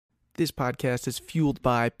This podcast is fueled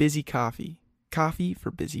by Busy Coffee. Coffee for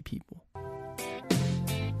busy people.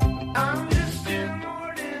 I'm just an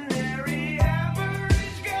ordinary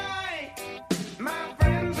average guy. My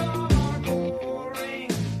friends all are boring,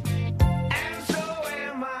 and so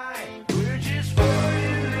am I. We're just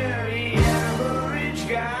ordinary average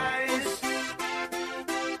guys.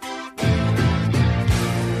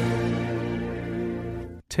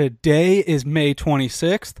 Today is May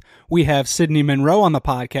 26th. We have Sydney Monroe on the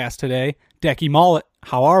podcast today. Decky Mullet,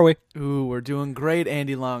 how are we? Ooh, we're doing great,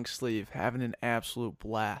 Andy Longsleeve. Having an absolute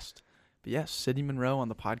blast. But yes, Sydney Monroe on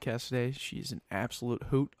the podcast today. She's an absolute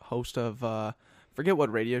hoot. Host of, forget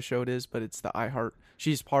what radio show it is, but it's the iHeart.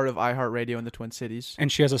 She's part of iHeartRadio in the Twin Cities. And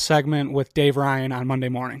she has a segment with Dave Ryan on Monday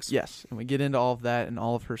mornings. Yes, and we get into all of that and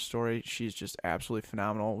all of her story. She's just absolutely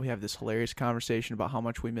phenomenal. We have this hilarious conversation about how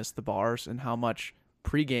much we miss the bars and how much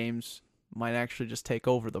pre-games might actually just take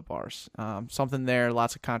over the bars. Something there,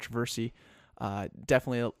 lots of controversy.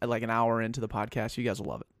 Definitely like an hour into the podcast. You guys will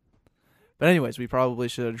love it. But anyways, we probably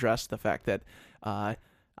should address the fact that I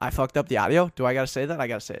fucked up the audio. Do I got to say that? I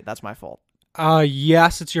got to say it. That's my fault.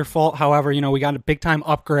 Yes, it's your fault. However, we got a big-time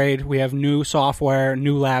upgrade. We have new software,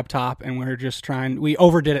 new laptop, and we're just we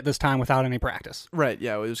overdid it this time without any practice. Right,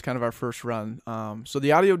 yeah. It was kind of our first run. So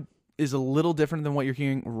the audio is a little different than what you're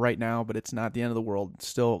hearing right now, but it's not the end of the world. It's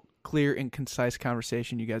still clear and concise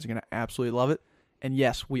conversation. You guys are going to absolutely love it. And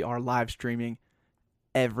yes, we are live streaming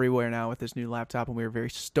everywhere now with this new laptop, and we are very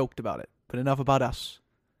stoked about it. But enough about us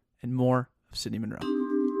and more of Sydney Monroe.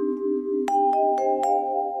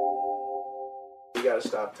 We got to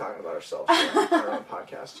stop talking about ourselves on our own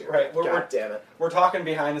podcast here. Right. God damn it. We're talking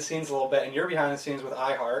behind the scenes a little bit, and you're behind the scenes with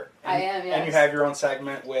iHeart. I am, yes. And you have your own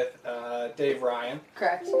segment with Dave Ryan.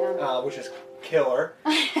 Correct, yeah. Which is killer.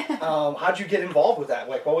 How'd you get involved with that?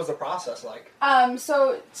 Like, what was the process like?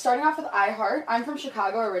 So starting off with iHeart, I'm from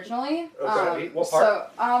Chicago originally. Okay, what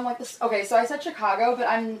part? So I said Chicago, but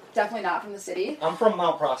I'm definitely not from the city. I'm from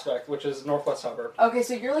Mount Prospect, which is northwest suburb. Okay,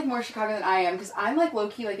 so you're like more Chicago than I am, because I'm like low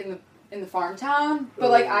key like in the farm town,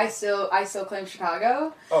 but like I still claim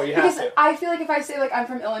Chicago. Oh, you have because to. I feel like if I say like I'm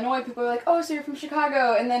from Illinois, people are like, oh, so you're from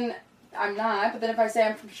Chicago, and then I'm not. But then if I say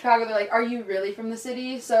I'm from Chicago, they're like, are you really from the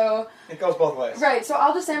city? So it goes both ways. Right. So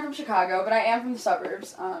I'll just say I'm from Chicago, but I am from the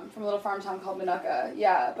suburbs, from a little farm town called Minooka.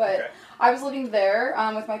 Yeah, but okay. I was living there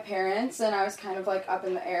with my parents, and I was kind of like up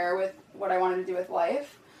in the air with what I wanted to do with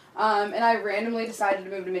life. And I randomly decided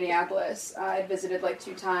to move to Minneapolis. I visited like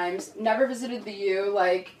 2 times. Never visited the U,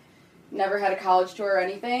 never had a college tour or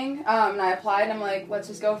anything. And I applied, and I'm like, let's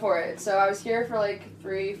just go for it. So I was here for like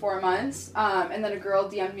 3-4 months. And then a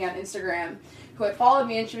girl DM'd me on Instagram who had followed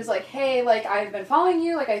me, and she was like, hey, like, I've been following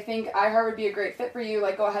you. Like, I think iHeart would be a great fit for you.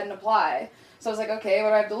 Like, go ahead and apply. So I was like, okay, what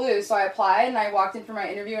do I have to lose? So I applied, and I walked in for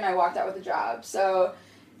my interview, and I walked out with a job. So,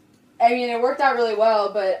 I mean, it worked out really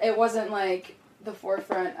well, but it wasn't like the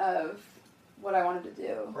forefront of what I wanted to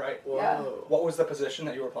do. Right. Whoa. Yeah. What was the position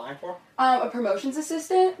that you were applying for? A promotions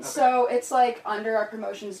assistant. Okay. So it's like under our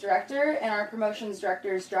promotions director, and our promotions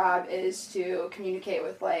director's job is to communicate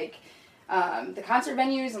with like the concert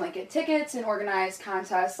venues and like get tickets and organize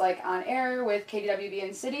contests like on air with KDWB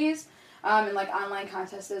and cities, and like online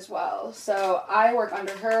contests as well. So I work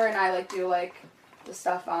under her, and I like do like the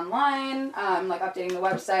stuff online, like updating the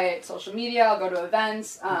website, social media. I'll go to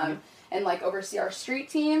events. And, like, oversee our street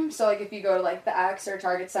team. So, like, if you go to, like, the X or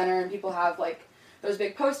Target Center and people have, like, those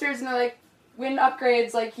big posters and they're, like, win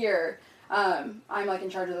upgrades, like, here. I'm, like, in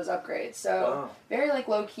charge of those upgrades. So, very, like,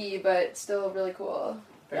 low-key, but still really cool.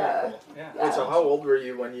 Very cool. Yeah. Wait, so how old were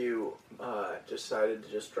you when you decided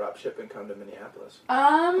to just drop ship and come to Minneapolis?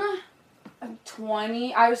 I'm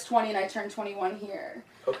 20. I was 20 and I turned 21 here.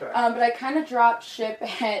 Okay. But I kind of dropped ship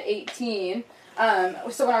at 18.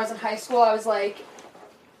 So when I was in high school, I was, like,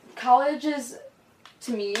 college is,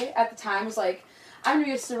 to me, at the time, was like, I'm going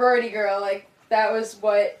to be a sorority girl. Like, that was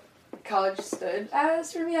what college stood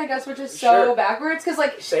as for me, I guess, which is so backwards. Cause,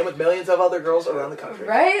 like, same with millions of other girls around the country.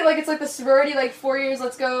 Right? Like, it's like the sorority, like, 4 years,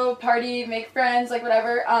 let's go party, make friends, like,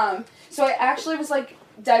 whatever. So I actually was, like,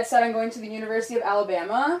 dead set on going to the University of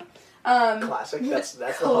Alabama. Classic. That's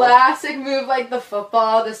the classic move, like, the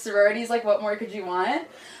football, the sororities, like, what more could you want?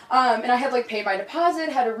 And I had, like, paid my deposit,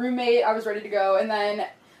 had a roommate, I was ready to go, and then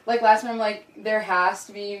like, last minute, I'm like, there has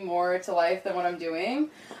to be more to life than what I'm doing.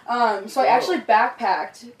 So I actually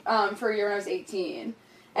backpacked for a year when I was 18.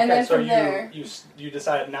 And then from there... you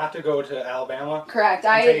decided not to go to Alabama? Correct.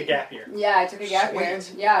 Take a gap year. Yeah, I took a gap year.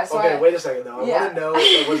 Yeah, so wait a second, though. I want to know,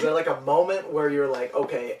 was there, like, a moment where you were like,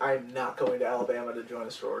 okay, I'm not going to Alabama to join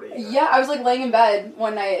a sorority? Yeah, I was, like, laying in bed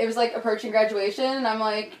one night. It was, like, approaching graduation, and I'm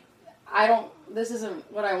like... this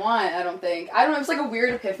isn't what I want, I don't think. I don't know, it was like a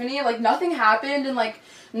weird epiphany. Like, nothing happened and, like,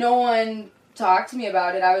 no one talked to me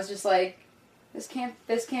about it. I was just like, this can't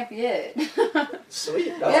be it. Sweet.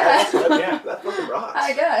 Yeah. That's awesome. Yeah, that fucking rocks.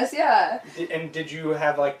 I guess, yeah. Did you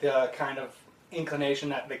have like the kind of inclination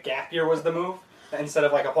that the gap year was the move? Instead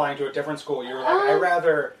of like applying to a different school, you were like, I'd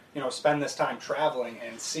rather, spend this time traveling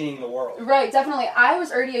and seeing the world. Right, definitely. I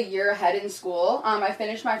was already a year ahead in school. I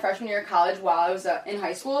finished my freshman year of college while I was in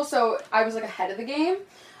high school, so I was like ahead of the game.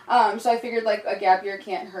 So I figured like a gap year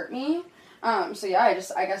can't hurt me. So yeah,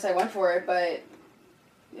 I guess I went for it, but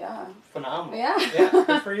yeah. Phenomenal. Yeah. Yeah,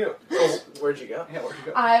 good for you. So, where'd you go? Yeah, where'd you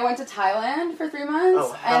go? I went to Thailand for 3 months,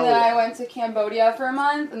 Oh, hell and then yeah. I went to Cambodia for a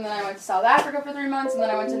month, and then I went to South Africa for 3 months, and then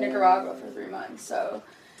I went to Nicaragua for 3 months. So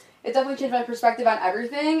it definitely changed my perspective on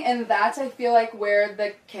everything, and that's, I feel like, where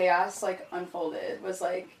the chaos, like, unfolded, was,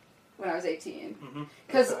 like, when I was 18.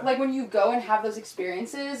 Because, Okay. like, when you go and have those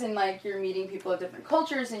experiences, and, like, you're meeting people of different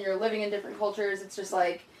cultures, and you're living in different cultures, it's just,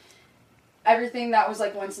 like, everything that was,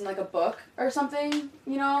 like, once in, like, a book or something,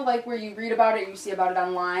 like, where you read about it, you see about it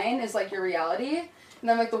online, is, like, your reality. And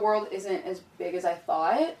then, like, the world isn't as big as I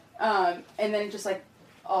thought. And then it just, like,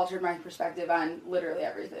 altered my perspective on literally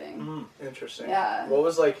everything. Interesting. Yeah. What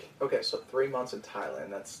was okay, so 3 months in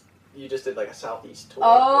Thailand, you just did like a Southeast tour,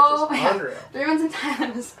 Oh, which is yeah. unreal. 3 months in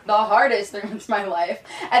Thailand was the hardest 3 months of my life.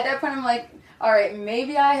 At that point, I'm like, all right,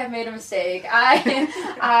 maybe I have made a mistake. I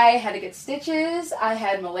had to get stitches. I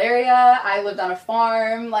had malaria. I lived on a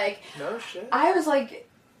farm. Like, No shit. I was like,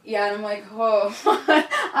 yeah, and I'm like, whoa,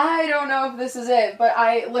 I don't know if this is it. But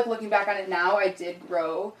looking back on it now, I did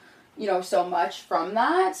grow, so much from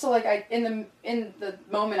that. So like, in the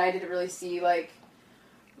moment, I didn't really see like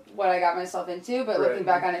what I got myself into. But Right. looking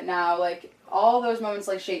back on it now, like all those moments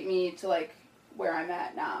like shaped me to like where I'm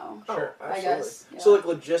at now. Sure. Oh, I absolutely. guess, yeah. So like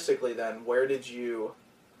logistically then, where did you,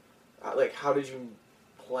 how did you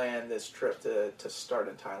plan this trip to start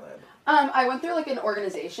in Thailand? I went through like an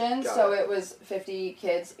organization, Got so it. it was 50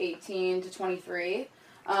 kids, 18 to 23.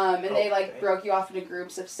 And they like Okay. broke you off into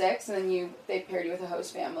groups of 6, and then they paired you with a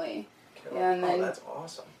host family. Yeah, and then, Oh, that's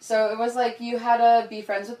awesome. so it was like you had to be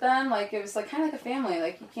friends with them. Like it was like kind of like a family.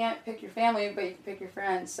 Like you can't pick your family, but you can pick your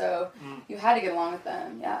friends. So you had to get along with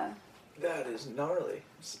them. Yeah. That is gnarly.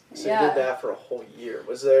 So Yeah. you did that for a whole year.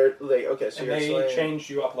 Was there okay? So And you're they saying changed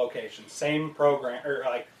you up locations. Same program, or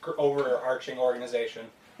like overarching organization.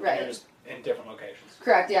 And Right. you're just in different locations.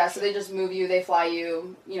 Correct. Yeah. So they just move you. They fly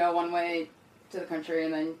you. One way to the country,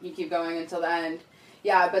 and then you keep going until the end.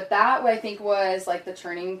 Yeah, but that I think was like the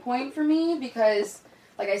turning point for me because,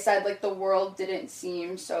 like I said, like the world didn't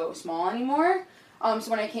seem so small anymore. So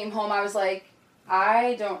when I came home, I was like,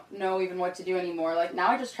 I don't know even what to do anymore. Like now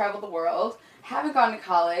I just traveled the world, haven't gone to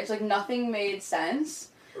college, like nothing made sense.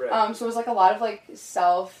 right. So it was like a lot of like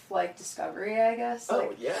self like discovery, I guess. Oh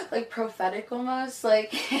Like, yeah. like prophetic almost.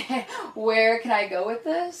 Like where can I go with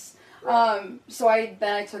this? Right. So I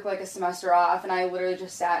took like a semester off and I literally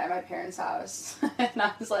just sat at my parents' house and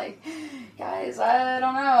I was like, guys, I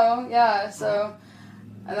don't know. Yeah, so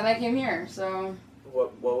and then I came here. So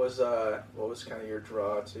What was kind of your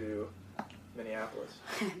draw to Minneapolis?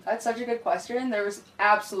 that's such a good question. There was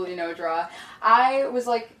absolutely no draw. I was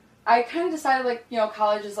like I kind of decided like,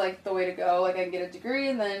 college is like the way to go. Like I can get a degree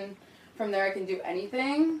and then from there I can do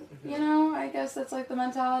anything, I guess that's like the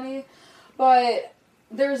mentality. But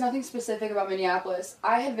there was nothing specific about Minneapolis.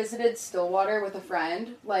 I had visited Stillwater with a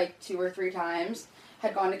friend like 2 or 3 times,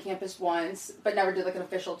 had gone to campus once, but never did like an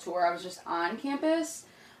official tour. I was just on campus.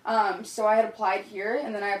 So I had applied here,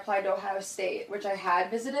 and then I applied to Ohio State, which I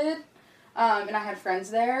had visited, and I had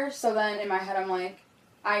friends there. So then in my head, I'm like,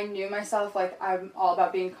 I knew myself, like, I'm all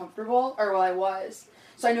about being comfortable, or well, I was.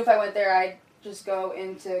 So I knew if I went there, I'd just go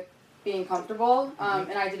into being comfortable,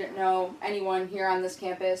 and I didn't know anyone here on this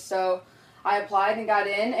campus, so I applied and got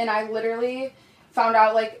in, and I literally found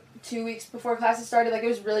out, like, 2 weeks before classes started, like, it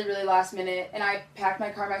was really, really last minute, and I packed my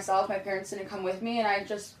car myself, my parents didn't come with me, and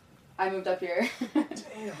I moved up here.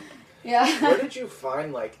 Damn. Yeah. Where did you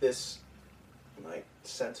find like this, like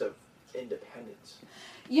sense of independence?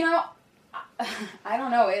 I don't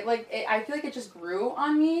know. I feel like it just grew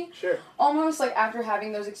on me. Sure. Almost like after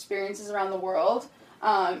having those experiences around the world,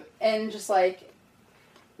 and just like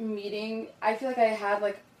meeting, I feel like I had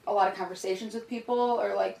like a lot of conversations with people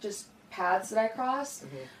or like just paths that I crossed,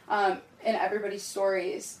 and everybody's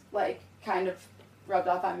stories like kind of rubbed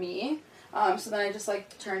off on me. So then I just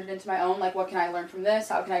like turned it into my own, like what can I learn from this?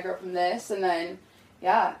 How can I grow from this? And then,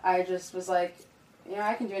 yeah, I just was like,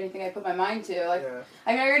 I can do anything I put my mind to. Like, Yeah.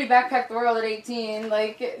 I mean, I already backpacked the world at 18.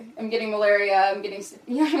 Like, I'm getting malaria. I'm getting,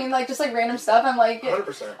 you know what I mean? Like, just like random stuff. I'm like,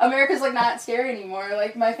 100%. America's like not scary anymore.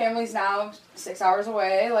 Like, my family's now 6 hours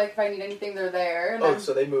away. Like, if I need anything, they're there. And Oh, I'm-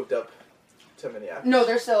 so they moved up to Minneapolis? no,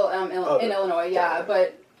 they're still in they're- Illinois. Yeah, okay.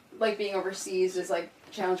 but like being overseas is like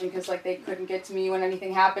challenging because like they couldn't get to me when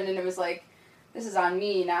anything happened, and it was like, this is on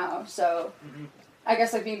me now. So, I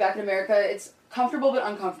guess like being back in America, it's comfortable but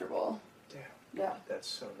uncomfortable. Yeah. That's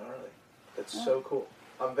so gnarly. That's Yeah. so cool.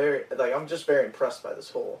 I'm just very impressed by this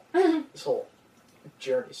whole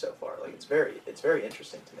journey so far. Like, it's very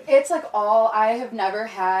interesting to me. It's like I have never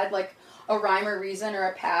had like a rhyme or reason or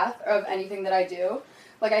a path of anything that I do.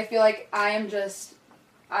 Like, I feel like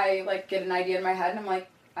I like get an idea in my head and I'm like,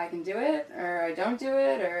 I can do it, or I don't do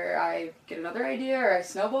it, or I get another idea, or I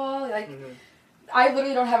snowball. Like, I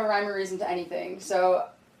literally don't have a rhyme or reason to anything. So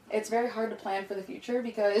it's very hard to plan for the future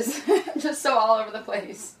because I'm just so all over the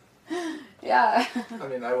place. Yeah. I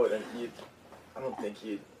mean, I don't think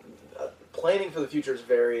planning for the future is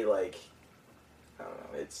very, like, I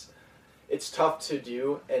don't know, it's tough to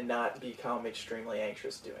do and not become extremely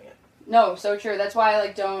anxious doing it. No, so true. That's why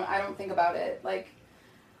I don't think about it. Like,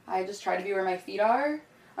 I just try to be where my feet are.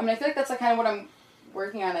 I mean, I feel like that's like kind of what I'm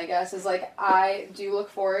working on, I guess, is like I do look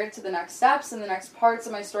forward to the next steps and the next parts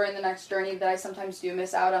of my story and the next journey that I sometimes do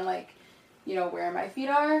miss out on, like, where my feet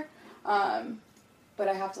are. But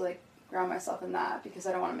I have to like ground myself in that because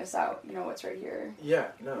I don't want to miss out, what's right here. Yeah,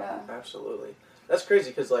 no, Yeah. absolutely. That's crazy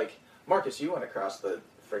because, like, Marcus, you went across the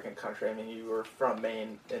freaking country. I mean, you were from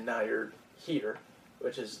Maine and now you're here,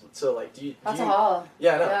 which is, so, like, That's a haul.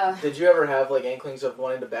 Yeah, no. Yeah. Did you ever have, like, inklings of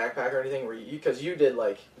wanting to backpack or anything? Because you did,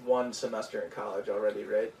 like, one semester in college already,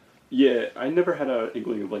 right? Yeah, I never had an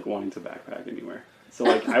inkling of, like, wanting to backpack anywhere. So,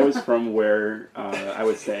 like, I was from where I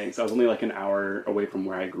was staying, so I was only, like, an hour away from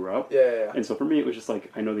where I grew up. Yeah. And so for me, it was just,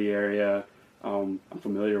 like, I know the area, I'm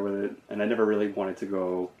familiar with it, and I never really wanted to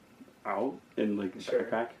go out and, like,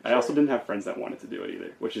 backpack. I also didn't have friends that wanted to do it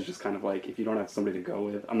either, which is just kind of, like, if you don't have somebody to go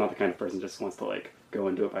with, I'm not the kind of person that just wants to, like, go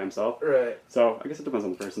and do it by himself. Right. So I guess it depends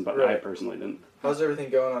on the person, but I Right. personally didn't. How's everything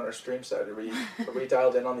going on our stream side? Are we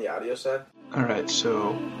dialed in on the audio side? All right,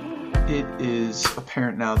 so it is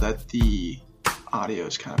apparent now that the audio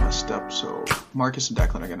is kind of messed up, so Marcus and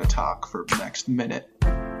Declan are going to talk for the next minute,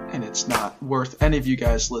 and it's not worth any of you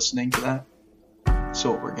guys listening to that.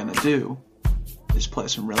 So what we're going to do is play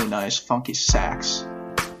some really nice, funky sax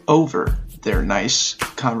over their nice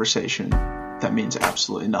conversation that means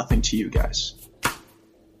absolutely nothing to you guys.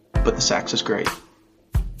 But the sax is great.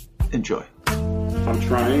 Enjoy. I'm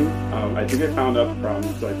trying. I do get found up from,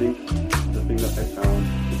 so I think the thing that I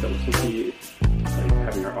found is that we're supposed to be like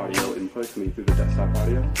having our audio input coming through the desktop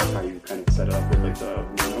audio. That's how you kind of set it up with like the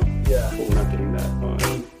Monroe. Yeah. But we're not getting that on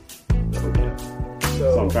the OBS.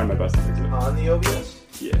 So I'm trying my best to fix it. On the OBS?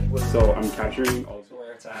 Yeah. So I'm capturing all That's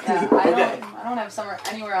where it's at. Yeah, Okay. I don't have somewhere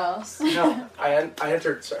anywhere else. No, I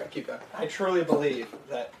entered, sorry, keep going. I truly believe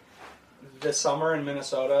that this summer in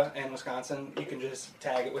Minnesota and Wisconsin, you can just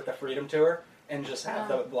tag it with the Freedom Tour and just have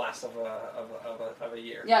the blast of a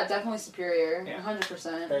year. Yeah, definitely superior. Yeah.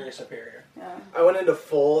 100%. Very superior. Yeah. I went into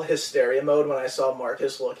full hysteria mode when I saw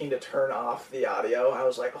Marcus looking to turn off the audio. I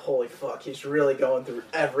was like, holy fuck, he's really going through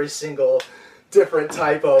every single different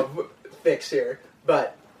type of fix here.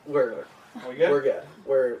 But we're We good? we're good.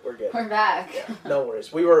 We're good. We're back. Yeah, no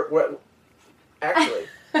worries. We're actually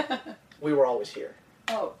we were always here.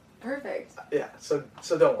 Oh, perfect. Yeah, so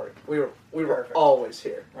don't worry. We were Perfect. always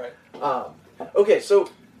here. Right. Okay, so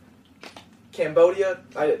Cambodia,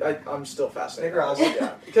 I'm still fascinated. Nigger,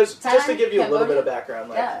 Yeah, because just to give you a little bit Cambodia? of background,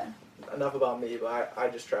 like Yeah. enough about me, but I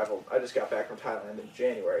just traveled. I just got back from Thailand in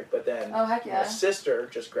January, but then Oh, heck my yeah. sister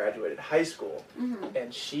just graduated high school, Mhm.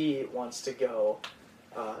 and she wants to go.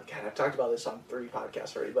 God, I've talked about this on 3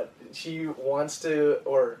 podcasts already, but she wants to,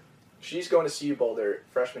 or she's going to CU Boulder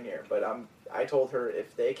freshman year. But I told her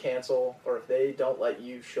if they cancel or if they don't let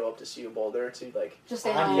you show up to CU Boulder to like Just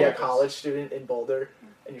stay On home. be a campus. college student in Boulder,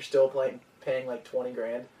 and you're still paying like $20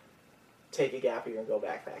 grand, take a gap year and go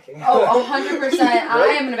backpacking. Oh, 100%. I Right?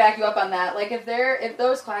 am going to back you up on that. Like, if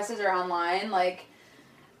those classes are online, like,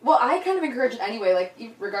 well, I kind of encourage it anyway, like,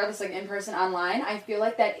 regardless, like, in person, online, I feel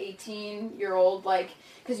like that 18-year-old, like,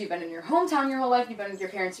 because you've been in your hometown your whole life, you've been with your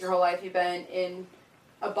parents your whole life, you've been in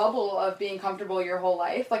a bubble of being comfortable your whole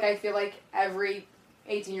life, like, I feel like every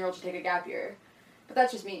 18-year-old should take a gap year. But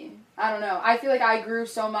that's just me. I don't know. I feel like I grew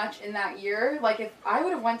so much in that year. Like, if I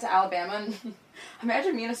would have went to Alabama, and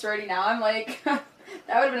imagine me in a sorority now, I'm like, that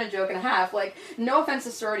would have been a joke and a half. Like, no offense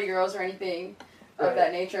to sorority girls or anything of Right.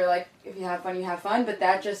 that nature. Like, if you have fun, you have fun. But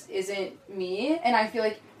that just isn't me. And I feel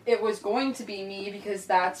like it was going to be me because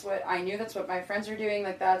that's what I knew, that's what my friends were doing,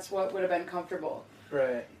 like that's what would have been comfortable.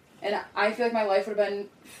 Right. And I feel like my life would have been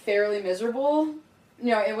fairly miserable.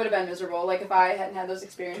 It would have been miserable, like if I hadn't had those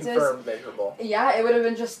experiences. Confirmed miserable. Yeah, it would have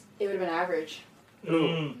been average.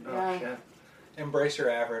 Mm. Oh, Yeah. shit. Embrace your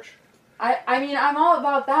average. I mean, I'm all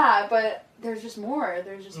about that, but there's just more.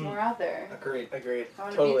 There's just more out there. Agreed. Agreed. I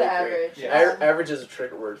want to Totally beat the agree. average. Yeah. Average is a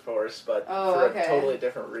trigger word for us, but Oh, for okay. a totally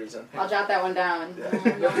different reason. I'll jot that one down.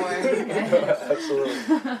 Yeah. No more. Okay.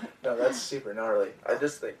 Absolutely. No, that's super gnarly. I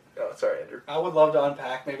just think. Oh, sorry, Andrew. I would love to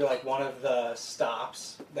unpack maybe like one of the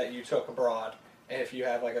stops that you took abroad. If you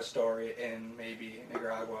have like a story in maybe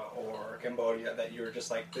Nicaragua or Cambodia that you were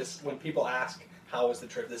just like this, when people ask how was the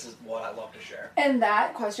trip, this is what I love to share. And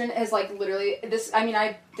that question is like literally this. I mean,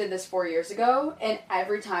 I did this 4 years ago, and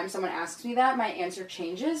every time someone asks me that, my answer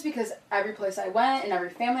changes because every place I went and every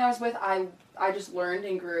family I was with, I just learned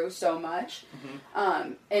and grew so much,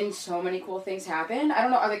 and so many cool things happened. I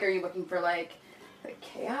don't know. Are you looking for like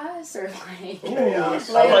chaos or like Chaos.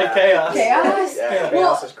 I like chaos. Chaos? Yeah,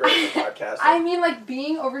 Well, chaos is great for podcasting. I mean, like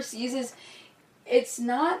being overseas it's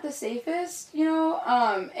not the safest,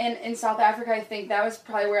 and in South Africa, I think that was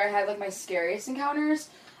probably where I had like my scariest encounters.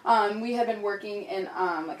 We had been working in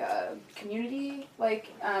like a community,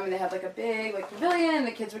 and they had like a big like pavilion, and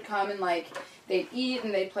the kids would come and like they'd eat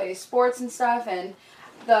and they'd play sports and stuff, and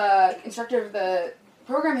the instructor of the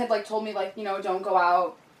program had like told me like, don't go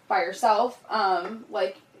out by yourself,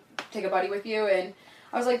 like take a buddy with you, and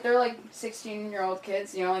I was like, they're like 16-year-old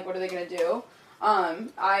kids, like what are they gonna do?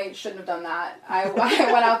 I shouldn't have done that. I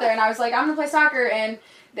went out there and I was like, I'm gonna play soccer, and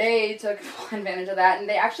they took full advantage of that, and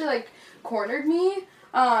they actually like cornered me,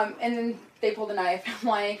 and then they pulled a knife. I'm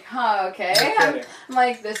like, okay. I'm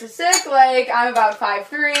like, this is sick. Like, I'm about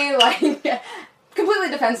 5'3", like completely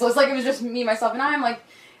defenseless. Like it was just me, myself, and I'm like,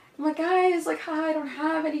 guys, like, hi, I don't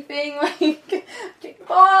have anything. Like, take the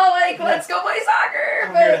ball. Like, let's go play soccer.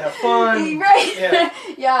 I'm here to have fun. Right. Yeah.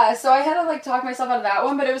 Yeah. So I had to like talk myself out of that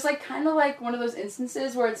one, but it was like kind of like one of those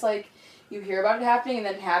instances where it's like you hear about it happening and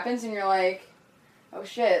then it happens and you're like, oh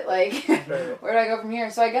shit, like where do I go from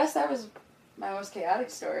here? So I guess that was my most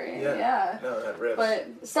chaotic story. Yeah. No, that rips.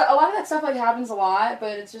 But so a lot of that stuff like happens a lot,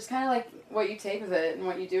 but it's just kind of like what you take with it and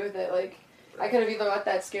what you do with it. Like I could have either let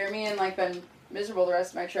that scare me and like been miserable the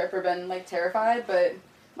rest of my trip or been like terrified, but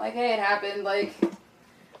like, hey, it happened. Like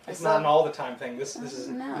it's not an all the time thing. This is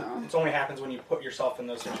no. It only happens when you put yourself in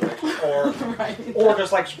those situations, or Right. or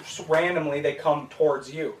just like randomly they come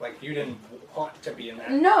towards you, like you didn't want to be in that.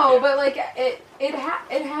 No, Yeah. but like it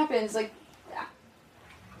happens. Like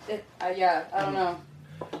I don't know.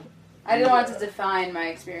 I didn't want it to define my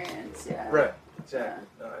experience. Yeah. Right. Exactly.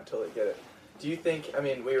 No, I totally get it. Do you think? I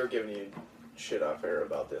mean, we were giving you shit off air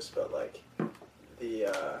about this, but like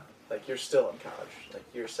like you're still in college, like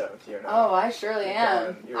you're 7th year now. Oh, I surely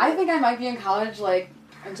am. You're I think I might be in college like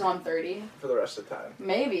until I'm 30. for the rest of the time.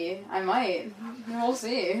 Maybe I might. We'll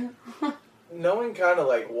see. Knowing kind of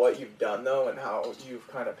like what you've done though, and how you've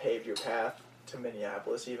kind of paved your path to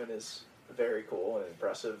Minneapolis, even is very cool and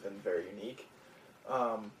impressive and very unique.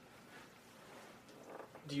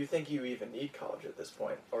 Do you think you even need college at this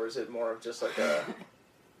point, or is it more of just like a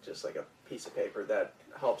piece of paper that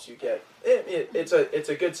helps you get it's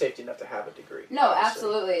a good safety enough to have a degree? No, obviously.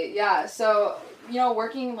 absolutely, yeah. So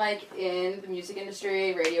working like in the music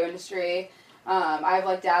industry, radio industry, I've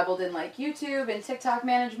like dabbled in like YouTube and TikTok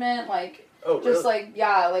management, like just really?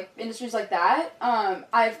 like industries like that.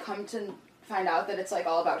 I've come to find out that it's like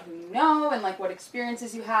all about who you know and like what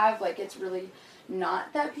experiences you have. Like it's really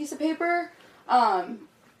not that piece of paper.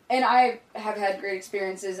 And I have had great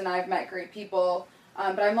experiences and I've met great people.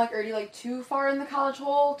 But I'm like already like too far in the college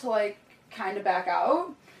hole to like kind of back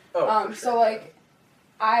out. For sure. So like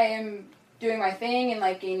I am doing my thing and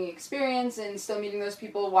like gaining experience and still meeting those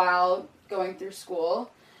people while going through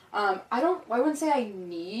school. I wouldn't say I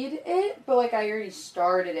need it, but like I already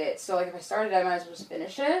started it. So like if I started it, I might as well just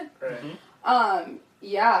finish it. Right.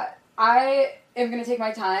 Yeah, I am gonna take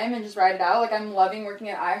my time and just ride it out. Like I'm loving working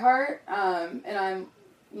at iHeart, and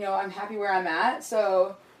I'm happy where I'm at.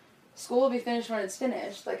 So school will be finished when it's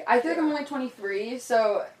finished. Like I feel like I'm only 23,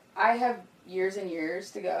 so I have years and years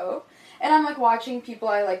to go. And I'm like watching people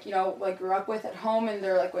I like grew up with at home, and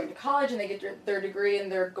they're like going to college and they get their degree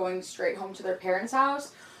and they're going straight home to their parents'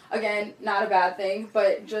 house. Again, not a bad thing,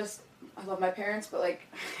 but just I love my parents, but like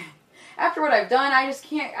after what I've done,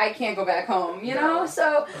 I can't go back home, know?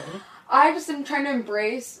 So I just am trying to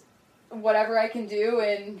embrace whatever I can do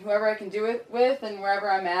and whoever I can do it with and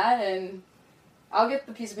wherever I'm at, and I'll get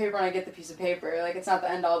the piece of paper when I get the piece of paper. Like, it's not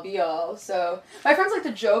the end all be all. So my friends like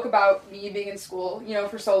to joke about me being in school, you know,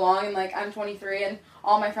 for so long, and like I'm 23, and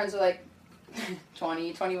all my friends are like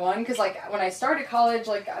 20, 21, because like when I started college,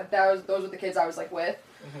 like those were the kids I was like with.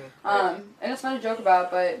 And it's fun to joke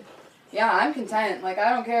about, but yeah, I'm content. Like, I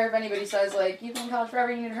don't care if anybody says like you've been in college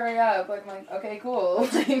forever, you need to hurry up. Like, I'm like, okay, cool.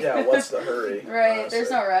 Yeah, what's the hurry? Right, honestly?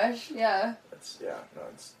 there's no rush. Yeah.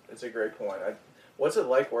 It's a great point. What's it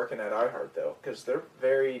like working at iHeart though? Because they're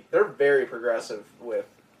very progressive with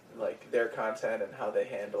like their content and how they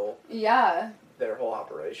handle their whole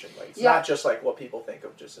operation. Like, it's not just like what people think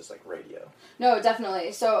of just as like radio. No,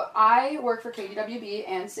 definitely. So I work for KDWB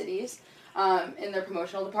and Cities in their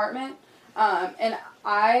promotional department, and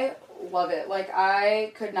I love it. Like,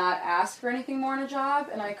 I could not ask for anything more in a job,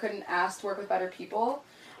 and I couldn't ask to work with better people.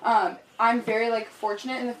 I'm very, like,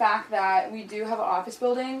 fortunate in the fact that we do have an office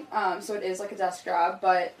building, so it is, like, a desk job,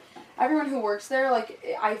 but everyone who works there, like,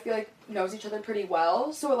 I feel like knows each other pretty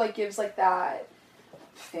well, so it, like, gives, like, that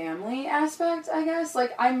family aspect, I guess.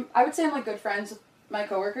 Like, I would say I'm, like, good friends with my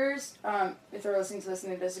coworkers. If they're listening to this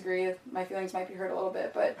and they disagree, my feelings might be hurt a little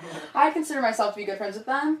bit, but I consider myself to be good friends with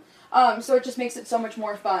them, so it just makes it so much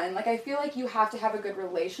more fun. Like, I feel like you have to have a good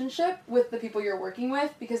relationship with the people you're working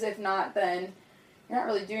with, because if not, then you're not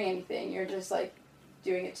really doing anything. You're just, like,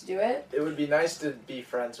 doing it to do it. It would be nice to be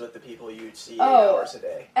friends with the people you'd see 8 Oh, hours a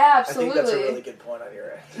day. Absolutely. I think that's a really good point on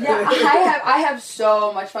your end. Yeah, I have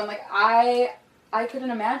so much fun. Like, I couldn't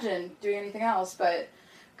imagine doing anything else, but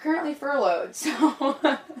currently furloughed, so...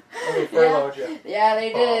 Oh, they furloughed you. Yeah,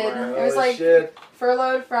 they did. Man, it was, like, shit.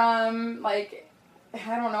 furloughed from, like,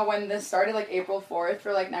 I don't know when this started, like, April 4th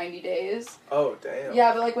for, like, 90 days. Oh, damn.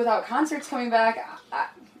 Yeah, but, like, without concerts coming back, I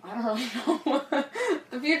don't really know.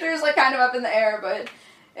 The future is, like, kind of up in the air, but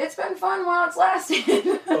it's been fun while it's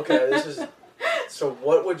lasted. Okay, so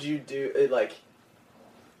what would you do, like,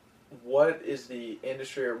 what is the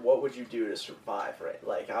industry, or what would you do to survive, right?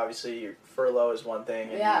 Like, obviously, your furlough is one thing,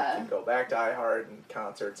 and you can go back to iHeart and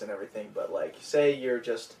concerts and everything, but, like, say you're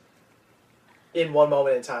just in one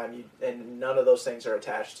moment in time, and none of those things are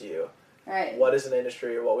attached to you. Right. What is an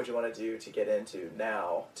industry, or what would you want to do to get into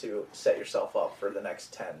now to set yourself up for the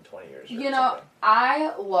next 10, 20 years? You know,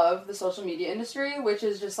 I love the social media industry, which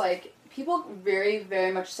is just, like, people very,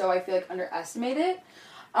 very much so, I feel like, underestimate it.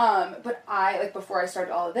 But before I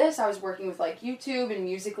started all of this, I was working with, like, YouTube and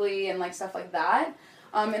Musical.ly and, like, stuff like that.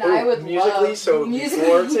 And I would Musical.ly, love... so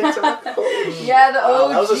before TikTok? Yeah, the OG.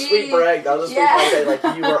 That was a sweet brag. That was a sweet brag.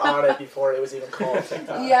 Like, you were on it before it was even called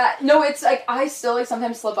TikTok. Yeah, no, it's, like, I still, like,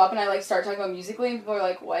 sometimes slip up and I, like, start talking about Musical.ly and people are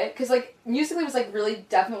like, what? Because, like, Musical.ly was, like, really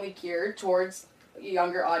definitely geared towards a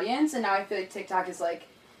younger audience, and now I feel like TikTok is, like,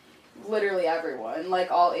 literally everyone,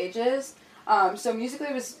 like, all ages. So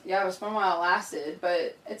Musical.ly was fun while it lasted,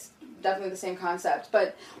 but it's definitely the same concept.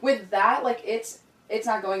 But with that, like, it's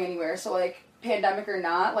not going anywhere. So, like, pandemic or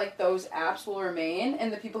not, like, those apps will remain,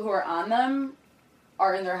 and the people who are on them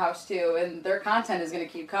are in their house too, and their content is going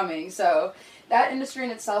to keep coming. So that industry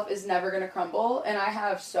in itself is never going to crumble, and I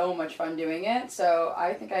have so much fun doing it. So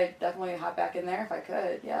I think I'd definitely hop back in there if I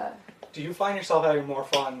could, yeah. Do you find yourself having more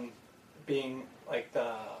fun being, like,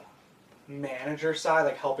 the manager side,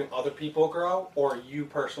 like helping other people grow, or you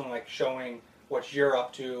personally, like, showing what you're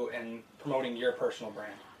up to and promoting your personal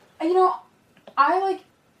brand? You know, I, like,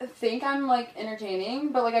 think I'm, like,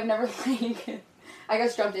 entertaining, but, like, I've never, like, I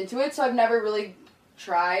guess jumped into it, so I've never really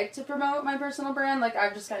tried to promote my personal brand. Like,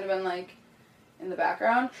 I've just kind of been, like, in the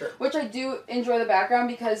background, Sure. Which I do enjoy the background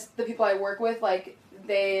because the people I work with, like,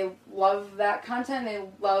 they love that content, they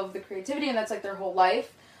love the creativity, and that's, like, their whole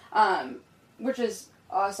life, which is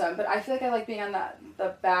awesome. But I feel like I like being on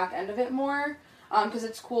the back end of it more, because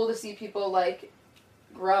it's cool to see people, like,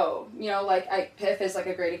 grow. You know, like, Piff is, like,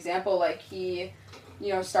 a great example. Like, he,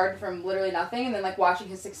 you know, started from literally nothing, and then, like, watching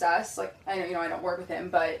his success, like, I know, you know, I don't work with him,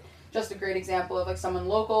 but just a great example of, like, someone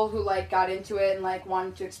local who, like, got into it and, like,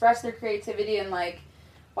 wanted to express their creativity, and, like,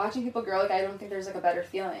 watching people grow, like, I don't think there's, like, a better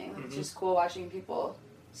feeling. It's just cool watching people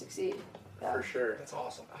succeed. Yeah. For sure. That's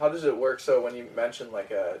awesome. How does it work? So when you mentioned, like,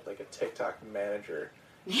 a TikTok manager,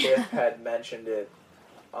 Biff had mentioned it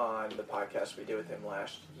on the podcast we did with him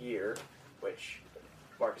last year, which,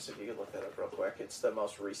 Marcus, if you could look that up real quick, it's the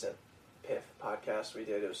most recent Piff podcast we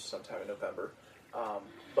did. It was sometime in November.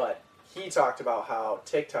 But he talked about how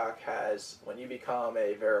TikTok has, when you become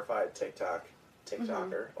a verified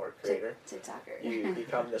TikToker or creator, TikToker. you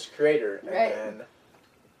become this creator, and Right. then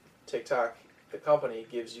TikTok, the company,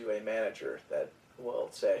 gives you a manager that will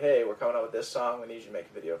say, hey, we're coming out with this song, we need you to make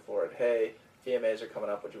a video for it. Hey, VMAs are coming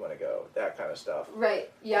up, would you want to go? That kind of stuff.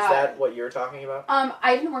 Right. Yeah. Is that what you're talking about?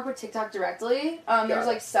 I didn't work with TikTok directly. There's Got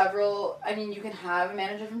like it. several. I mean, you can have a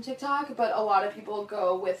manager from TikTok, but a lot of people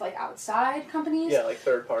go with like outside companies. Yeah, like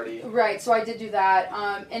third party. Right. So I did do that.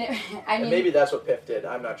 And it, I mean, And maybe that's what Piff did.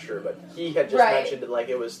 I'm not sure, but he had just Right. mentioned it like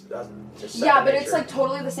it was just yeah, second but nature. it's like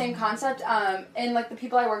totally the same concept. And like the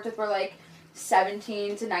people I worked with were like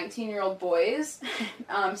 17 to 19-year-old boys.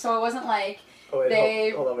 So it wasn't like Oh, wait,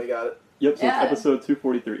 they. hold on, we got it. Yep, so Yeah. it's episode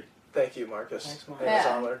 243. Thank you, Marcus. Thanks, Mark. Thanks,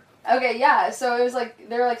 Yeah. Onler. Okay, yeah. So it was like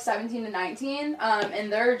they were like 17 to 19,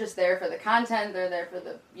 and they're just there for the content. They're there for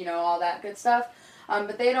the all that good stuff.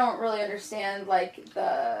 But they don't really understand like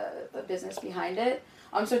the business behind it.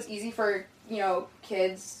 So it's easy for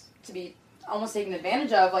kids to be almost taken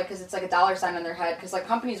advantage of, like because it's like a dollar sign on their head. Because like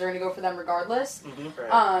companies are going to go for them regardless.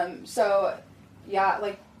 Right. So yeah,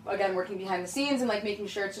 like again, working behind the scenes and like making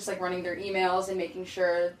sure it's just like running their emails and making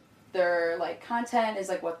sure their like content is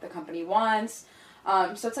like what the company wants.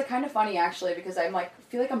 So it's like kind of funny actually because I'm like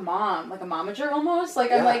feel like a mom, like a momager almost.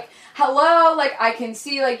 Like I'm Yeah. like, hello, like I can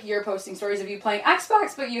see like you're posting stories of you playing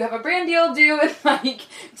Xbox, but you have a brand deal due in like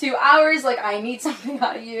 2 hours. Like I need something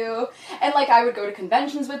out of you. And like I would go to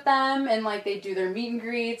conventions with them and like they do their meet and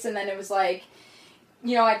greets, and then it was like,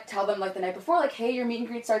 I'd tell them like the night before, like, hey, your meet and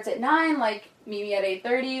greet starts at 9, like meet me at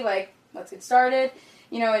 8:30, like let's get started.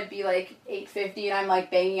 It'd be like 8:50 and I'm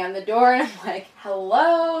like banging on the door and I'm like,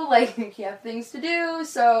 hello, like you have things to do.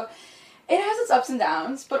 So it has its ups and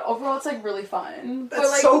downs, but overall it's like really fun. That's but,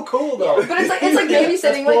 like, so cool, though. yeah, but it's like babysitting.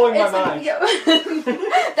 That's blowing like, my it's like,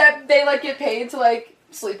 yeah, that they like get paid to like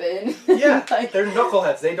sleep in. Yeah, like they're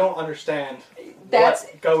knuckleheads. They don't understand that's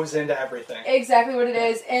what goes into everything. exactly what it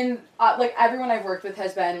is. And like everyone I've worked with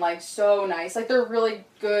has been like so nice. Like they're really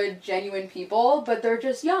good, genuine people, but they're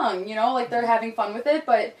just young, like they're having fun with it,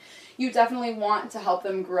 but you definitely want to help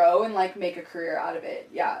them grow and like make a career out of it.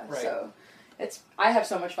 Yeah. Right. So I have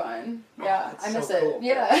so much fun. Yeah. that's I miss so it. cool.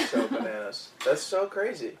 Yeah. That's so bananas. That's so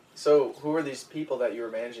crazy. So who are these people that you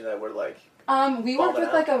were managing that were like... We worked Bombing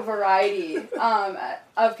with like a variety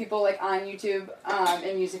of people like on YouTube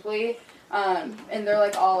and Musically, and they're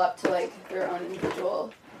like all up to like their own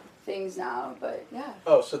individual things now. But yeah,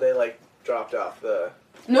 Oh, so they like dropped off the...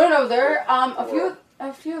 no, they're World.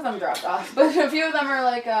 a few of them dropped off, but a few of them are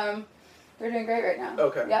like they're doing great right now.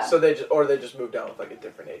 Okay. Yeah. So they just moved down with like a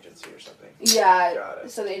different agency or something. Yeah. Got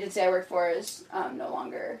it. So the agency I work for is no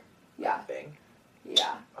longer. Yeah. Bing.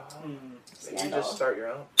 Yeah. Oh, Mm. maybe you Scandal. just start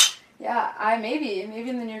your own. Yeah. I maybe in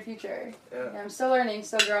the near future. Yeah. Yeah, I'm still learning,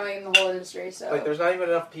 still growing in the whole industry. So. Like, there's not even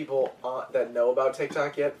enough people that know about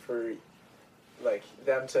TikTok yet for, like,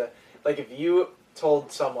 them to... Like, if you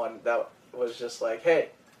told someone that was just like, hey...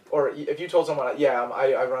 Or if you told someone, yeah,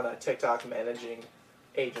 I run a TikTok managing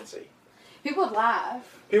agency. People would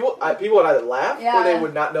laugh. People would either laugh, or Yeah. they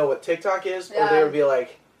would not know what TikTok is, or they Yeah. would be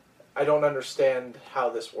like, I don't understand how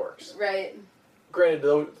this works. Right. Granted,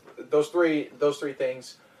 those three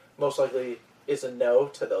things most likely is a no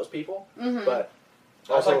to those people, Mm-hmm. but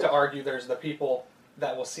I'd also, like to argue there's the people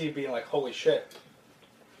that will see being like, holy shit,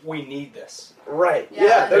 we need this. right, Yeah.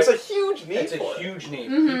 yeah, there's a huge need It's a for it. huge need.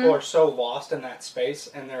 Mhm. People are so lost in that space,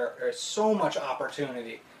 and there is so much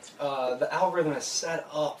opportunity. The algorithm is set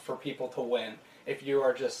up for people to win if you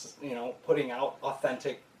are just, putting out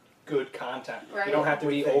authentic, good content. Right. You don't have to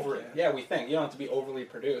We be think, over. Yeah, we think you don't have to be overly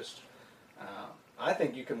produced. I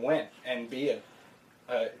think you can win and be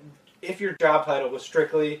if your job title was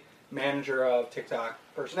strictly manager of TikTok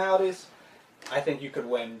personalities, I think you could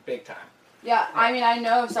win big time. Yeah, I mean, I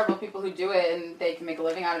know several people who do it and they can make a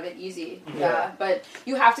living out of it easy. Yeah. Yeah, but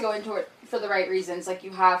you have to go into it for the right reasons. Like, you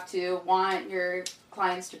have to want your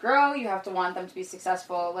clients to grow. You have to want them to be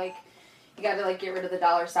successful. Like, you got to, like, get rid of the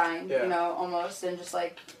dollar sign, Yeah. Almost, and just,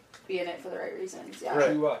 like, be in it for the right reasons. Yeah.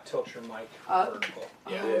 Right. You tilt your mic Up. vertical.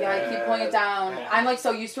 Oh, yeah, I keep pulling it down. Yeah. I'm, like,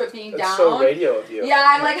 so used to it being That's down. so radio of you. Yeah,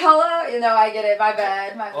 I'm like, hello. I get it. My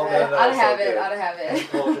bad. Oh, I'd no, have it's all it. good. I'd have it.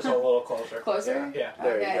 Pull just a little closer. Closer? Yeah.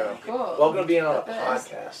 There Okay, you go. cool. Welcome to being on a The best.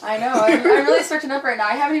 podcast. I know. I'm really switching up right now.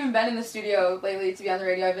 I haven't even been in the studio lately to be on the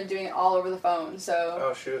radio. I've been doing it all over the phone. So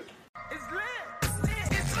Oh shoot.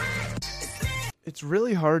 It's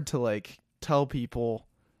really hard to like tell people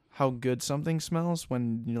how good something smells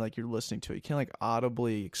when you're listening to it. You can't like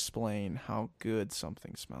audibly explain how good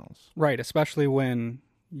something smells. Right, especially when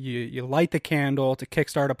you light the candle to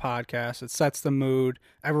kickstart a podcast. It sets the mood.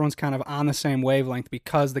 Everyone's kind of on the same wavelength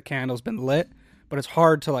because the candle's been lit, but it's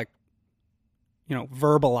hard to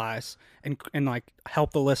verbalize and like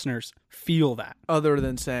help the listeners feel that. Other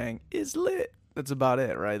than saying is lit, that's about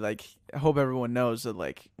it, right? Like, I hope everyone knows that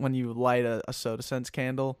when you light a Soda Sense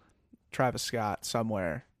candle, Travis Scott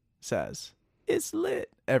somewhere says is lit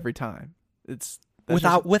every time. That's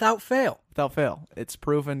Without fail. without fail. It's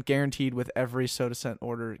proven, guaranteed with every Soda Scent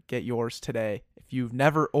order. Get yours today. If you've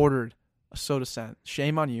never ordered a Soda Scent,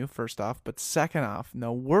 shame on you, first off. But second off,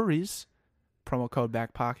 no worries. Promo code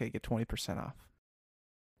BACKPOCKET, get 20% off.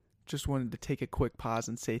 Just wanted to take a quick pause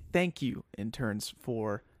and say thank you, interns,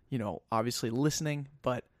 for, obviously listening,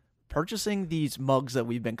 but purchasing these mugs that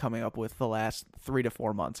we've been coming up with the last 3 to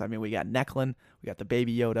 4 months. I mean, we got Necklin, we got the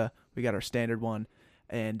Baby Yoda, we got our standard one,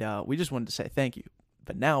 and we just wanted to say thank you.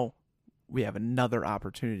 But now we have another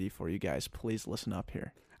opportunity for you guys. Please listen up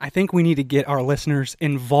here. I think we need to get our listeners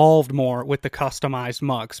involved more with the customized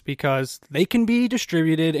mugs because they can be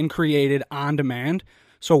distributed and created on demand.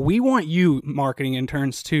 So we want you, marketing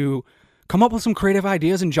interns, to come up with some creative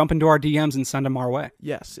ideas and jump into our DMs and send them our way.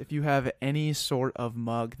 Yes, if you have any sort of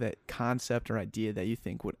mug, that concept or idea that you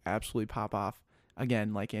think would absolutely pop off,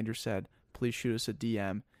 again, like Andrew said, please shoot us a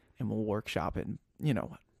DM and we'll workshop it and,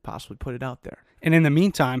 possibly put it out there. And in the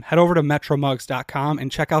meantime, head over to metromugs.com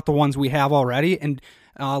and check out the ones we have already and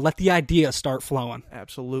let the ideas start flowing.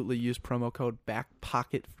 Absolutely. Use promo code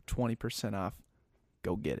BACKPOCKET for 20% off.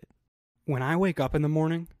 Go get it. When I wake up in the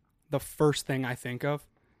morning, the first thing I think of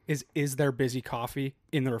is there busy coffee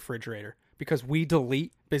in the refrigerator? Because we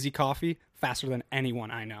delete busy coffee faster than anyone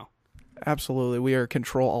I know. Absolutely. We are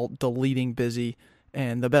Control-Alt-Deleting busy.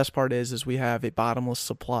 And the best part is we have a bottomless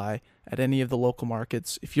supply at any of the local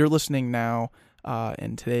markets. If you're listening now,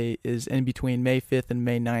 and today is in between May 5th and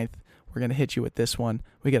May 9th, we're going to hit you with this one.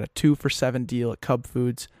 We got a 2-for-7 deal at Cub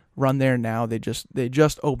Foods. Run there now. They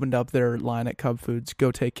just opened up their line at Cub Foods.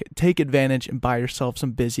 Go take advantage and buy yourself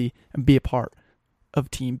some Busy and be a part of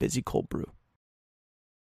Team Busy Cold Brew.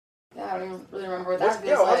 Yeah, I don't even really remember what that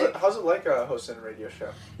feels like. How's it like hosting a radio show?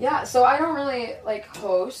 Yeah, so I don't really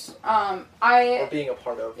host. Or being a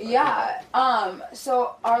part of. Yeah.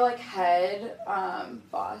 So our head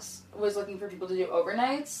boss was looking for people to do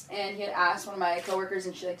overnights, and he had asked one of my coworkers,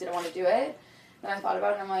 and she didn't want to do it. And I thought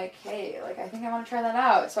about it, and I'm like, hey, I think I want to try that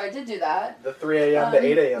out. So I did do that. The 3 a.m. to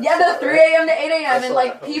 8 a.m. Yeah, the 3 a.m. to 8 a.m.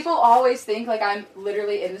 And people always think I'm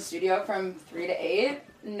literally in the studio from 3 to 8.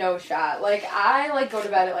 No shot. I go to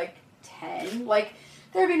bed at 10.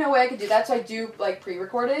 There'd be no way I could do that. So I do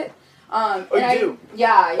pre-record it. You do?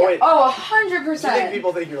 Yeah. Oh, wait. 100%. Do you think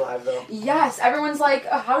people think you're live though? Yes. Everyone's like,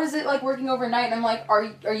 how is it working overnight? And I'm like, are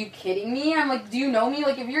you kidding me? I'm like, do you know me?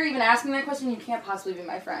 If you're even asking that question, you can't possibly be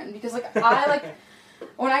my friend. Because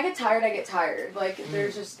when I get tired, I get tired.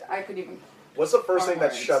 There's just, I could even. What's the first thing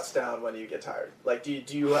that shuts down when you get tired? Do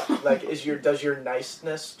you does your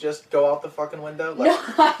niceness just go out the fucking window? No,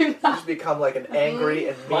 I'm not. You just become an angry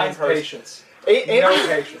and mean person. Patience. No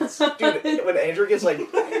patience, dude. When Andrew gets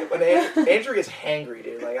Andrew gets hangry,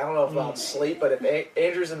 dude. I don't know about sleep, but if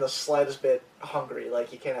Andrew's in the slightest bit hungry,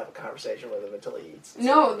 you can't have a conversation with him until he eats.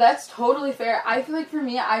 No, that's totally fair. I feel for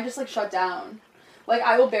me, I just shut down.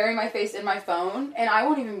 I will bury my face in my phone, and I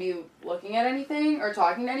won't even be looking at anything or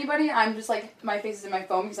talking to anybody. I'm just my face is in my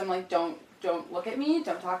phone because I'm don't look at me,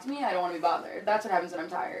 don't talk to me, I don't want to be bothered. That's what happens when I'm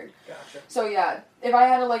tired. Gotcha. So yeah, if I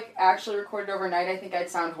had to actually record it overnight, I think I'd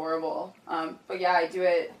sound horrible. But yeah, I do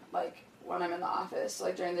it when I'm in the office,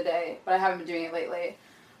 during the day, but I haven't been doing it lately.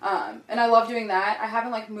 And I love doing that. I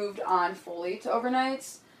haven't moved on fully to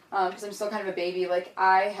overnights, because I'm still kind of a baby.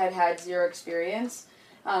 I had zero experience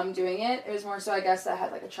doing it. It was more so, I guess, that I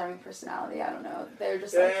had a charming personality. I don't know. They were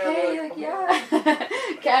just hey, yeah.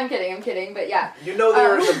 Okay, I'm kidding, but yeah.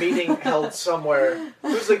 There was a meeting held somewhere.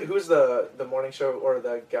 Who's the morning show or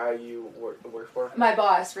the guy you work for? My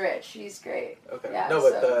boss, Rich. He's great. Okay. Yeah, no,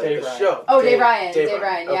 but the show. Oh, Dave Ryan. Dave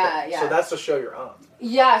Ryan. Yeah, okay. yeah. So that's the show you're on.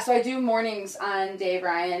 Yeah, so I do mornings on Dave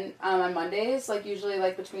Ryan on Mondays, usually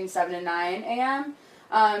between 7 and 9 a.m.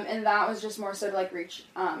 And that was just more so to reach,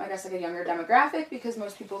 I guess a younger demographic, because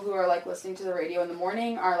most people who are listening to the radio in the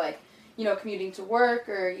morning are commuting to work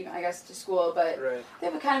or I guess to school, but right. They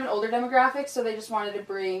have a kind of an older demographic, so they just wanted to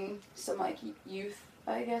bring some youth,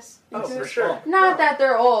 I guess. Oh, into for it. sure. Not that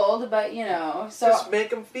they're old, but so just make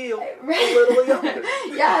them feel a little younger.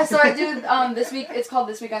 Yeah, so I do this week. It's called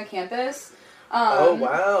This Week on Campus. Oh,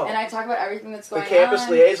 wow. And I talk about everything that's going on. The campus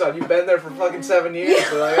liaison. You've been there for fucking 7 years.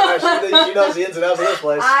 Yeah. So she knows the ins and outs of this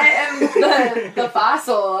place. I am the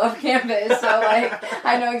fossil of campus, so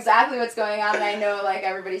I know exactly what's going on, and I know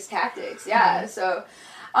everybody's tactics. Yeah, so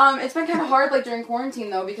it's been kind of hard during quarantine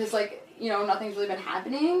though, because nothing's really been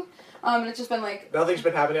happening. And it's just been nothing's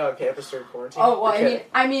been happening on campus during quarantine. Oh well,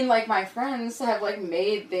 I mean my friends have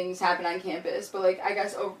made things happen on campus, but I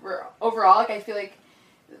guess overall I feel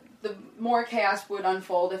the more chaos would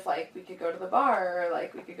unfold if like we could go to the bar or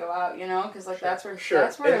like we could go out, you know, because like that's where Sure.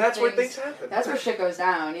 That's where things happen. That's where shit goes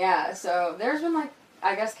down. Yeah. So there's been like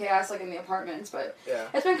I guess chaos like in the apartments, but Yeah.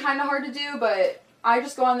 it's been kind of hard to do. But I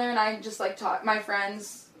just go on there and I just like talk my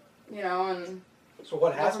friends, you know, and. So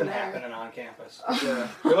what has been Over there. happening on campus? Yeah.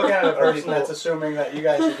 You're looking at a Are person people- that's assuming that you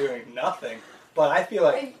guys are doing nothing, but I feel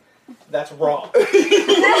like that's wrong.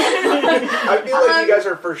 I feel like you guys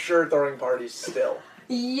are for sure throwing parties still.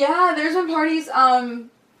 Yeah, there's been parties, 10,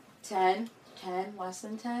 less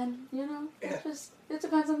than 10, you know? Yeah. It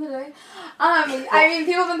depends on the day. I mean,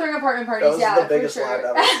 people have been throwing apartment parties, That was yeah, the biggest for sure. line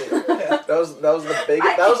I've ever seen. That was the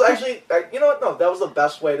biggest. That was actually, you know what? No, that was the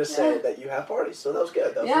best way to say Yeah. that you have parties. So that was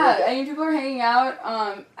good. That was Yeah, really I mean, people are hanging out.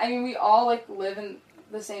 I mean, we all, like, live in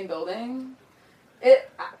the same building.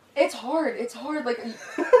 It's hard. It's hard, like good.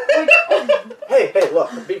 Hey,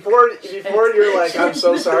 look! Before you're like, I'm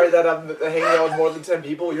so sorry that I'm hanging out with more than 10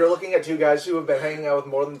 people. You're looking at two guys who have been hanging out with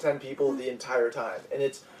more than 10 people the entire time, and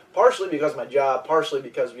it's partially because of my job, partially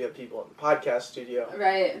because we have people in the podcast studio.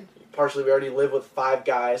 right. Partially, we already live with 5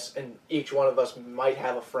 guys, and each one of us might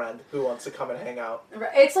have a friend who wants to come and hang out.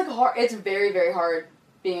 It's, like, hard. It's very, very hard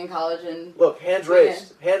being in college and... Look, hands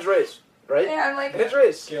raised, right? Yeah, I'm like... Hands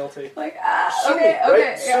raised. Guilty. Like, Sue okay, me, right?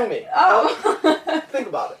 okay. Sue me. Oh. Think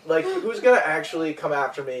about it. Like, who's gonna actually come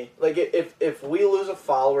after me? Like, if we lose a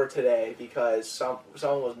follower today because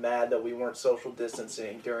someone was mad that we weren't social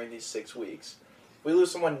distancing during these 6 weeks, if we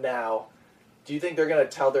lose someone now, do you think they're gonna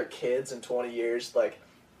tell their kids in 20 years, like,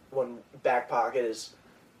 when Back Pocket is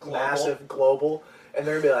massive, global, and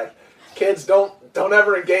they're gonna be like, kids, don't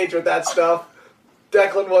ever engage with that stuff.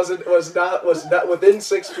 Declan was not within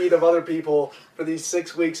 6 feet of other people for these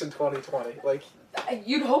 6 weeks in 2020. Like,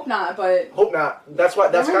 You'd hope not, but... hope not. That's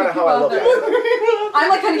kind of how I look at it. I'm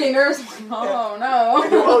like kind of getting nervous. I'm like, oh no.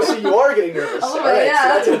 Oh, so you are getting nervous. A little All bit, right,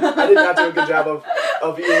 yeah. so I did not do a good job of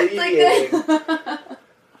It's alleviating. like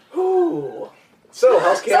Ooh. So,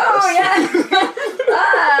 how's campus? So yeah.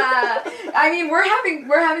 I mean, we're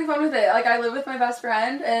having fun with it. Like I live with my best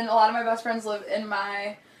friend, and a lot of my best friends live in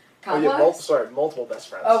my Oh, you complex. have multiple best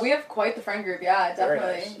friends. Oh, we have quite the friend group. Yeah, Very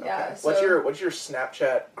definitely. nice. Yeah. Okay. So, What's your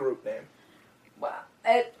Snapchat group name? wow.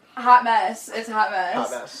 Hot mess. It's hot mess.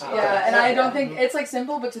 Hot mess. Yeah, Okay. and I don't think it's like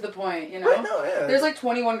simple, but to the point. You know. Right, no, yeah. There's like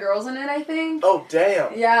 21 girls in it, I think. Oh,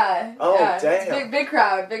 damn. Yeah. Oh, yeah. damn. It's big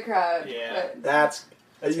crowd. Yeah. But That's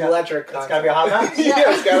It's electric. It's gotta be a hot mess. Yeah,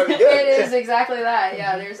 it's gotta be good. It is exactly that.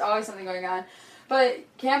 Yeah, there's always something going on. But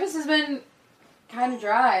campus has been kind of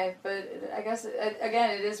dry, but I guess, again,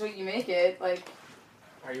 it is what you make it. Like,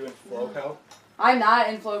 Are you in Floco? I'm not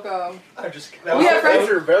in Floco. I'm just. We have friends-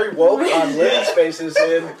 You're very woke on living spaces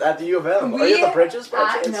at the U of M. Are you at the Bridges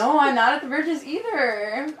by chance? No, I'm not at the Bridges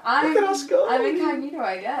either. Look at us go. I'm incognito,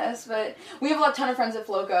 I guess. But we have a ton of friends at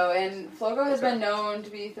Floco, and Floco has been known to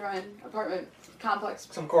be throwing apartment complex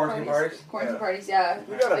Some quarantine parties. Quarantine Yeah. parties, yeah.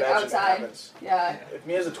 You gotta Like imagine what outside. happens. Yeah. If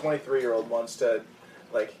me as a 23-year-old wants to,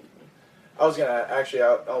 like, I was gonna actually,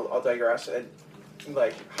 I'll digress. And,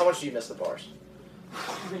 like, how much do you miss the bars?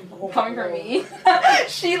 Coming from me.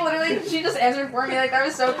 she just answered for me. Like, that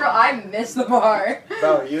was so cool. I miss the bar.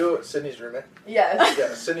 No, you, Sydney's roommate. Yes.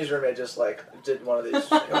 Yeah, Sydney's roommate just, like, did one of these.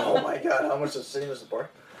 Oh my god, how much does Sydney miss the bar?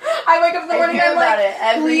 I wake up in the morning hear and I'm about like, it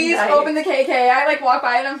every please night. open the KK. I like walk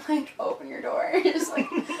by and I'm like, open your door. Just like,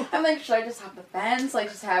 I'm like, should I just have the fence? Like,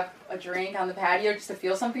 just have a drink on the patio just to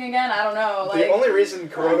feel something again? I don't know. Like, The only reason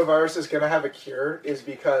coronavirus is gonna have a cure is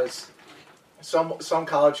because some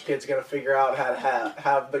college kid's gonna figure out how to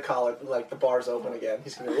have the college, like, the bars open again.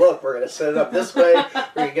 He's gonna be, look, we're gonna set it up this way. We're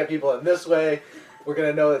gonna get people in this way. We're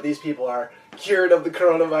gonna know that these people are cured of the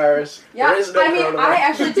coronavirus. yeah, There is no I mean, coronavirus. I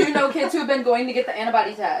actually do know kids who have been going to get the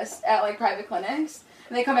antibody test at like private clinics.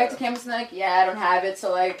 And they come back to campus and they're like, yeah, I don't have it,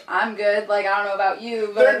 so like, I'm good. Like, I don't know about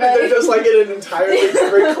you, but They're just like in an entirely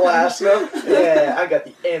different class now. Yeah, I got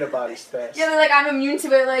the antibodies test. yeah, they're like, I'm immune to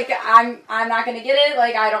it. Like, I'm not gonna get it.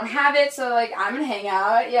 Like, I don't have it, so like, I'm gonna hang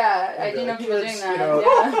out. Yeah, I do know people doing Kids, that. you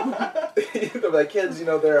know, Yeah. they're like, kids, you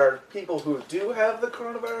know, there are people who do have the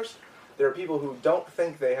coronavirus. There are people who don't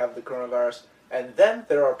think they have the coronavirus, and then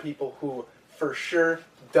there are people who for sure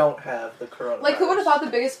don't have the coronavirus. Like, who would have thought the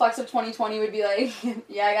biggest flex of 2020 would be like,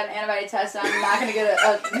 yeah, I got an antibody test and I'm not going to get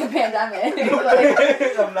a pandemic.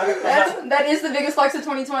 Like, I'm not. that is the biggest flex of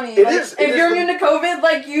 2020. It Like, is- it if is you're the- immune to COVID,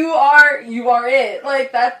 like, you are it.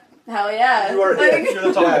 Like, that, hell yeah. You are Like, it. You're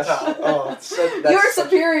the top of Yes. the top. Oh, it's so, you're that's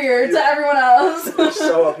superior to you're- everyone else. You're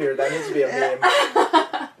so up here. That needs to be a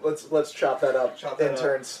meme. Let's chop that up. Chop that up.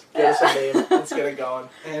 Interns, get us a meme. Let's get it going.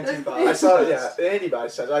 Antibodies. I saw, yeah, antibody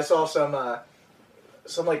says. I saw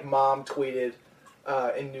some like mom tweeted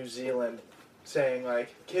in New Zealand saying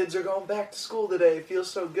like, kids are going back to school today. It feels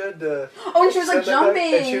so good to. Oh, and she was like send them back."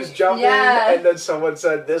 jumping. And she was jumping, Yeah. and then someone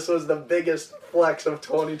said this was the biggest flex of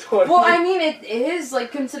 2020. Well, I mean, it is, like,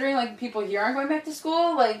 considering, like, people here aren't going back to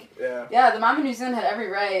school, like, yeah. the mom in New Zealand had every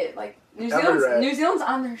right. Like, New Every Zealand's, right. New Zealand's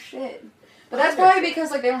on their shit. But that's probably because,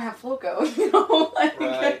 like, they don't have Floco, you know? Like,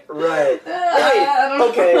 Right. Right. I don't know.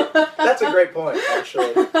 Okay. That's a great point,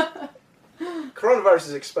 actually. Coronavirus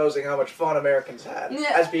is exposing how much fun Americans had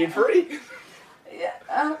Yeah. as being free.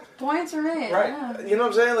 Yeah, points are made. Right. Yeah. You know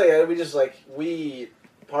what I'm saying? Like, we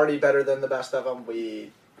party better than the best of them.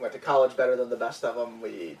 We went to college better than the best of them.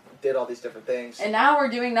 We did all these different things. And now we're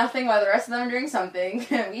doing nothing while the rest of them are doing something.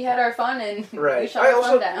 We had our fun and Right. we shut I our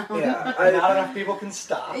also- fun down. Yeah. Not enough people can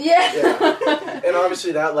stop. Yeah. And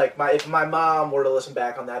obviously that, like, if my mom were to listen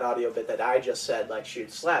back on that audio bit that I just said, like,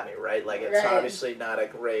 she'd slap me, right? Like, it's Right. obviously not a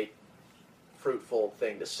great, fruitful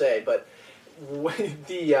thing to say, but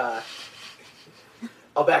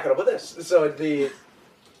I'll back it up with this. So there's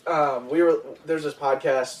this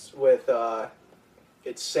podcast with,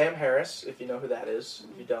 it's Sam Harris, if you know who that is.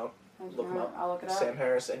 If you don't, look him up. I'll look it up. Sam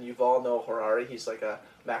Harris, and Yuval Noah Harari. He's like a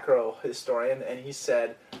macro historian, and he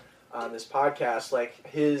said on this podcast, like,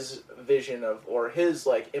 his vision of, or his,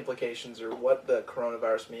 like, implications, or what the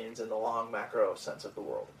coronavirus means in the long macro sense of the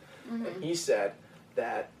world. Mm-hmm. And he said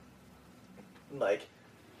that, like,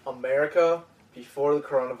 America before the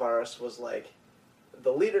coronavirus was like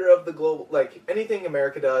the leader of the global, like, anything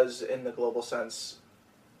America does in the global sense,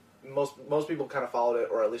 most people kind of followed it,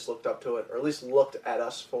 or at least looked up to it, or at least looked at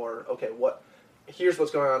us for, okay, here's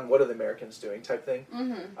what's going on, what are the Americans doing, type thing.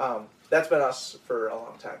 Mm-hmm. That's been us for a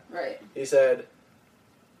long time. Right. He said,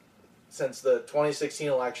 since the 2016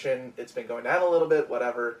 election, it's been going down a little bit,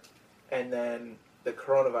 whatever, and then the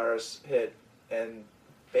coronavirus hit, and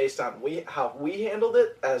based on how we handled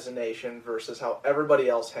it as a nation versus how everybody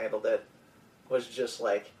else handled it, was just,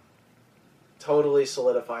 like, totally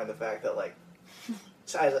solidifying the fact that, like,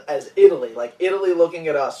 as Italy looking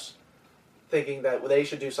at us, thinking that they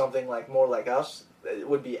should do something, like, more like us, it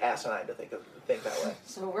would be asinine to think that way.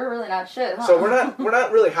 So we're really not shit, huh? So we're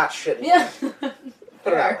not really hot shit anymore. Yeah.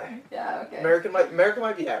 Put it that way. Yeah, okay. America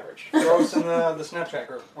might be average. Throw us in the Snapchat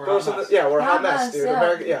group. We're Throw us in we're a hot Hot mess, mess, dude.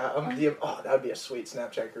 yeah. America, that would be a sweet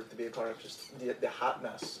Snapchat group to be a part of. Just the hot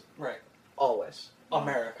mess, Right. always.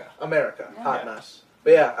 America. America, Yeah. hot mess.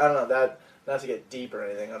 But yeah, I don't know that. Not to get deep or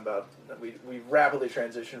anything about, we rapidly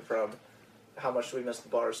transitioned from how much do we miss the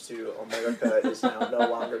bars to America is now no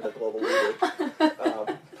longer the global leader.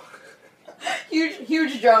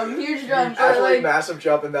 Huge jump. For, Absolutely like, massive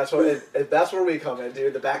jump, and that's where we come in,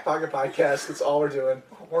 dude. The Back Pocket Podcast. That's all we're doing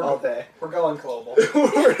all day. We're going global.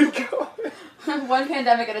 We're going. one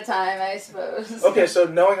pandemic at a time, I suppose. Okay, so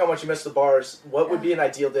knowing how much you miss the bars, what would be an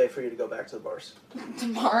ideal day for you to go back to the bars?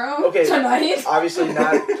 Tomorrow? Okay. Tonight? Obviously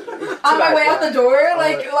not. On my way yeah. out the door, On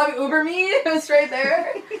like, the- let me Uber me. It was right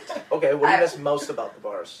there. Okay, what do you miss most about the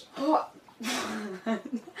bars?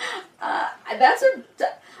 That's a...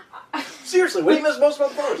 Seriously, what do you miss most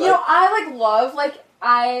about the bars? You know, I love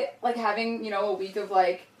having, a week of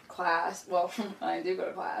class. Well, I do go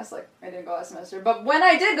to class. I didn't go last semester, but when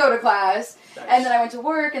I did go to class, Nice. and then I went to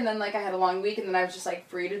work, and then I had a long week, and then I was just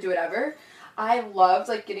free to do whatever. I loved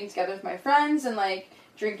getting together with my friends and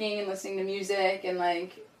drinking and listening to music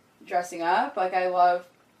and dressing up. I love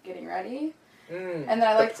getting ready. And then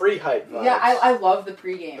I the pre-hype vibes. Yeah, I love the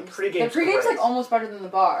pre-games. The pre-game's The pre-game's great. almost better than the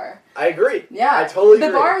bar. I agree. Yeah. I totally The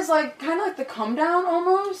agree. bar is kind of the come down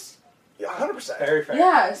almost. Yeah, 100%. Very fair.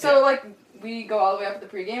 Yeah, so we go all the way up at the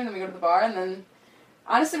pregame, then we go to the bar, and then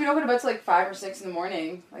honestly we don't go to bed till 5 or 6 in the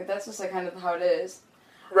morning. That's just kind of how it is.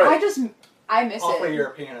 Right. I miss Awfully it.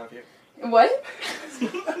 European of you. What?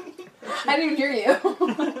 I didn't even hear you.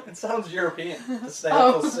 It sounds European to stay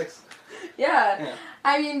Oh. up till 6. Yeah. Yeah.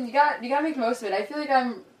 I mean, you got to make the most of it. I feel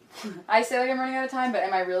I say I'm running out of time, but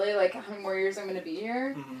am I really how many more years I'm going to be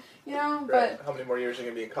here? Mm-hmm. You know, Right. How many more years are you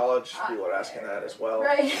going to be in college? People are asking that as well.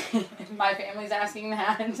 Right. My family's asking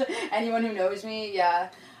that. Anyone who knows me, yeah.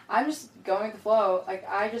 I'm just going with the flow.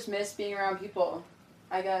 I just miss being around people,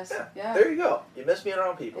 I guess. Yeah. There you go. You miss being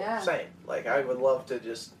around people. Yeah. Same. I would love to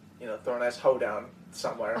just, throw a nice hoedown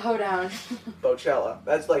somewhere. Hoedown. Bocella.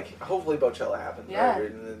 That's hopefully Bocella happens. Yeah.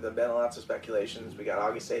 Right? There's been lots of speculations. We got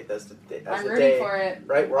August 8th as the I'm the rooting day. for it.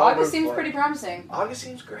 Right? We're all August rooting seems for pretty it. promising. August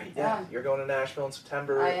seems great. Yeah. Yeah. You're going to Nashville in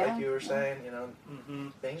September, I like am. you were saying. Mm-hmm.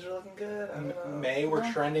 Things are looking good. I don't know. May, we're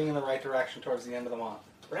Yeah. trending in the right direction towards the end of the month.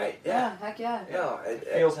 Right. Yeah, Yeah. heck yeah. Yeah. It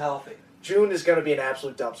feels healthy. June is going to be an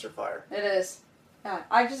absolute dumpster fire. It is. Yeah,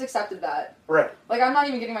 I've just accepted that. Right. I'm not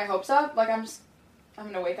even getting my hopes up. I'm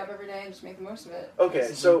going to wake up every day and just make the most of it. Okay.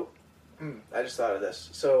 Mhm. So, I just thought of this.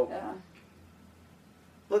 So, Yeah.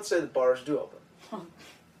 let's say the bars do open.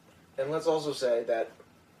 And let's also say that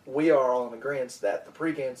we are all in agreement that the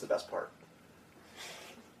pre-game's the best part.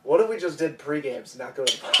 What if we just did pre-games and not go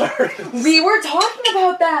to the bars? We were talking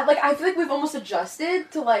about that. Like, I feel like we've almost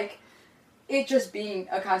adjusted to, like, it just being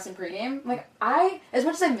a constant pregame. Like, as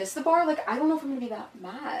much as I miss the bar, like, I don't know if I'm gonna be that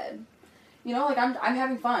mad. You know, like, I'm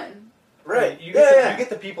having fun. Right. You get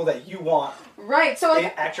the people that you want Right, so,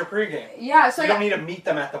 like, at your pregame. yeah, so You like, don't need to meet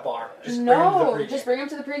them at the bar. Just bring them to the no, pregame. just bring them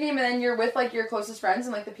to the pregame, and then you're with, like, your closest friends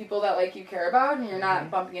and, like, the people that, like, you care about, and you're not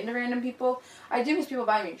bumping into random people. I do miss people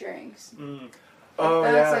buying me drinks. Oh,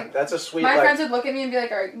 That's, yeah. like, That's a sweet, My like... friends would look at me and be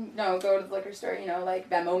like, all right, no, go to the liquor store, you know, like,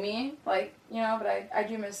 Venmo me, like, you know, but I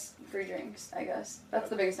do miss free drinks, I guess. That's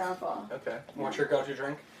the biggest downfall. Okay. What's your go-to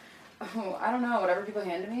drink? Oh, I don't know, whatever people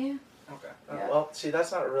hand to me. Okay. Yeah. Well, see,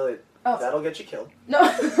 that's not really... Oh. That'll get you killed. No,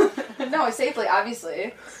 no, safely,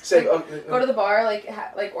 obviously. Say, Like, go to the bar, like,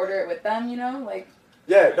 order it with them, you know, like,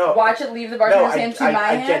 yeah, no. watch it leave the No, bartender's hand to my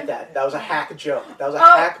I hand. get that. That was a hack joke. That was a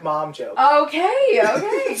Oh. hack mom joke.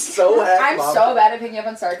 Okay. So hack I'm mom so joke. bad at picking up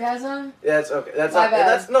on sarcasm. Yeah, it's okay. That's My not,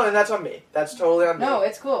 bad. and that's on me. That's totally on me. No,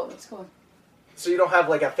 it's cool. It's cool. So you don't have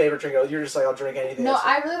like a favorite drink. You're just like, I'll drink anything. No,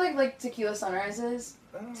 that's- I really like tequila sunrises,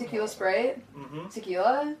 Oh. tequila Sprite, Mm-hmm.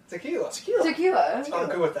 tequila, Tequila. tequila. I'm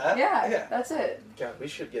good with that. Yeah, that's it. God, we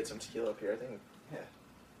should get some tequila up here. I think. Yeah.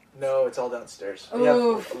 No, it's all downstairs. We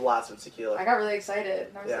Oof. have lots of tequila. I got really excited.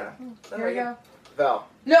 I was Yeah. like, here we go. Val,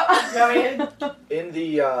 No. in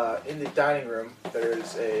the dining room,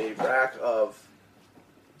 there's a rack of.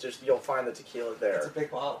 Just you'll find the tequila there. It's a big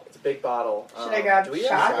bottle. It's a big bottle. Should I grab do we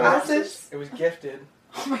shot have glasses? It was gifted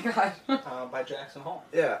Oh my god. by Jackson Hall.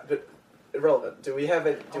 Yeah, but irrelevant. Do we have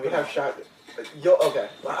it? Do we Okay. have shot? Okay.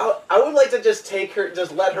 I would like to just take her,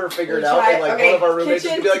 just let her figure it out, Try- and like okay, one of our roommates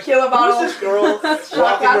kitchen would be like, tequila bottle. "Who's this girl Shot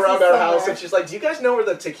walking around glasses our house?" somewhere. And she's like, "Do you guys know where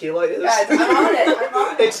the tequila is?" Guys, I'm on it. I'm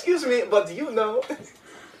on it. Excuse me, but do you know?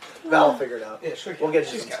 Val, figure it out. Yeah, sure. We'll get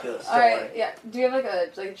you She's some got tequila. it. Don't All right. worry. Yeah. Do you have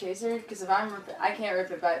like a chaser? Because if I'm ripping, I can't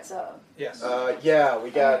rip it by itself. Yes. Yeah, we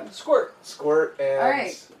got Squirt. squirt and. All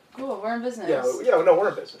right. Cool. We're in business. Yeah, no, we're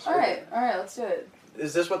in business. All right. Let's do it.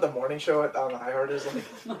 Is this what the morning show on iHeart is like?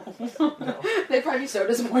 No. They'd probably be so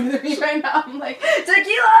disappointed in me right now. I'm like,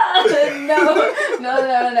 tequila!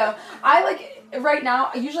 No. I like, right now,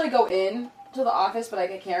 I usually go in to the office, but I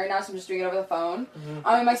get carried now, so I'm just doing it over the phone.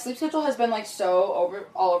 My sleep schedule has been like so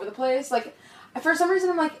all over the place. Like, for some reason,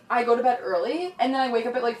 I'm like, I go to bed early, and then I wake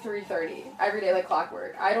up at like 3:30 every day, like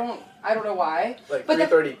clockwork. I don't know why. Like But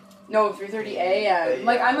 3:30. No, 3:30 a.m.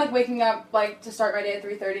 Like, Yeah. I'm like waking up like to start my day at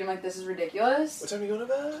 3:30. I'm like, this is ridiculous. What time you go to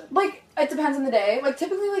bed? Like, it depends on the day. Like,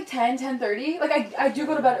 typically, like, 10:30. Like, I do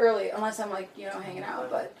go to bed early, unless I'm, like, you know, hanging out.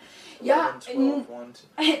 But, yeah. 11, 12, 1,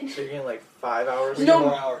 2. So you're getting like 5 hours? No. No,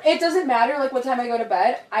 more hours. it doesn't matter, like, what time I go to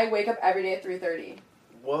bed. I wake up every day at 3:30.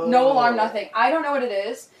 Whoa. No alarm, nothing. I don't know what it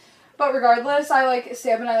is. But regardless, I, like,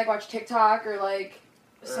 stay up and I, like, watch TikTok or, like,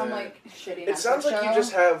 some, Right. like, shitty It sounds Netflix like you show.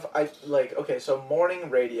 just have, okay, so morning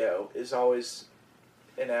radio is always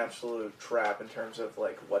an absolute trap in terms of,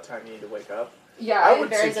 like, what time you need to wake up. Yeah, I it would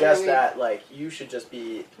varies every suggest week. that, like, you should just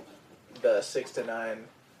be the 6 to 9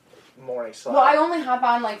 morning slot. Well, I only hop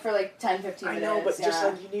on, like, for, like, 10, 15 I minutes. know, but just, yeah.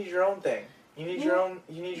 like, you need your own thing. You need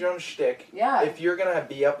your own shtick. Yeah. If you're gonna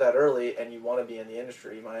be up that early and you want to be in the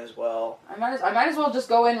industry, you might as well. I might as well just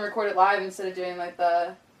go in and record it live instead of doing, like,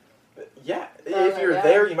 the... Yeah, Oh, if you're yeah.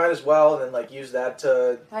 there, you might as well, and then like use that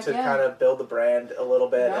to Heck to yeah. kind of build the brand a little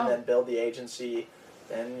bit, Yeah. and then build the agency.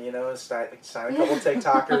 Then sign a couple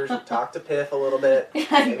TikTokers, talk to Piff a little bit.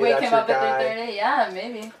 Maybe Wake that's him your up guy. at 3:30. Yeah,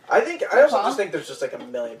 maybe. I also Well. just think there's just like a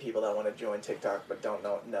million people that want to join TikTok but don't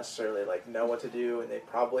necessarily know what to do, and they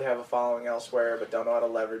probably have a following elsewhere but don't know how to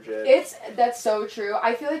leverage it. That's so true.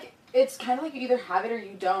 I feel like it's kind of like you either have it or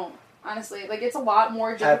you don't. Honestly, like it's a lot more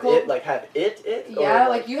have difficult. it. Or, Yeah,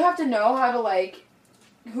 like you have to know how to like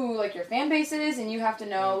who like your fan base is, and you have to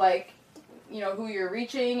know like who you're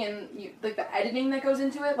reaching, and like the editing that goes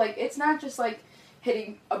into it. Like it's not just like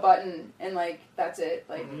hitting a button and like that's it.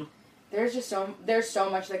 Like there's so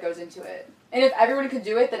much that goes into it. And if everyone could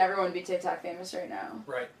do it, then everyone would be TikTok famous right now.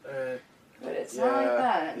 Right. But it's not like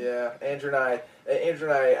that. Yeah, Andrew and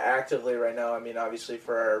I actively right now. I mean, obviously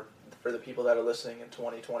for the people that are listening in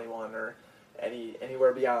 2021 or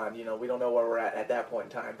anywhere beyond, we don't know where we're at that point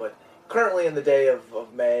in time. But currently in the day of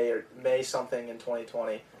May something in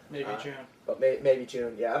 2020, Maybe June. but maybe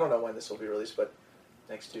June. Yeah, I don't know when this will be released, but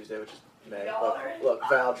next Tuesday, which is May. Y'all already- Look,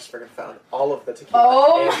 Val just freaking found all of the tequila.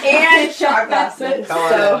 Oh, and shot glasses. Come on,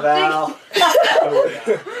 So- in, Val.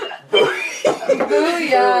 Booyah.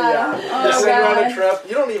 Booyah. Oh, Just when you're on a God. trip,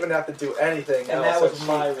 you don't even have to do anything And else. that was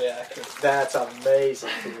my reaction. That's amazing,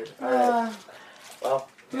 dude. All right. Well,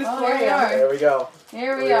 Who's Oh, for here we you? are. There we go.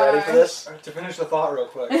 Here Are we you are. ready for this? To finish the thought real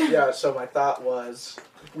quick, Yeah, so my thought was...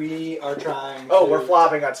 we are trying Oh, to... we're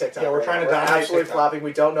flopping on TikTok. Yeah, we're right trying now. to We're dominate absolutely TikTok. flopping.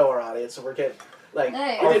 We don't know our audience, so we're getting... Like,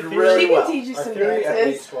 Hey. we Our did theory- really She can well. teach you Our some theory at dances.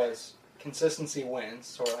 least was consistency wins.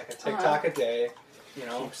 So we're like a TikTok a day, you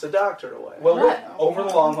know. Keeps the doctor away. Well, Right. over the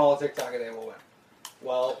long haul, a TikTok a day will win.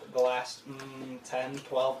 Well, the last 10,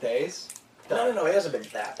 12 days, No, it hasn't been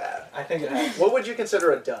that bad. I think it has. What would you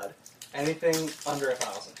consider a dud? Anything under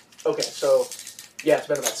 1,000. Okay, so... Yeah, it's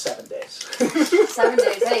been about 7 days. 7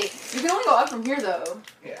 days. Hey, you can only go up from here though.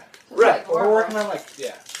 Yeah. So it's Right. like But we're horrible. working on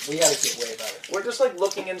we gotta get way better. We're just like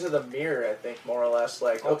looking into the mirror, I think, more or less.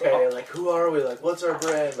 Like, Okay. okay, like who are we? Like, what's our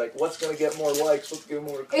brand? Like, what's gonna get more likes? What's gonna get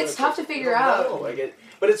more clicks? It's tough to Like, we figure don't out. know. Like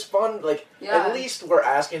but it's fun. Like, Yeah. at least we're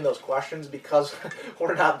asking those questions because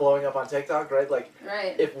we're not blowing up on TikTok, right? Like,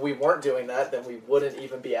 Right. if we weren't doing that, then we wouldn't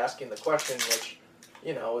even be asking the question. Which,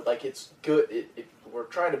 you know, like it's good. If we're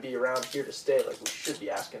trying to be around here to stay, like we should be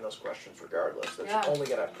asking those questions regardless. That's Yeah. only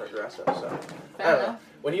gonna progress us. So, Fair I don't know. enough.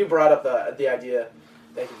 When you brought up the idea,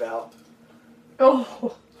 thank you, Val.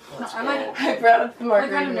 Oh, Let's I go. might- I brought up the I'm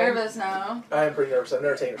margarita. kind of nervous now. I am pretty nervous. I've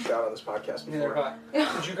never taken a shot on this podcast Neither before. have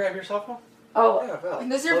I. Did you grab your cell phone? Oh, Yeah, Val.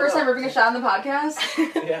 This is your Slow first down. time ripping a shot on the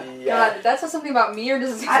podcast? Yeah. Yeah. God, that says something about me or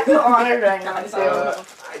does it? I feel honored right now too.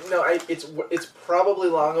 It's probably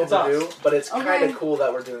long It's overdue, us. but it's kind Okay. of cool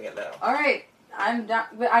that we're doing it now. All right, I'm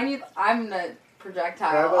not. But I'm the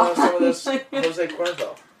projectile. Grab some of this Jose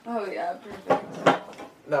Cuervo. Oh yeah, perfect.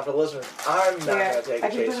 Now, for the listeners, I'm not Yeah, going to take I a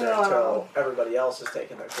can put chaser it on. until everybody else has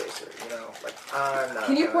taken their chaser. You know, like I'm not.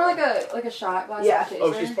 Can you pour gonna- like a shot glass? Yeah. Of chaser?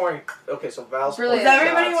 Oh, she's pouring. Okay, so Val's Brilliant. Does pouring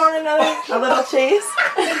everybody shots. want a little chase?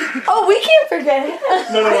 Oh, we can't forget it.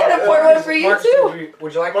 No, I gotta pour one for you Marcus, too.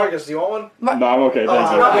 Would you like one? Marcus, do you want one? No, I'm okay. Oh, Thanks.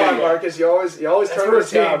 come Okay. on, Marcus. You always That's turn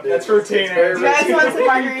this routine. down, dude. That's routine, It's very Do you guys routine. want some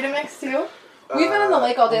margarita mix too? We've been on the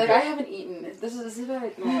lake all day. Like okay. I haven't eaten. This is about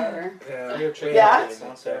whatever. Yeah. You have chicken Yeah. nuggets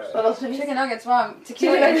downstairs. Little chase. Chicken nuggets, mom.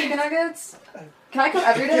 Tequila and chicken nuggets. Can I come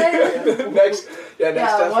every day? next step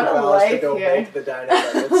Yeah, for what a Val is to life go here. make the diner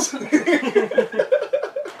nuggets.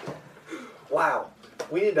 Wow,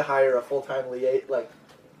 we need to hire a full-time liaison, like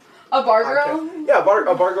A bar podcast. girl. Yeah, a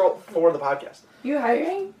bar girl for the podcast. You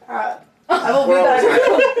hiring? I will be We're always that.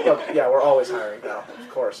 hiring. Look, yeah, we're always hiring now, of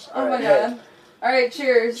course. Oh All my right, hey, god. All right,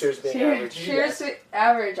 cheers. cheers to being Cheers. average. Cheers to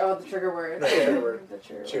average. Oh, the trigger word. The trigger word. The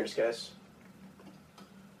trigger Cheers, guys.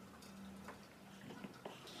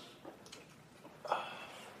 word.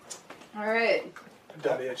 All right.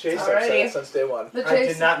 Done being a chaser Alrighty. since day one. The I chase.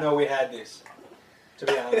 did not know we had these. To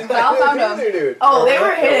be honest. Val found them. Neither, dude. Oh, they were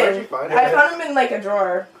Where'd you hidden. find I them? found them in like a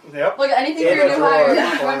drawer. Yep. Look, anything In for your the new drawer. hire.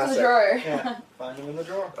 Went to Classic. the drawer. Yeah. Find them in the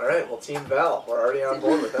drawer. All right, well, Team Val, we're already on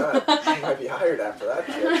board with that. You might be hired after that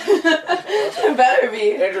shit. Better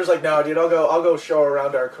be. Andrew's like, no, dude, I'll go show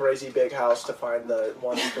around our crazy big house to find the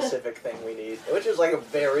one specific thing we need, which is like a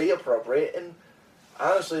very appropriate and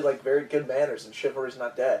honestly like very good manners. And chivalry's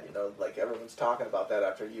not dead, you know. Like everyone's talking about that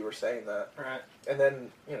after you were saying that, Right. and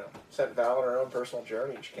then sent Val on her own personal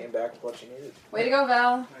journey. And she came back with what she needed. Way to go,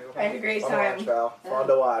 Val. I had a great Fun to watch, time. Val. Yeah. Fun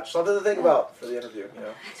to watch. Something to think about for the interview. You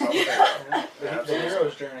know. Something to think about. The Absolutely.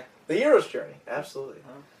 hero's journey. The hero's journey. Absolutely.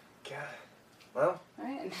 God. Well, All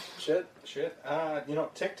right. shit. Shit.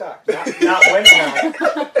 TikTok. Not winning now.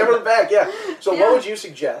 And we're back, yeah. So Yeah. what would you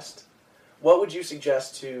suggest? What would you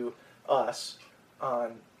suggest to us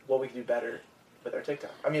on what we can do better with our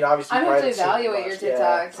TikTok? I mean, obviously, I'm going to private scene evaluate your must,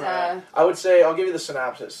 yeah. TikToks. Yeah. I would say I'll give you the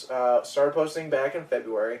synopsis. Started posting back in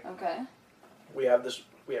February. Okay. We have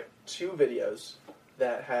 2 videos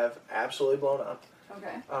that have absolutely blown up.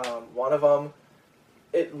 Okay. One of them,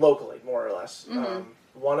 locally more or less. Mhm.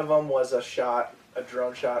 One of them was a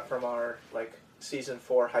drone shot from our season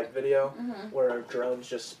 4 hype video, Mhm. where a drone's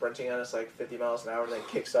just sprinting at us 50 miles an hour and then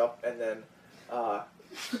kicks up and then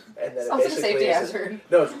it Sounds like a basically safety is hazard.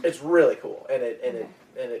 no, it's really cool, and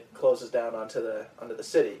it closes down onto the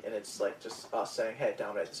city, and it's just us saying, hey,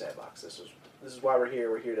 dominate the sandbox. This is why we're here.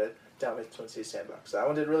 We're here to dominate the Twin Cities sandbox. So that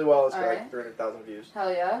one did really well. It's got Alright. 300,000 views.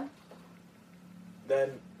 Hell yeah.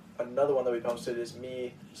 Then another one that we posted is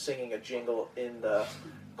me singing a jingle in the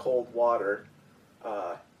cold water.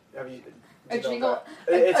 Have you? A do you know jingle.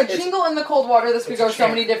 that? A jingle in the cold water. This could it's a go so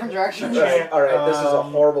chant. many different directions. Right. All right. This is a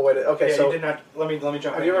horrible way to. Okay, Yeah, so you did not. Let me jump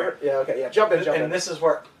have in you ever? here. Heard, yeah. Okay. Yeah. Jump in. Jump in. And this is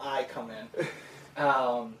where I come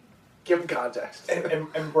in. Give them context.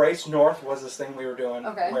 Embrace North was this thing we were doing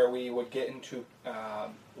Okay. where we would get into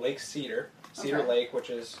Lake Cedar Okay. Lake, which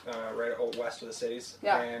is right west of the cities.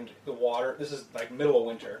 Yeah. And the water, this is middle of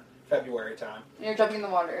winter, February time. You're jumping in the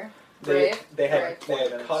water. They Brave. had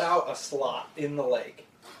Brave. cut out a slot in the lake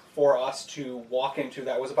for us to walk into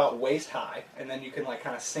that was about waist high, and then you can like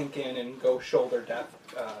kind of sink in and go shoulder depth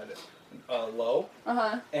low.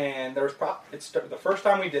 And there was the first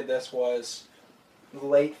time we did this was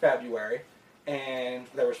late February, and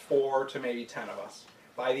there was 4 to maybe 10 of us.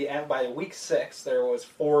 By week 6, there was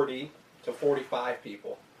 40 to 45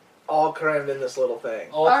 people. All crammed in this little thing.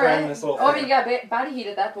 All crammed in this little thing. I mean, you got body heat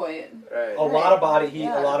at that point. Right. A lot of body heat,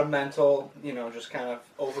 Yeah. a lot of mental, just kind of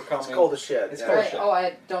overcoming. It's cold as shit. It's yeah. cold as Right. shit. Oh,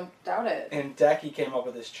 I don't doubt it. And Decky came up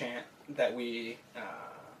with this chant that we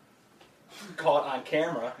caught on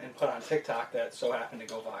camera and put on TikTok that so happened to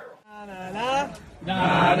go viral.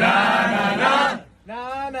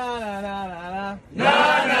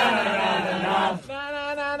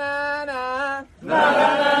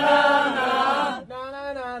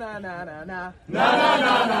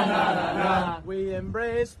 We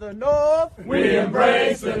embrace the North. We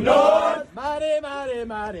embrace the North. Mighty, mighty,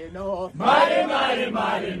 mighty North. Mighty, mighty,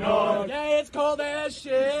 mighty North. Yeah, it's cold as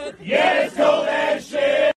shit. Yeah, it's cold as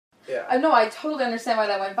shit. Yeah. No, I totally understand why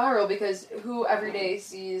that went viral, because who every day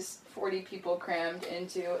sees 40 people crammed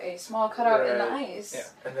into a small cutout in the Right. ice?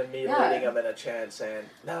 Yeah. And then me Yeah. leading them in a chant saying,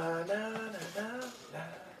 na, na, na, na, na.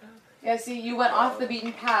 Yeah, see, you went off the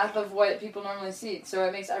beaten path of what people normally see, so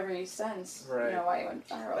it makes every sense, Right. why it went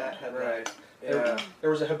viral. That had Right. There, Yeah. there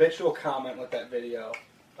was a habitual comment with that video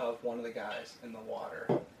of one of the guys in the water.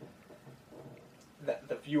 That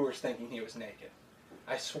the viewers thinking he was naked.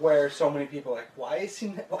 I swear, so many people why is he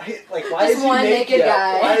Just is he one naked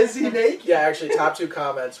guy. Why is he naked? Yeah, actually, top 2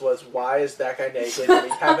 comments was, why is that guy naked? And we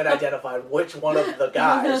haven't identified which one of the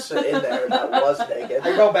guys in there that was naked.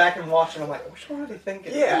 I go back and watch and I'm like, which one are they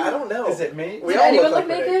thinking? Yeah, I don't know. Is it me? We Did all anyone look look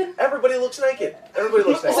like naked? Everybody looks naked. Everybody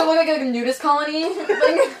looks naked. So it looked like a nudist colony?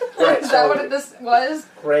 Right, Is so- that what this was?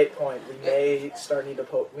 Great point. We may start need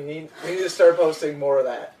to we need to start posting more of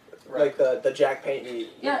that. Right. Like the Jack Paint Me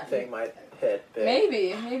Yeah. thing might hit big.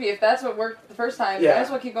 Maybe if that's what worked the first time, Yeah. might as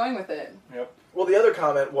well keep going with it. Well, the other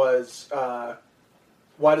comment was,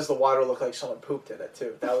 why does the water look like someone pooped in it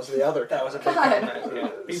too? That was the other. That was a big God. comment. Yeah.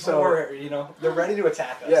 People So- were, they're ready to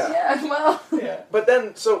attack us. Yeah. Yeah, well, Yeah. But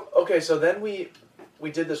then, so then we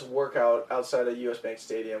did this workout outside of US Bank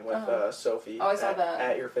Stadium with Sophie. Oh, I saw at, that.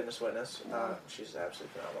 at Your Fitness Witness. She's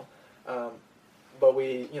absolutely phenomenal. But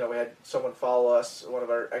we had someone follow us. One of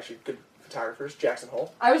our actually good photographers, Jackson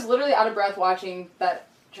Hole. I was literally out of breath watching that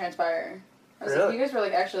transpire. I was like, Really? you guys were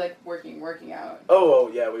actually working out. Oh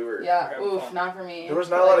yeah, we were. Yeah, having oof, fun. not for me. There was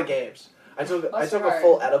not a lot of games. I took Bless a your heart.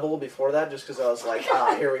 full edible before that just because I was like,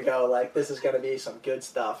 here we go. Like this is gonna be some good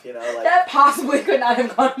stuff, Like That possibly could not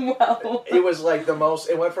have gone well. it was like the most.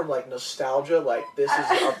 It went from like nostalgia, like this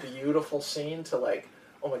is a beautiful scene, to like,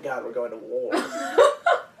 oh my god, we're going to war.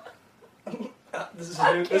 This is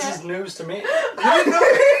I new, this can't. is news to me.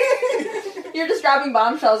 You're just dropping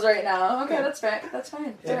bombshells right now. Okay, that's fair. That's fine.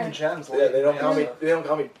 It's Hidden alright. gems. Yeah, they don't ladies call me. and They don't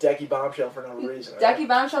call me Decky Bombshell for no reason. right? Decky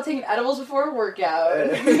bombshell taking edibles before a workout.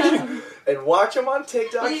 And watch them on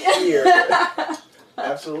TikTok here.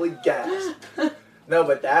 Absolutely gassed. No,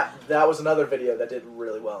 but that was another video that did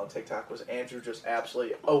really well on TikTok. Was Andrew just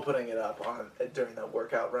absolutely opening it up during that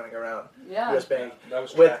workout, running around Yeah. US Bank That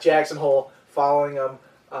was with trash. Jackson Hole following him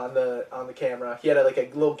on the camera. He had a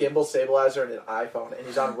little gimbal stabilizer and an iPhone, and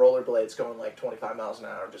he's on rollerblades going like 25 miles an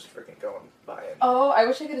hour, just freaking going by him. Oh, I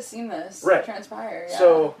wish I could have seen this Right. transpire. Yeah.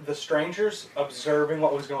 So The strangers observing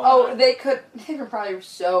what was going oh, on. they were probably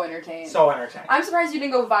so entertained. So entertaining. I'm surprised you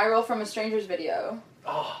didn't go viral from a stranger's video.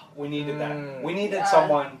 Oh, we needed that. Mm. We needed Yeah.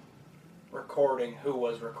 someone recording who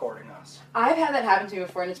was recording us. I've had that happen to me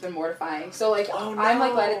before, and it's been mortifying. So, Oh, I'm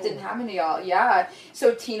no. glad it didn't happen to y'all. Yeah.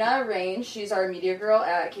 So, Tina Range, she's our media girl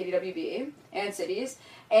at KDWB and Cities,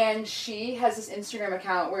 and she has this Instagram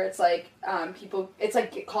account where it's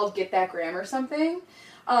called Get That Gram or something.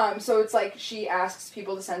 So it's she asks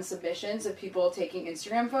people to send submissions of people taking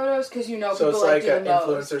Instagram photos, because so people it's like do the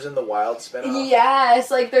most. Influencers in the Wild spinoff. Yes,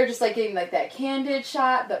 they're just getting that candid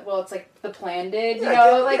shot that it's the planned,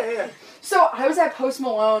 Yeah. So I was at Post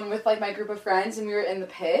Malone with my group of friends, and we were in the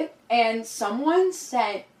pit, and someone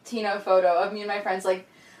sent Tina a photo of me and my friends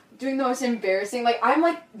doing the most embarrassing.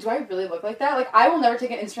 I'm do I really look like that? I will never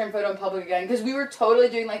take an Instagram photo in public again, because we were totally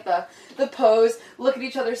doing the pose, look at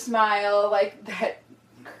each other, smile, that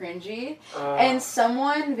cringy. And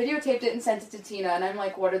someone videotaped it and sent it to Tina, and I'm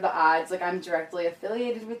what are the odds? I'm directly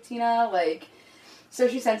affiliated with Tina, so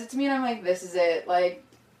she sent it to me, and I'm this is it,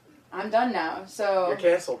 I'm done now. So You're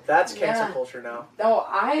canceled. That's cancel Yeah. culture now. no,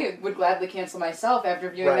 I would gladly cancel myself after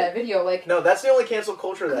viewing Right. that video. No, that's the only cancel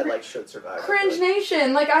culture that should survive. Cringe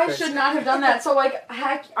Nation. I Cringe. should not have done that. So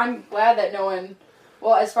heck, I'm glad that no one.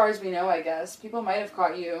 Well, as far as we know, I guess people might have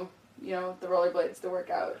caught you the rollerblades to work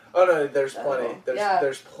out. Oh no, there's So, plenty.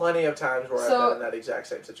 There's plenty of times where I've been in that exact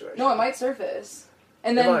same situation. No, it might surface.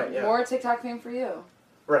 And then might, yeah. more TikTok fame for you.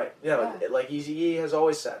 Right. Like Eazy-E has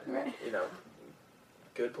always said. Right.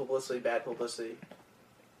 Good publicity, bad publicity.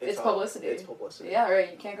 It's publicity. It's publicity. Yeah,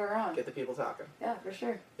 right. You can't go wrong. Get the people talking. Yeah, for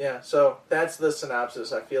sure. Yeah, so that's the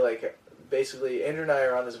synopsis. I feel like basically Andrew and I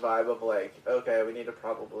are on this vibe of like, okay, we need to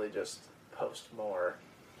probably just post more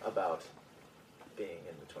about being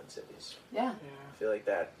in the Twin Cities. Yeah. I feel like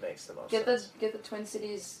that makes the most sense. Get the Twin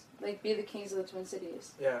Cities, like, be the kings of the Twin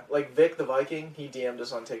Cities. Yeah, like Vic the Viking, he DM'd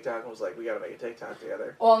us on TikTok and was like, we gotta make a TikTok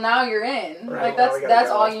together. Well, now you're in. Right. Like, that's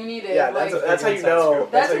all you needed. Yeah, like, that's how you know.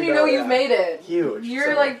 That's when you know you've made it. Huge.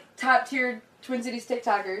 You're, like, top tier Twin Cities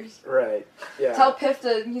TikTokers. Right, yeah. Tell Piff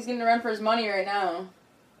he's getting to run for his money right now.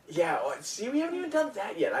 Yeah, see, we haven't even done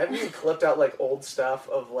that yet. I haven't even clipped out, like, old stuff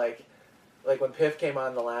of, like when Piff came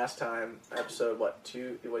on the last time, episode,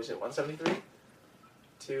 173?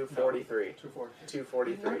 243.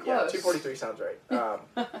 243. Yeah, 243 sounds right.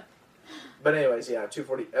 But anyways, yeah,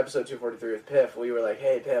 episode 243 with Piff, we were like,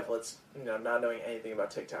 hey, Piff, let's, not knowing anything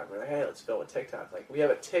about TikTok, we're like, hey, let's film a TikTok. Like, we have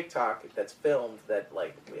a TikTok that's filmed that,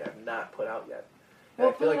 like, we have not put out yet. And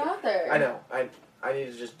Well, put it out there. I know. I need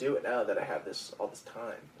to just do it now that I have all this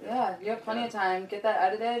time. Yeah, you have plenty of time. Get that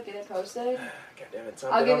edited, get it posted. God damn it!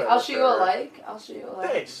 I'll shoot you a like.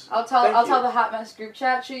 Thanks. I'll tell the Hot Mess group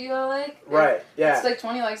chat shoot you a like. Right. Yeah. It's like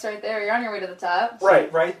 20 likes right there. You're on your way to the top. So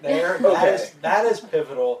right there. Okay. That is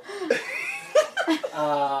pivotal.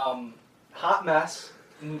 Hot Mess.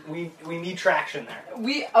 We need traction there.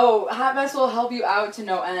 Hot Mess will help you out to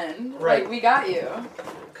no end. Right. Like, we got you.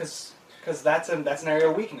 Because that's an area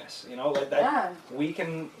of weakness, like that. Yeah. We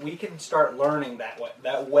can start learning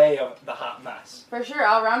that way of the hot mess. For sure.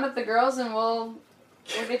 I'll round up the girls and we'll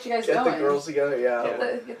get you guys going. going. Get the girls together,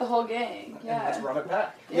 yeah. Get the whole gang. Yeah. And let's run it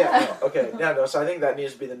back. Yeah. Okay. Yeah. No. So I think that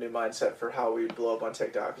needs to be the new mindset for how we blow up on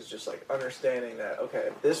TikTok. Is just like understanding that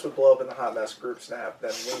if this would blow up in the Hot Mess group snap,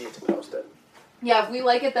 then we need to post it. Yeah, if we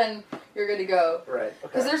like it, then you're good to go. Right.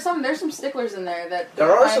 Because there's some sticklers in there that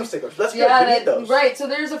there are some sticklers. That's good. We need those. Right. So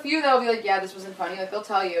there's a few that'll be like, yeah, this wasn't funny. Like, they'll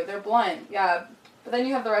tell you they're blunt. Yeah. But then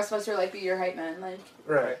you have the rest of us who are like, be your hype man. Like,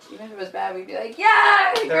 right. Even if it was bad, we'd be like,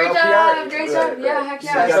 yeah, great job. Right. Yeah, heck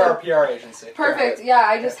yeah. That's our PR agency. Perfect. Right. Yeah,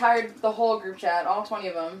 I just hired the whole group chat, all 20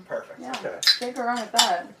 of them. Perfect. Yeah. Okay. Can't go wrong with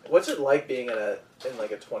that. What's it like being in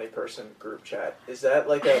like a 20-person group chat? Is that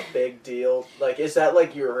like a big deal? Like, is that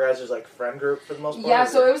like your guys' like friend group for the most part? Yeah,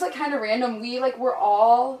 so it was like kind of random. We're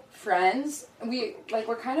all friends. We're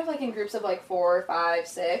kind of like in groups of like 4, 5,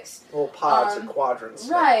 6. Little pods and quadrants.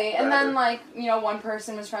 Right, and then like, one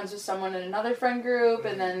person was friends with someone in another friend group,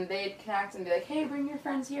 and then they'd connect and be like, hey, bring your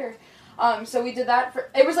friends here. So we did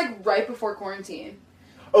that it was like right before quarantine.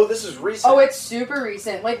 Oh, this is recent. Oh, it's super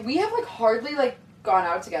recent. Like, we have like hardly like gone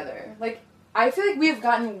out together. Like, I feel like we've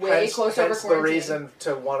gotten way closer over quarantine. That's the reason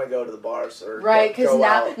to want to go to the bars or right, because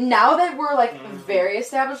out. now that we're like very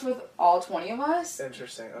established with all 20 of us,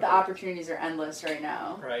 interesting. Okay. The opportunities are endless right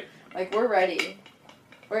now. Right. Like, we're ready.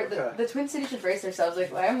 The Twin Cities should brace themselves.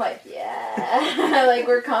 Like, I'm like, yeah, like,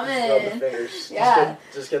 we're coming. Rub the fingers. Yeah.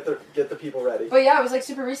 Just get the people ready. But yeah, it was like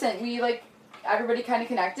super recent. We like everybody kind of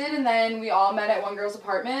connected, and then we all met at one girl's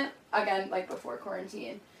apartment again, like before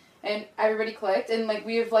quarantine. And everybody clicked, and, like,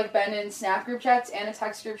 we've, like, been in Snap group chats and a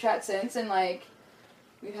text group chat since, and, like,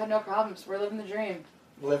 we've had no problems. We're living the dream.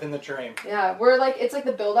 Living the dream. Yeah, we're, like, it's, like,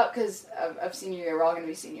 the build-up because of senior year. We're all going to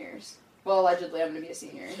be seniors. Well, allegedly, I'm going to be a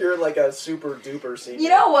senior. You're, like, a super-duper senior. You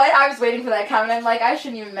know what? I was waiting for that comment. I'm like, I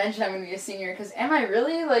shouldn't even mention I'm going to be a senior, because am I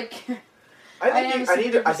really? Like, I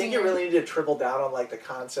think you really need to triple down on, like, the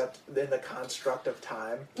concept and the construct of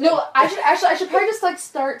time. No, I should probably just, like,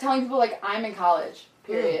 start telling people, like, I'm in college.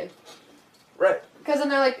 Period. Right. Because then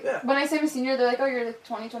they're like, when I say I'm a senior, they're like, oh, you're like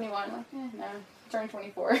 20, 21. I'm like, no, I'm turning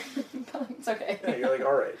 24. It's okay. Yeah, you're like,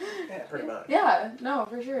 all right. Yeah, pretty much. Yeah, no,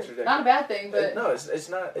 for sure. Not a bad thing, but... No, it's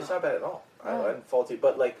not bad at all. I wouldn't fault you.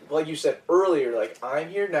 But, like you said earlier, like, I'm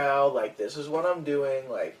here now, like, this is what I'm doing,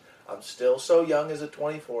 like, I'm still so young as a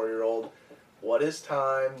 24-year-old. What is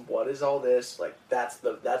time? What is all this? Like, that's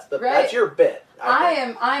your bit.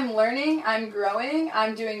 I'm learning, I'm growing,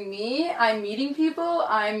 I'm doing me, I'm meeting people,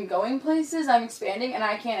 I'm going places, I'm expanding, and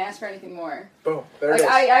I can't ask for anything more. Boom. There it is.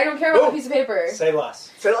 I don't care about the piece of paper. Say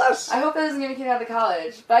less. Say less. I hope that doesn't get me kicked out of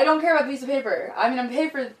college, but I don't care about the piece of paper. I mean, I'm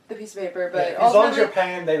paid for the piece of paper, but as long as you're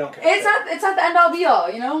paying, they don't care. It's not the end all be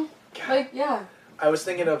all, you know? God. Like, yeah. I was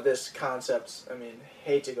thinking of this concept. I mean,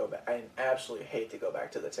 I absolutely hate to go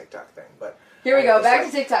back to the TikTok thing, but here we go, back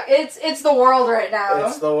to TikTok. It's the world right now.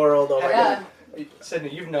 It's the world. Oh my God.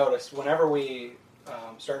 Sydney, you've noticed whenever we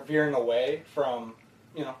start veering away from,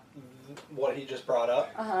 what he just brought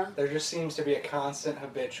up, Uh-huh. there just seems to be a constant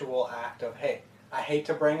habitual act of, hey, I hate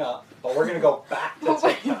to bring up, but we're going to go back to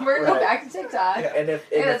TikTok. We're going to go Right. back to TikTok. Yeah. And if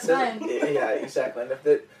Yeah, that's fine. yeah, exactly. And if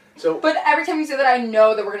the so But every time you say that, I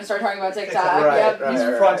know that we're going to start talking about TikTok. Right, Yep. right.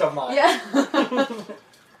 He's front of mind. Yeah.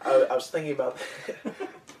 I was thinking about.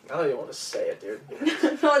 I don't even want to say it, dude.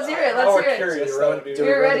 Let's hear it. Now Let's we're hear it. curious. Do though, we to be- ruin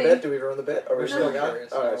We're the ready. bit? Do we ruin the bit? Or We're we still still got it?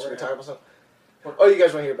 curious. All right, No, should we we're- talk about something? Oh, you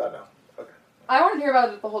guys want to hear about it now? Okay. I want to hear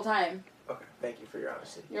about it the whole time. Okay. Thank you for your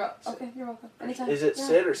honesty. Okay, you're welcome. Anytime. Is it Yeah.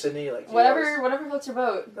 Sid or Sydney? Like do you Whatever floats your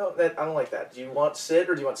boat. No, I don't like that. Do you want Sid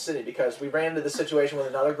or do you want Sydney? Because we ran into this situation with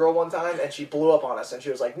another girl one time, and she blew up on us, and she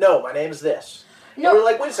was like, "No, my name is this." No. And we were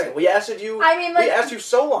like, "Wait a second. We asked you. I mean, like- we asked you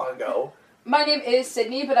so long ago." My name is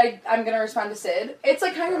Sydney, but I'm gonna respond to Sid. It's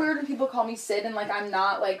like kind of weird when people call me Sid and like I'm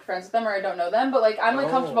not like friends with them or I don't know them, but like I'm like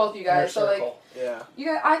comfortable with you In your guys. So like circle. Yeah. you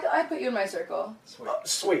guys, I put you in my circle. Sweet.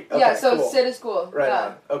 Sweet. Okay, Yeah, so cool. Sid is cool. Right Yeah,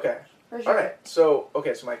 on. Okay. for sure. All right. So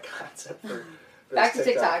my concept for Back this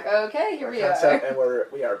to TikTok. Okay, here we concept, are.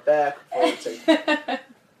 and we are back for TikTok.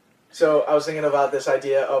 So I was thinking about this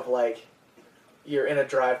idea of like you're in a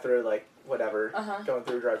drive-through, like whatever, Uh-huh. going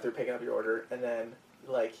through a drive-through, picking up your order, and then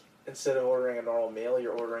like instead of ordering a normal meal,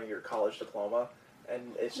 you're ordering your college diploma,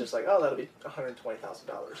 and it's just like, oh, that'll be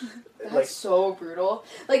 $120,000. That's Like so brutal.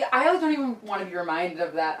 Like I like, don't even want to be reminded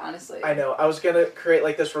of that, honestly. I know I was gonna create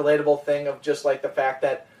like this relatable thing of just like the fact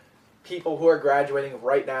that people who are graduating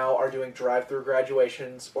right now are doing drive-through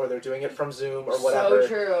graduations, or they're doing it from Zoom or whatever. So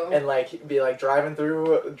true. And like be like driving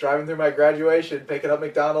through my graduation, picking up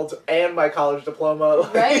McDonald's and my college diploma.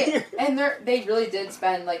 Like, Right, and they really did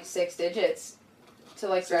spend like 6 digits to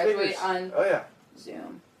like 6 graduate figures. on Oh yeah,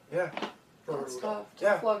 Zoom. yeah. That's tough. Yeah.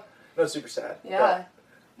 Tough luck. No, it's super sad. Yeah,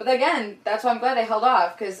 but again, that's why I'm glad I held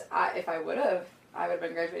off because if I would have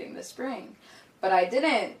been graduating this spring, but I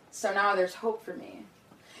didn't. So now there's hope for me.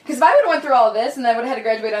 Because if I would have went through all of this and then would have had to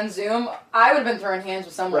graduate on Zoom, I would have been throwing hands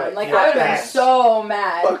with someone. Right. Like Fuck I would have that. been so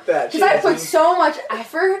mad. Fuck that. Because I shit. put so much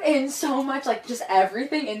effort and so much like just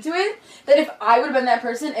everything into it that if I would have been that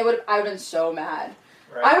person, I would have been so mad.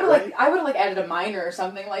 Right. I would have like added a minor or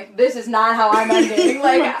something. Like this is not how I'm ending.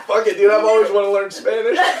 Like Fuck it, dude. I've always wanted to learn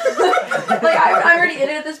Spanish. like I'm already in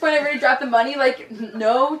it at this point. I've already dropped the money. Like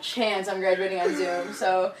no chance I'm graduating on Zoom.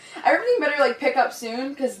 So everything better like pick up soon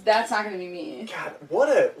because that's not going to be me. God, what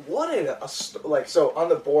a like. So on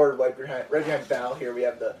the board, like right behind Val here, we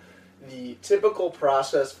have the typical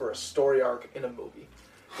process for a story arc in a movie,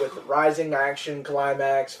 with rising action,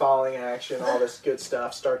 climax, falling action, all this good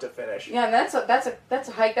stuff, start to finish. Yeah, and that's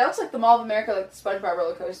a hike. That looks like the Mall of America, like the SpongeBob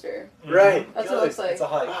roller coaster. Right. That's good. what it looks like. It's a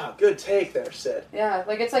hike. Ah, good take there, Sid. Yeah,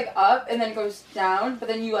 like it's like up and then it goes down, but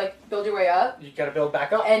then you like build your way up You gotta build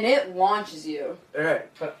back up. and it launches you. All right.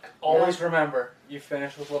 But always remember, you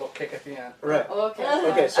finish with a little kick at the end. Right. Okay.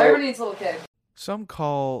 Okay, so- Everybody needs a little kick. Some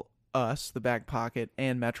call us, the Back Pocket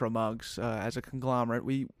and Metro Mugs, as a conglomerate.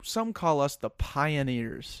 Some call us the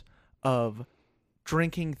pioneers of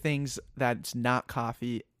drinking things that's not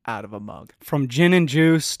coffee out of a mug. From gin and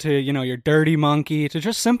juice to, your dirty monkey to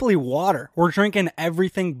just simply water. We're drinking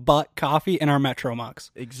everything but coffee in our Metro mugs.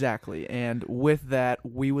 Exactly. And with that,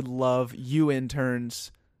 we would love you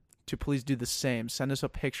interns to please do the same. Send us a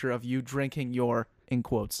picture of you drinking your, in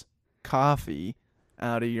quotes, coffee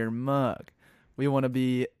out of your mug. We want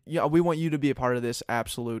you to be a part of this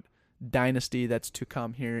absolute dynasty that's to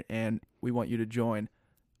come here, and we want you to join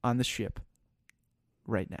on the ship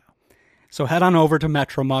right now. So head on over to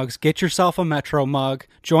Metro Mugs, get yourself a Metro mug,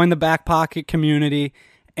 join the Back Pocket community,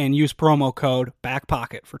 and use promo code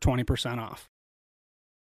BACKPOCKET for 20% off.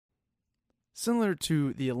 Similar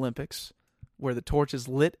to the Olympics, where the torch is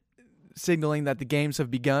lit, signaling that the games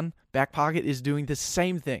have begun, Back Pocket is doing the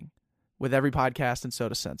same thing with every podcast in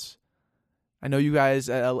Soda Sense. I know you guys,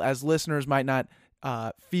 as listeners, might not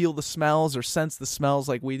feel the smells or sense the smells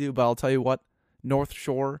like we do, but I'll tell you what, North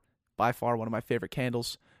Shore, by far one of my favorite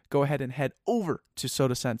candles. Go ahead and head over to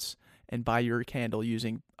Soda Sense and buy your candle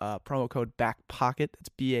using promo code BACKPOCKET. That's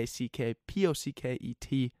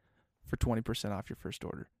BACKPOCKET for 20% off your first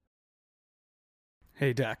order.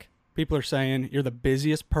 Hey, Deck. People are saying you're the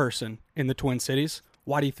busiest person in the Twin Cities.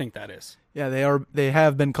 Why do you think that is? Yeah, they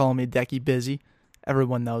have been calling me Decky Busy.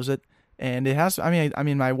 Everyone knows it. And it has, I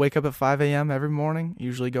mean, I wake up at 5 a.m. every morning,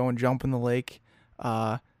 usually go and jump in the lake,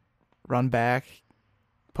 run back,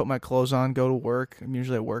 put my clothes on, go to work. I'm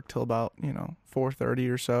usually at work till about, 4:30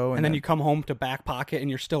 or so. And then you come home to Back Pocket and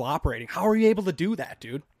you're still operating. How are you able to do that,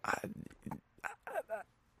 dude? I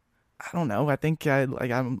don't know. I think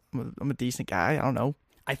I'm a decent guy. I don't know.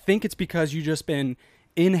 I think it's because you just been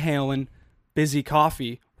inhaling busy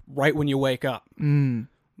coffee right when you wake up.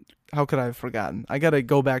 how could I have forgotten? I gotta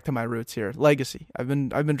go back to my roots here. Legacy. I've been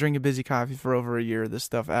drinking Busy Coffee for over a year. This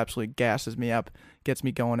stuff absolutely gasses me up, gets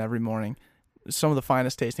me going every morning. Some of the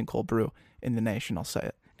finest tasting cold brew in the nation, I'll say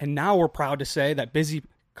it. And now we're proud to say that Busy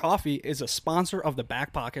Coffee is a sponsor of the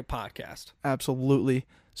Back Pocket Podcast. Absolutely.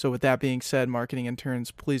 So with that being said, marketing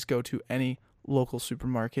interns, please go to any local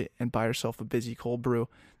supermarket and buy yourself a Busy cold brew.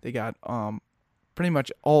 They got pretty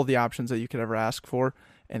much all the options that you could ever ask for,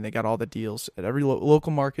 and they got all the deals at every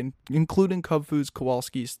local market, including Cub Foods,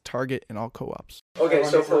 Kowalski's, Target, and all co-ops. Okay,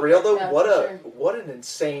 so for real though, Yeah, what an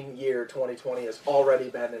insane year 2020 has already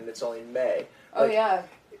been, and it's only May. Oh yeah.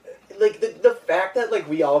 Like the fact that like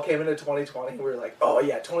we all came into 2020, we were like, oh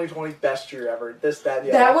yeah, 2020 best year ever. This, that,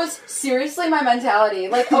 yeah. That was seriously my mentality.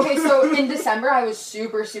 Like, okay, so in December I was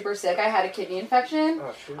super, super sick. I had a kidney infection.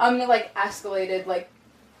 Oh, shoot. It like escalated like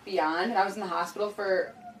beyond, and I was in the hospital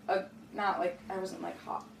for I was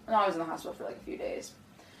in the hospital for like a few days.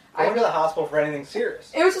 I went to the hospital for anything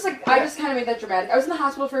serious. It was just like, I just kind of made that dramatic. I was in the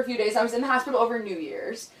hospital for a few days. I was in the hospital over New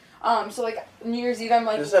Year's. So like New Year's Eve, I'm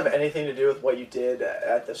like... Does this have anything to do with what you did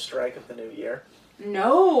at the strike of the new year?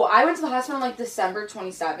 No, I went to the hospital on like December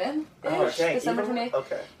 27th. Oh, dang. December 28th.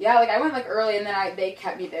 Okay. Yeah, like I went like early, and then they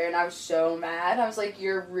kept me there, and I was so mad. I was like,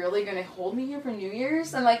 "You're really gonna hold me here for New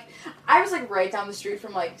Year's?" And like, I was like right down the street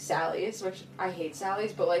from like Sally's, which I hate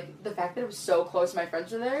Sally's, but like the fact that it was so close, my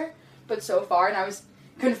friends were there, but so far, and I was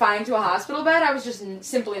confined to a hospital bed, I was just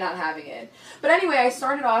simply not having it. But anyway, I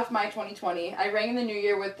started off my 2020. I rang in the new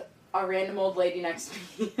year with a random old lady next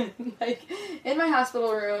to me, like in my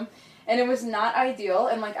hospital room. And it was not ideal,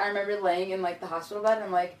 and, like, I remember laying in, like, the hospital bed, and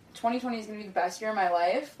I'm like, 2020 is going to be the best year of my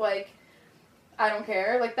life, like, I don't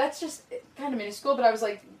care, like, that's just kind of minuscule, but I was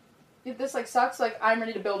like, if this, like, sucks, like, I'm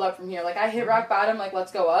ready to build up from here, like, I hit rock bottom, like,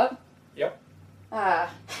 let's go up. Yep. But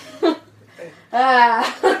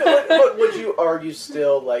would you argue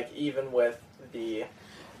still, like, even with the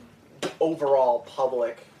overall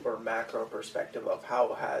public or macro perspective of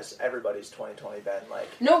how has everybody's 2020 been like?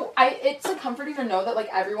 No, it's like comforting to know that like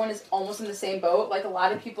everyone is almost in the same boat. Like a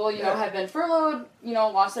lot of people, you know, have been furloughed, you know,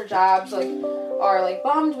 lost their jobs, like are like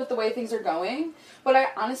bummed with the way things are going. But I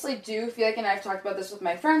honestly do feel like, and I've talked about this with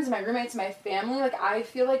my friends, my roommates, my family, like I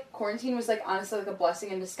feel like quarantine was like honestly like a blessing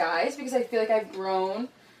in disguise, because I feel like I've grown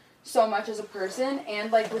so much as a person,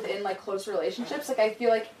 and like within like close relationships. Like I feel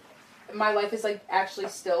like my life is like actually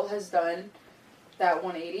still has done that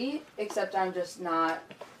 180, except I'm just not,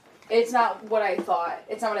 it's not what I thought,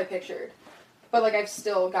 it's not what I pictured, but like I've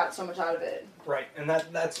still got so much out of it. Right, and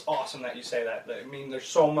that's awesome that you say that. I mean, there's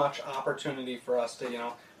so much opportunity for us to, you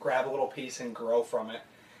know, grab a little piece and grow from it.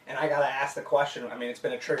 And I gotta ask the question, I mean, it's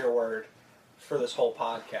been a trigger word for this whole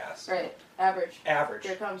podcast. Right, average. Average.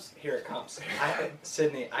 Here it comes. Here it comes.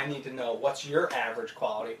 Sydney, I need to know, what's your average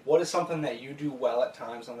quality? What is something that you do well at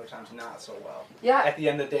times, other times not so well? Yeah. At the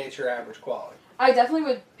end of the day, it's your average quality. I definitely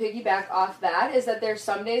would piggyback off that, is that there's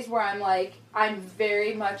some days where I'm like, I'm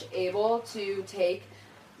very much able to take,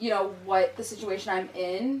 you know, what the situation I'm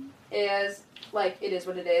in is, like, it is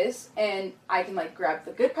what it is, and I can, like, grab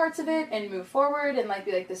the good parts of it and move forward and, like,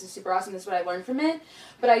 be like, this is super awesome, this is what I learned from it,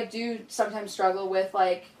 but I do sometimes struggle with,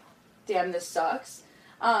 like, damn, this sucks,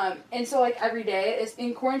 and so, like, every day,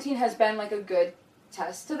 in quarantine has been, like, a good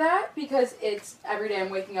test to that, because it's, every day I'm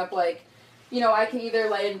waking up, like, you know, I can either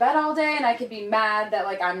lay in bed all day and I could be mad that,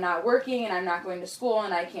 like, I'm not working and I'm not going to school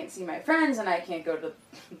and I can't see my friends and I can't go to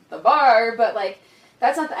the bar, but, like,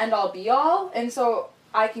 that's not the end-all be-all, and so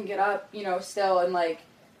I can get up, you know, still and, like,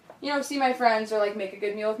 you know, see my friends or, like, make a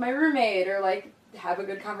good meal with my roommate or, like, have a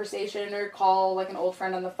good conversation or call, like, an old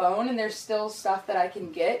friend on the phone, and there's still stuff that I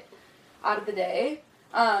can get out of the day.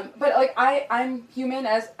 But, like, I'm human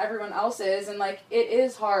as everyone else is, and, like, it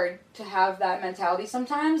is hard to have that mentality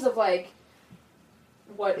sometimes of, like,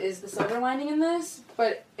 what is the silver lining in this?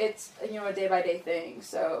 But it's, you know, a day-by-day thing,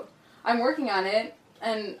 so I'm working on it,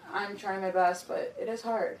 and I'm trying my best, but it is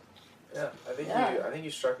hard. Yeah, I think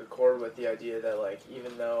you struck a chord with the idea that, like,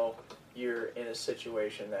 even though you're in a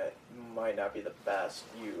situation that might not be the best,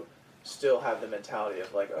 you still have the mentality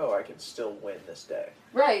of, like, oh, I can still win this day.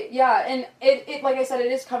 Right, yeah, and it like I said,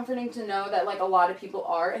 it is comforting to know that, like, a lot of people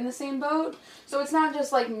are in the same boat, so it's not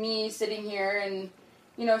just, like, me sitting here and,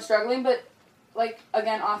 you know, struggling, but, like,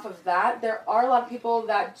 again, off of that, there are a lot of people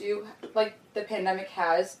that do, like, the pandemic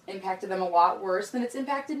has impacted them a lot worse than it's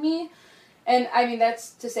impacted me. And, I mean,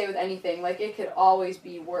 that's to say with anything. Like, it could always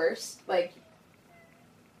be worse. Like,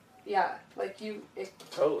 yeah. Like,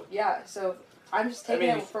 Totally. Yeah, so I'm just taking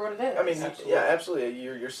it for what it is. I mean, Absolutely. yeah, absolutely.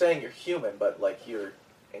 You're saying you're human, but, like, you're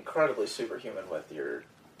incredibly superhuman with your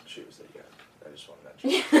shoes that you got. I just want to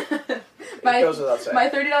mention. It goes without saying. My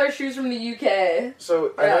 $30 shoes from the UK.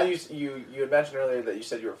 So I Yeah. know you had mentioned earlier that you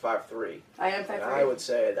said you were 5'3". I am 5'3". And I would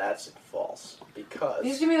say that's false because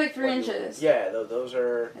These give me like 3 when you- inches. Yeah, those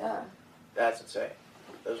are. Yeah. That's insane.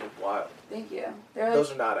 Those are wild. Thank you. They're like,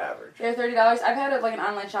 Those are not average. they're $30. I've had like an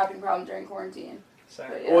online shopping problem during quarantine. Same.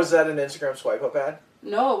 But, yeah. Was that an Instagram swipe up ad?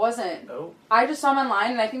 No, it wasn't. No. I just saw them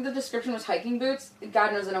online, and I think the description was hiking boots.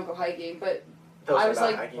 God knows I don't go hiking, but Those I are was not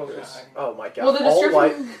like- hiking Those are boots. not hiking. Oh my god. well, the All description,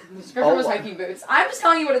 white. the description all was white. hiking boots. I'm just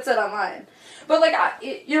telling you what it said online. But like,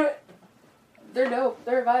 you know, they're dope.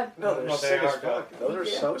 They're a vibe. No, they're No, they sick as are fuck. Those are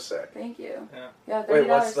Yeah. so sick. Thank you. Yeah. Yeah, $30.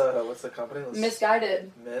 Wait, what's the company?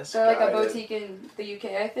 Misguided. Misguided. They're like a boutique in the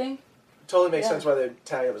UK, I think. Totally makes Yeah. sense why they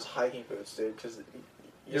tag them as hiking boots, dude. Because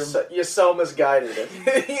You're- you're so misguided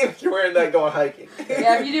if you're wearing that going hiking.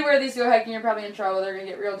 Yeah, if you do wear these to go hiking, you're probably in trouble. They're gonna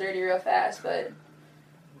get real dirty real fast. But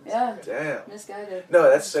yeah, Damn. misguided. No,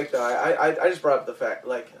 that's sick though. I just brought up the fact,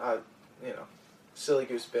 like, silly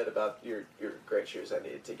goose bit about your great shoes. I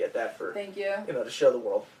needed to get that for Thank you. to show the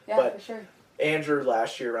world. Yeah, But for sure. Andrew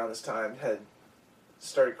last year around this time had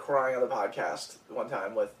started crying on the podcast one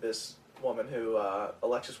time with this woman who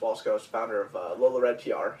Alexis Walskos, founder of Lola Red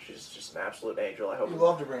PR. She's just an absolute angel. I hope. You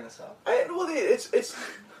love to bring this up. It's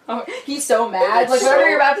Oh, he's so mad. It's Like whatever so-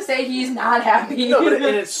 you're about to say, he's not happy. no, but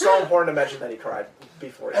it's so important to mention that he cried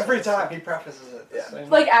before. He Every said it. time he prefaces it. the Yeah. same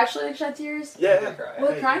like way. actually like shed tears. Yeah. They cry.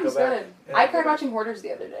 Well, Hey, crying go is back. good. Yeah, I go cried back. watching Hoarders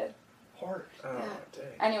the other day. Hard. Oh, Yeah. dang.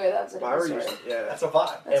 Anyway, that's a Why were different you? story. Yeah. That's a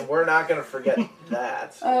vibe. And we're not gonna forget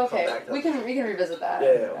that. Oh, Come okay, back to we that. can revisit that. Yeah,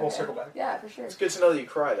 yeah, Okay. We'll circle back. Yeah, for sure. It's good to know that you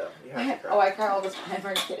cry though. You have to cry. Oh, I cry all the time. Are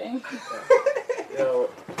you kidding? You know,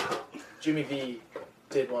 Jimmy V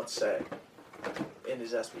did once say in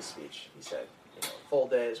his SB speech, he said, full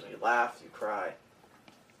days when you laugh, you cry,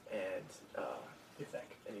 and You think?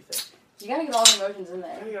 you think. You gotta get all the emotions in How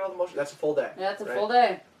do there. you get all the emotion? That's a full day. Yeah, that's a right? full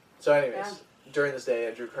day. So anyways, Yeah. during this day,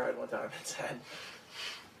 Andrew cried one time and said,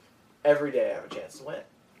 every day I have a chance to win.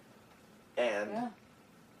 And Yeah.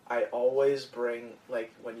 I always bring,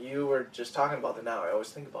 like, when you were just talking about that now, I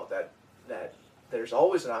always think about that there's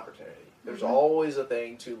always an opportunity. There's Mhm. always a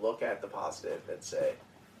thing to look at the positive and say,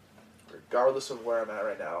 regardless of where I'm at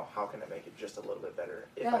right now, how can I make it just a little bit better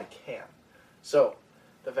if Yeah. I can? So,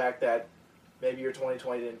 the fact that maybe your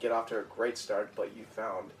 2020 didn't get off to a great start, but you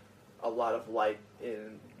found a lot of light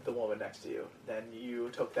in the woman next to you. Then you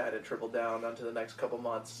took that and trickled down onto the next couple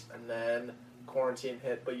months, and then quarantine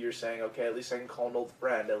hit, but you're saying, okay, at least I can call an old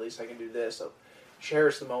friend, at least I can do this. So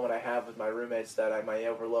cherish the moment I have with my roommates that I might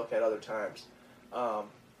overlook at other times.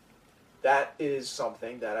 That is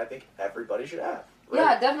something that I think everybody should have. Right?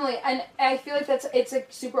 Yeah, definitely. And I feel like it's like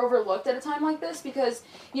super overlooked at a time like this because,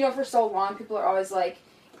 for so long people are always like,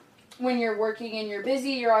 when you're working and you're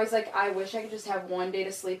busy, you're always like, I wish I could just have one day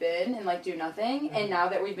to sleep in and like do nothing. Mm-hmm. And now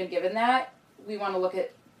that we've been given that, we want to look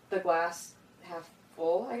at the glass half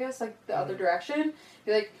full, I guess, like the other direction.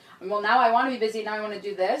 Be like, well, now I want to be busy, now I want to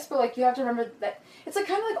do this, but like you have to remember that it's like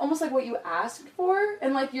kind of like almost like what you asked for,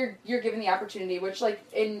 and like you're given the opportunity, which like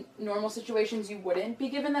in normal situations you wouldn't be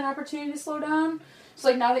given that opportunity to slow down. So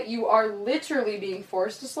like now that you are literally being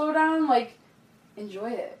forced to slow down, like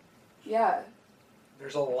enjoy it. Yeah.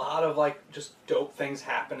 There's a lot of like just dope things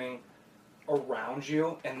happening around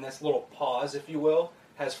you, and this little pause, if you will,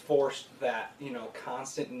 has forced that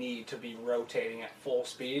constant need to be rotating at full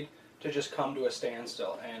speed to just come to a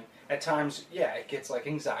standstill. And at times, yeah, it gets like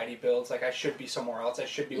anxiety builds, like I should be somewhere else, I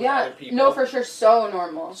should be with other people. No, for sure, so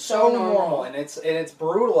normal. So normal, and it's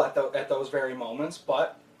brutal at those very moments,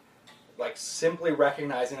 but like simply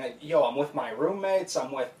recognizing that I'm with my roommates,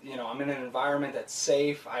 I'm in an environment that's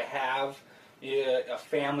safe, I have a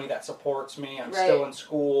family that supports me, I'm still in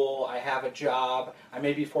school, I have a job, I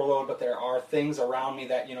may be furloughed, but there are things around me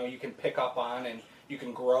that you can pick up on and you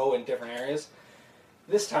can grow in different areas.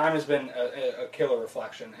 This time has been a killer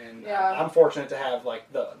reflection, and I'm fortunate to have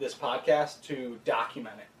this podcast to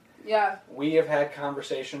document it. Yeah. We have had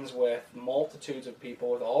conversations with multitudes of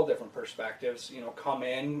people with all different perspectives, come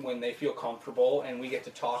in when they feel comfortable, and we get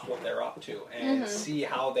to talk what they're up to and see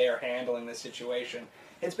how they are handling the situation.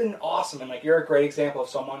 It's been awesome, and you're a great example of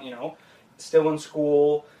someone, still in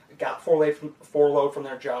school, got furloughed from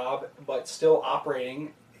their job, but still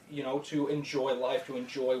operating, to enjoy life, to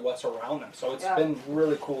enjoy what's around them. So it's been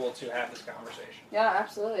really cool to have this conversation. Yeah,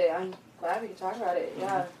 absolutely. I'm glad we could talk about it.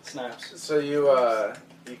 Yeah. Snaps. So you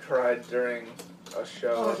cried during a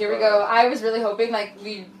show. Oh, here we go. I was really hoping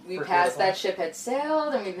we For passed Declan. that ship had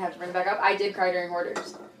sailed and we didn't have to bring it back up. I did cry during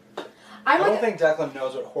Hoarders. I don't think Declan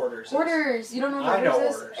knows what Hoarders is. Hoarders. You don't know what I know Hoarders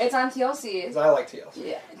is? Hoarders. It's on TLC. Because I like TLC.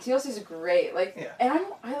 Yeah, TLC is great. Yeah. And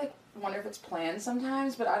wonder if it's planned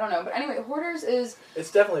sometimes, but I don't know. But anyway, Hoarders is...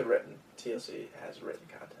 It's definitely written. TLC has written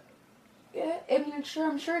content. Yeah, I mean, I'm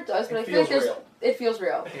sure it does, but I It feel like feels real. it feels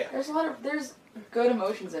real. Yeah. There's good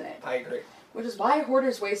emotions in it. I agree. Which is why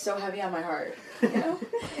Hoarders weighs so heavy on my heart. You know?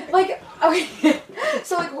 Like, okay.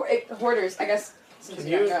 So, like, Hoarders, I guess, since Can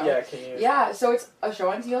you you? don't know. Yeah, can you? Yeah, so it's a show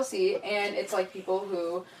on TLC, and it's, like, people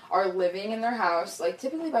who are living in their house, like,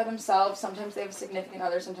 typically by themselves. Sometimes they have a significant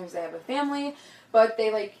other, sometimes they have a family, but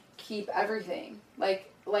they, like, keep everything. Like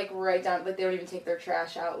right down, like, they don't even take their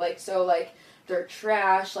trash out. Like, so, like, their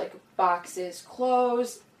trash, like, boxes,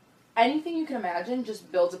 clothes, anything you can imagine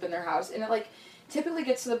just builds up in their house. And it, like, typically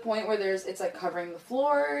gets to the point where it's, like, covering the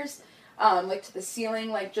floors, like, to the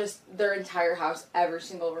ceiling, like, just their entire house, every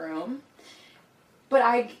single room. But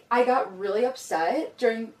I got really upset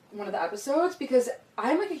during one of the episodes because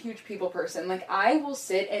I'm, like, a huge people person. Like, I will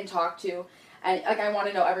sit and talk to, and, like, I want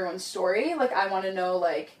to know everyone's story. Like, I want to know,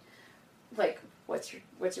 like, what's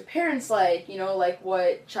your parents like? You know, like,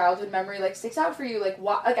 what childhood memory, like, sticks out for you? Like,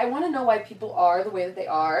 why? Like, I want to know why people are the way that they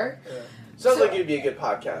are. Yeah. Sounds like you'd be a good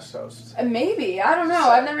podcast host. Maybe. I don't know.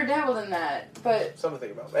 I've never dabbled in that. But Something to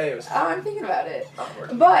think about. Anyways. I'm thinking about it.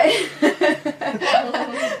 Awkward. But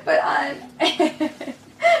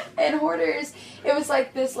in Hoarders, it was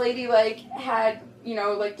like this lady, like, had, you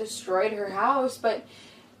know, like, destroyed her house, but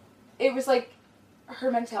it was like her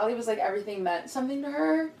mentality was like everything meant something to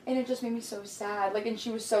her, and it just made me so sad. Like, and she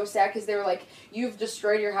was so sad because they were like, you've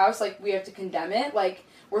destroyed your house, like, we have to condemn it, like,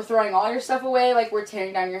 we're throwing all your stuff away, like, we're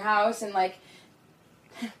tearing down your house, and, like,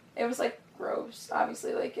 it was, like, gross,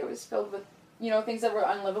 obviously, like, it was filled with, you know, things that were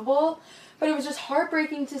unlivable, but it was just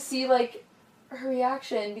heartbreaking to see, like, her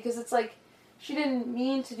reaction, because it's, like, she didn't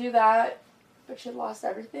mean to do that, but she had lost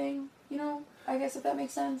everything, you know, I guess, if that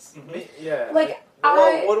makes sense. Mm-hmm. Yeah. Like,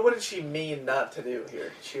 well, what did she mean not to do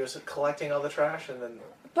here? She was collecting all the trash and then...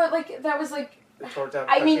 But, like, that was, like... Tore down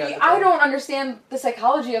I mean, I don't understand the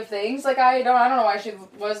psychology of things. Like, I don't know why she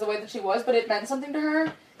was the way that she was, but it meant something to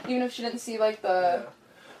her, even if she didn't see, like, the... Yeah.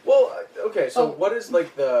 Well, okay, so Oh. what is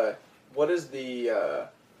the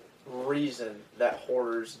reason that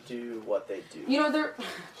hoarders do what they do? You know, they're...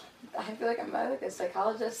 I feel like I'm like a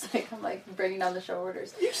psychologist. Like, I'm, like, breaking down the show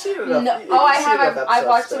Hoarders. You've seen it enough. No, I have. I've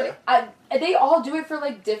watched so many. They all do it for,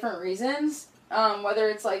 like, different reasons. Whether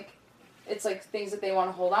it's like things that they want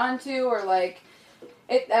to hold on to, or, like...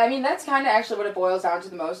 I mean, that's kind of actually what it boils down to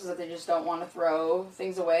the most, is that they just don't want to throw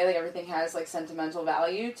things away. Like, everything has, like, sentimental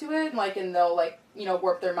value to it. Like, and they'll, like, you know,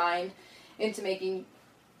 warp their mind into making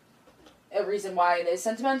a reason why it is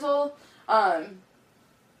sentimental.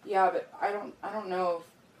 Yeah, but I don't know.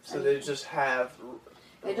 So they just have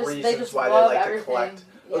reasons they just why love they like everything. to collect.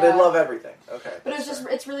 Yeah. Oh, they love everything. Okay. But it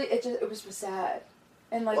was just sad.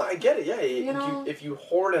 And, like, well, I get it. Yeah, you know, if you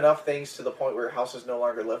hoard enough things to the point where your house is no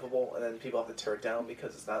longer livable, and then people have to tear it down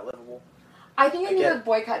because it's not livable. I think I need to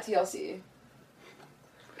boycott TLC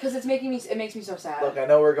because it makes me so sad. Look, I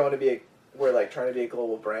know we're like trying to be a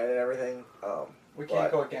global brand and everything. We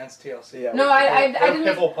can't go against TLC. Yeah, No, I didn't.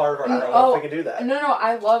 Pivotal part of our growth. I don't think I can do that. No,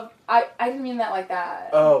 I didn't mean that like that.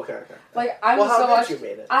 Oh, okay. Like, how did you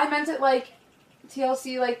mean it? I meant it like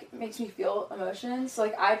TLC, like, makes me feel emotions. So,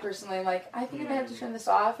 like, I personally, like, I think I have to turn this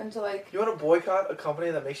off and to, like... You want to boycott a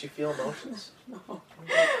company that makes you feel emotions? No.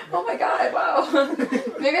 Oh my god, wow.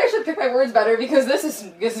 Maybe I should pick my words better because this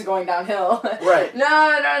is going downhill. Right.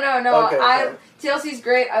 No. Okay. TLC's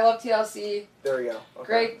great. I love TLC. There we go.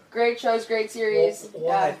 Okay. Great shows, great series.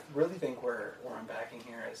 What I really think where I'm backing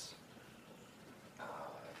here is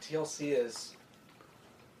TLC is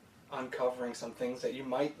uncovering some things that you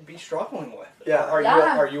might be struggling with. Yeah. Are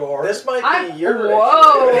you a hoarder? This might be your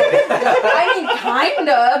whoa. I mean,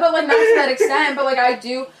 kinda, but, like, not to that extent. But, like,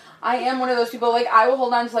 I am one of those people. Like, I will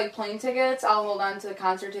hold on to, like, plane tickets. I'll hold on to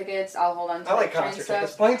concert tickets. I'll hold on to, I like train concert stuff.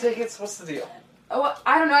 tickets. Plane tickets. What's the deal? Oh, well,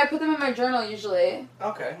 I don't know. I put them in my journal usually.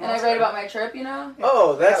 Okay. And I write about my trip. You know.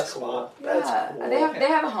 Oh, that's cool. cool. Yeah. That's cool. They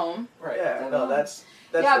have a home. Right. Yeah. No, that's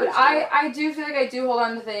yeah, but reasonable. I do feel like I do hold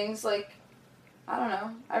on to things, like, I don't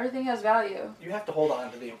know. Everything has value. You have to hold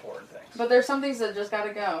on to the important things. But there's some things that just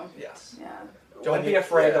gotta go. Yes. Yeah. Don't be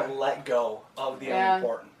afraid to let go of the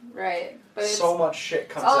unimportant. Right. But so much shit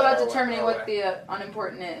comes. It's all about our determining way. what the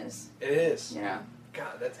unimportant is. It is. You know.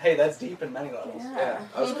 God, that's deep in many levels. Yeah.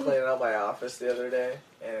 I was cleaning out my office the other day,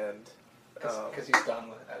 and because he's done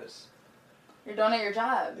with that. You're done at your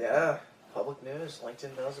job. Yeah. Public news.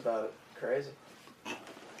 LinkedIn knows about it. Crazy.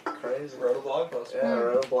 Wrote a blog post. Yeah, I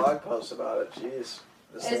wrote a blog post about it. Jeez.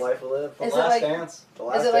 This is the life we live. The last dance. The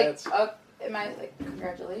last is it dance. like am I like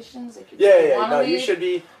congratulations? Like, Yeah. No, you should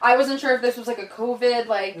be. I wasn't sure if this was like a COVID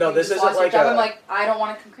like. No, this isn't like I'm like, I don't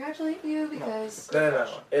want to congratulate you because. No.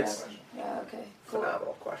 It's okay. Cool.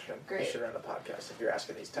 phenomenal question. Great. You should run a podcast if you're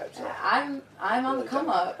asking these types of. I'm on the come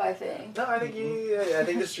up. I think. No, I think I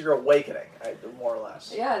think this is your awakening, more or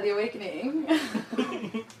less. Yeah, the awakening.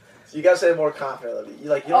 So you gotta say it more confidently.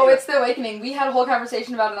 It's the awakening. We had a whole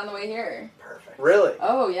conversation about it on the way here. Perfect. Really?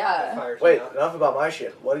 Oh yeah. Wait, enough about my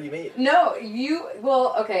shit. What do you mean? No,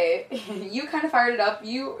 okay. You kind of fired it up.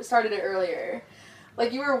 You started it earlier.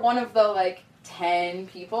 Like, you were one of the, 10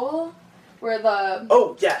 people where the...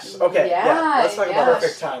 Oh, yes. Okay. Yeah. Let's talk about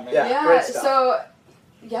perfect time. Yeah, great stuff. So,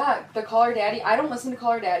 the Call Her Daddy. I don't listen to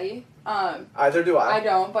Call Her Daddy. Either do I. I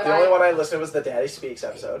don't, but the only one I listened to was the Daddy Speaks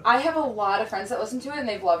episode. I have a lot of friends that listen to it, and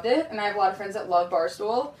they've loved it, and I have a lot of friends that love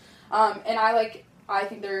Barstool. And I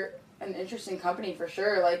think they're an interesting company for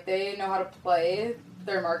sure. Like, they know how to play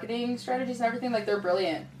their marketing strategies and everything. Like, they're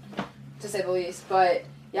brilliant, to say the least. But,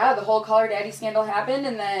 yeah, the whole Call Her Daddy scandal happened,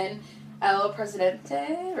 and then El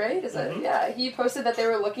Presidente, right? Yeah, he posted that they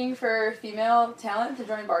were looking for female talent to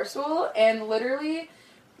join Barstool, and literally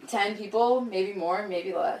 10 people, maybe more,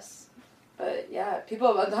 maybe less. But, yeah,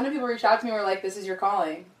 a ton of people reached out to me and were like, this is your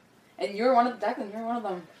calling. And you were one of them, Declan, you were one of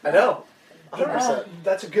them. I know. 100%. Yeah.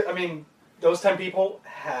 That's a good, those 10 people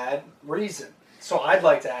had reason. So I'd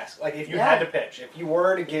like to ask, if you had to pitch, if you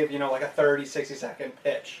were to give, a 30, 60-second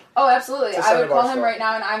pitch. Oh, absolutely. I would call him Barstool right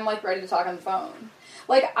now, and I'm, ready to talk on the phone.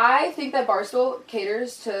 I think that Barstool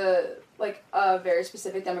caters to, a very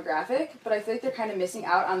specific demographic, but I feel like they're kind of missing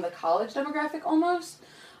out on the college demographic almost.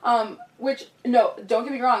 Which, no, don't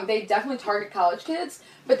get me wrong, they definitely target college kids,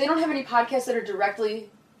 but they don't have any podcasts that are directly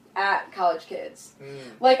at college kids.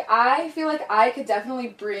 I feel like I could definitely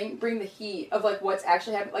bring the heat of, what's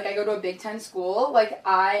actually happening. I go to a Big Ten school,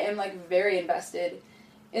 I am, very invested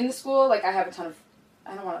in the school. I have a ton of,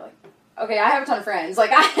 I don't want to, I have a ton of friends.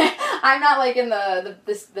 I'm not, in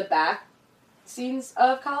the back scenes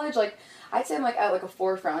of college. I'd say I'm, at, a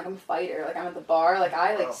forefront. I'm a fighter. I'm at the bar.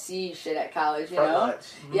 I, see shit at college, you know?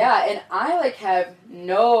 Yeah, and I, have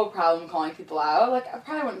no problem calling people out. I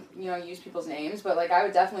probably wouldn't, use people's names, but, I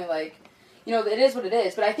would definitely, it is what it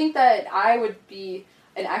is. But I think that I would be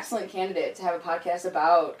an excellent candidate to have a podcast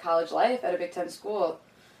about college life at a Big Ten school.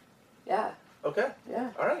 Yeah. Okay. Yeah.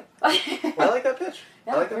 All right. Well, I like that pitch.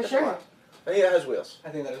 Yeah, I like that for pitch sure. a lot. I think it has wheels. I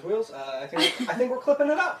think that has wheels. I think we're clipping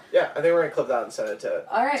it up. Yeah, I think we're going to clip that and send it to...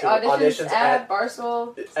 All right, to auditions at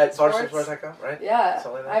Barstool. At BarstoolSports.com, right? Yeah.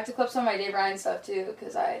 Something like that. I have to clip some of my Dave Ryan stuff, too,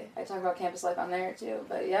 because I talk about campus life on there, too.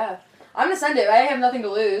 But, yeah. I'm going to send it. I have nothing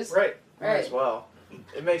to lose. Right. As well.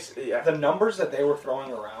 It makes... Yeah. The numbers that they were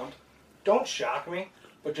throwing around don't shock me,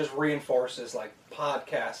 but just reinforces,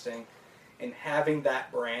 podcasting and having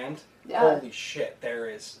that brand. Yeah. Holy shit, there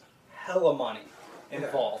is hella money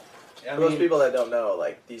involved. For those people that don't know,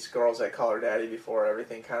 these girls at Call Her Daddy before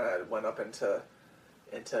everything kind of went up into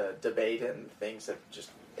debate and things that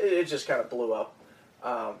it just kind of blew up.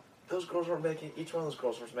 Those girls were making, each one of those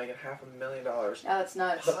girls was making $500,000. Yeah, that's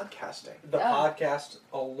nuts. Podcasting. The podcast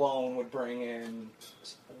alone would bring in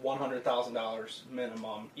 $100,000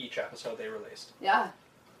 minimum each episode they released. Yeah.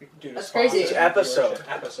 That's crazy. Each episode.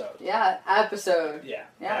 Yeah, episode. Yeah.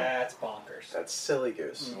 That's bonkers. That's silly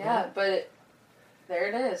goose. Yeah, but there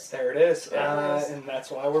it is. There it is. Yeah. And that's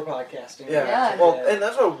why we're podcasting. Yeah. Well, and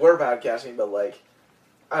that's why we're podcasting, but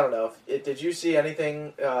I don't know. Did you see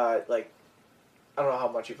anything, I don't know how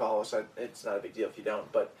much you follow us. It's not a big deal if you don't,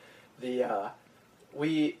 but we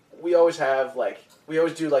always have, we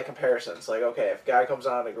always do, comparisons. Okay, if a guy comes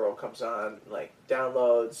on, a girl comes on,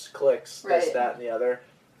 downloads, clicks, this, that, and the other.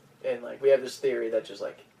 And, we have this theory that just,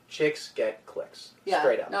 chicks get clicks. Yeah.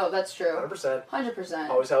 Straight up. No, that's true. 100%. 100%.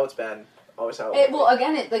 Always how it's been. Always how Well,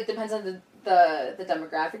 again, it depends on the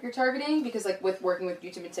demographic you're targeting, because with working with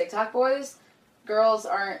YouTube and TikTok boys, girls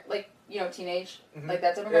aren't teenage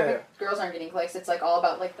that demographic. Yeah. Girls aren't getting clicks. It's all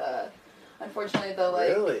about unfortunately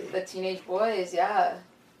Really? the teenage boys. Yeah.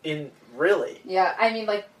 Really? Yeah, I mean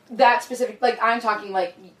that specific I'm talking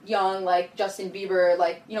young Justin Bieber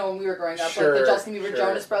when we were growing up the Justin Bieber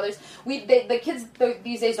Jonas Brothers. The kids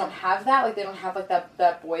these days don't have that they don't have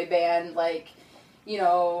that boy band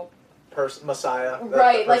Messiah.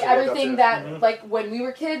 Right, everything that, when we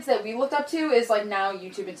were kids that we looked up to is, now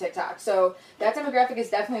YouTube and TikTok. So that demographic is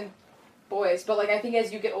definitely boys. But, I think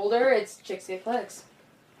as you get older, it's chicks get clicks.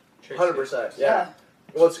 100%, yeah.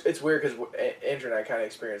 Well, it's weird because Andrew and I kind of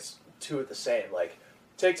experienced two of the same.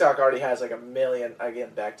 TikTok already has, 1 million, again,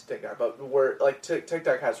 back to TikTok, but we're,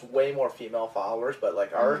 TikTok has way more female followers, but,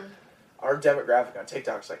 our demographic on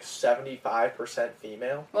TikTok is, 75%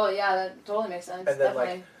 female. Well, yeah, that totally makes sense. And then,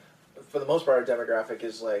 definitely. for the most part, our demographic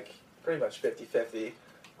is like pretty much 50-50.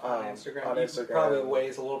 On Instagram. On You Instagram. probably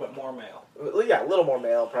weighs a little bit more male. Yeah, a little more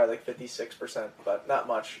male, probably like 56%, but not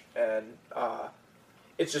much. And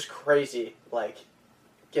it's just crazy. Like,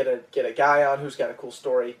 get a guy on who's got a cool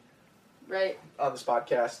story. Right. On this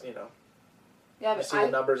podcast, you know. Yeah, You but see the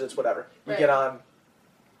numbers, it's whatever. You Right. get on,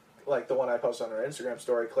 like the one I posted on our Instagram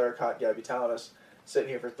story, Claire caught Gabby Thomas sitting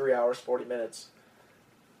here for 3 hours, 40 minutes,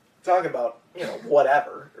 talking about, you know,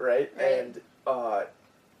 whatever, right? Right. And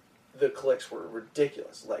the clicks were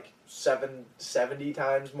ridiculous, like 70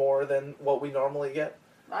 times more than what we normally get.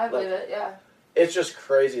 I believe it. Yeah. It's just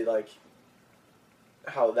crazy, like,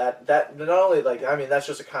 how that not only, like, I mean, that's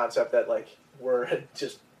just a concept that, like, we're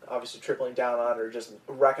just obviously tripling down on, or just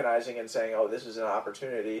recognizing and saying, oh, this is an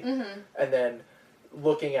opportunity. Mm-hmm. And then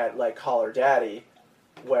looking at, like, Call Her Daddy,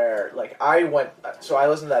 where, like, I listened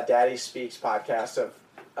to that Daddy Speaks podcast of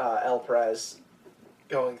El Perez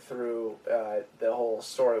going through the whole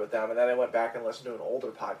story with them, and then I went back and listened to an older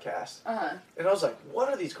podcast, and I was like, what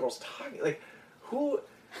are these girls talking, like, who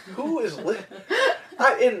is look,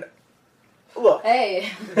 Hey.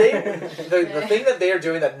 the thing that they are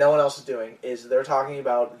doing that no one else is doing is they're talking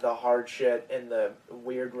about the hard shit and the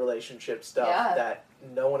weird relationship stuff that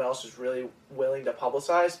no one else is really willing to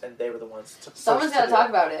publicize, and they were the ones to Someone's got to talk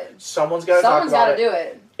about it. Someone's got to talk about it. Someone's got to do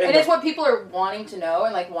it. And the, it's what people are wanting to know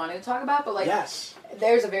and, like, wanting to talk about, but, like, yes.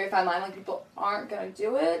 There's a very fine line, like, people aren't going to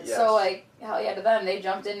do it, Yes. so, like, hell yeah to them. They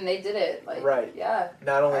jumped in and they did it. Like, right. Yeah.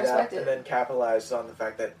 Not only I that, respect it. and then capitalized on the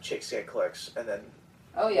fact that chicks get clicks, and then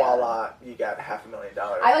Oh, yeah. voila, you got $500,000.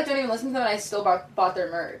 I, like, don't even listen to them, and I still bought their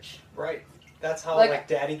merch. Right. That's how, Like, like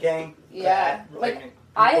Daddy Gang. Yeah. that, Like,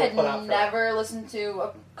 I people had put out for never listened to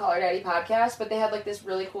a Call Her Daddy podcast, but they had, like, this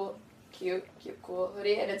really cool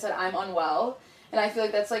hoodie, and it said, I'm unwell. And I feel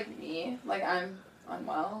like that's, like, me. Like, I'm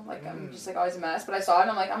unwell. Like, I'm just, like, always a mess. But I saw it, and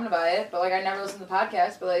I'm like, I'm gonna buy it. But, like, I never listened to the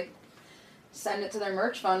podcast, but, like, send it to their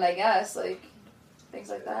merch fund, I guess. Like, things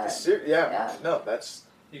like that. Yeah. No, that's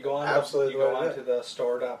You go on. absolutely You go what it on to the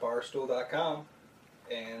store.barstool.com,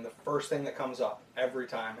 and the first thing that comes up every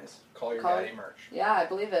time is Call Your Daddy merch. Yeah, I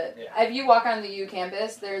believe it. Yeah. If you walk on the U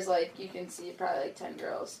campus, there's, like, you can see probably, like, 10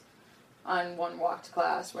 girls on one walk to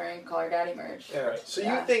class wearing Call Her Daddy merch. Yeah. Right. So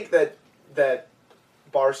Yeah. you think that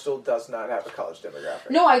Barstool does not have a college demographic?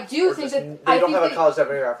 No, I do Or think just, that they I don't think have a college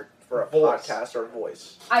demographic for a Voice. podcast or a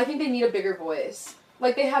voice. I think they need a bigger voice.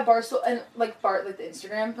 Like, they have Barstool, and, like, like the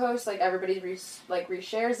Instagram post, like, everybody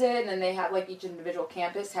reshares it, and then they have, like, each individual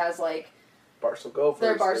campus has, like, Barstool Gophers.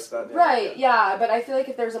 their Barstool. Right, yeah, but I feel like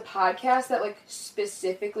if there's a podcast that, like,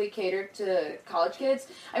 specifically catered to college kids,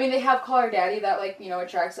 I mean, they have Call Her Daddy that, like, you know,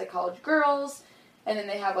 attracts, like, college girls, and then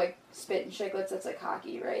they have, like, Spit and Chicklets that's, like,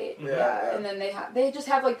 hockey, right? Yeah. And then they just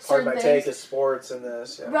have, like, Part certain of my things. take is sports and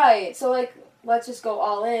this. Yeah. Right, so, like, let's just go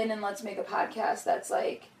all in and let's make a podcast that's,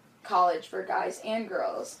 like, college for guys and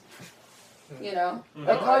girls. You know? Mhm.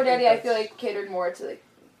 Like, No, Call Her I think Daddy, I feel that's- like catered more to, like,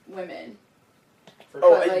 women. For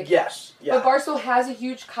Oh, But, like- yes. Yeah. But Barstool has a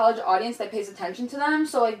huge college audience that pays attention to them,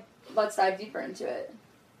 so, like, let's dive deeper into it.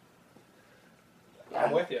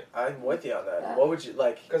 I'm with you. I'm with you on that. Yeah. What would you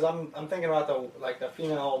like? Because I'm thinking about the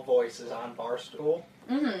female voices on Barstool,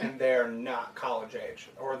 Mm-hmm. and they're not college age,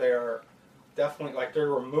 or they're definitely, like, they're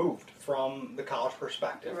removed from the college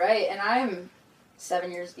perspective. Right, and I'm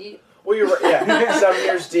 7 years deep. Well, you're right. Yeah, 7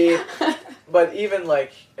 years deep. But even,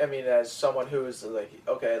 like, I mean, as someone who is, like,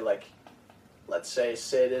 okay, like, let's say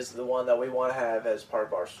Sid is the one that we want to have as part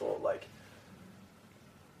of Barstool. Like,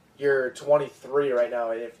 you're 23 right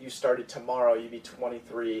now, and if you started tomorrow, you'd be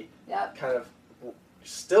 23, Yep. kind of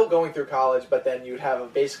still going through college, but then you'd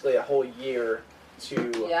have basically a whole year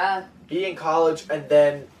to Yeah. be in college, and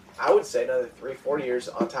then I would say another 3-4 years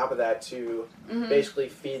on top of that to Mm-hmm. basically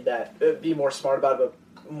feed that, be more smart about it,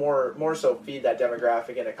 but more so feed that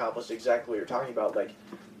demographic and accomplish exactly what you're talking about. Like,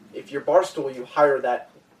 if you're Barstool, you hire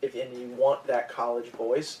that, and you want that college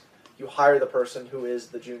voice, you hire the person who is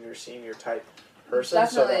the junior, senior type person,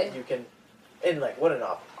 so that Definitely. you can, and, like, what an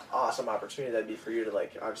awesome opportunity that'd be for you to,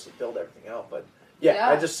 like, obviously build everything out. But yeah, Yeah.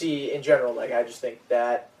 I just see in general, like, I just think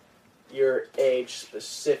that your age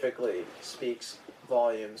specifically speaks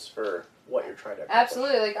volumes for what you're trying to accomplish.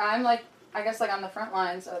 Absolutely. Like, I'm, like, I guess, like, on the front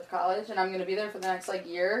lines of college, and I'm going to be there for the next, like,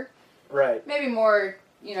 year. Right. Maybe more,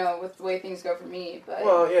 you know, with the way things go for me, but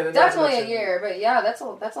Well, yeah, not to definitely a mention- year. But yeah, that's a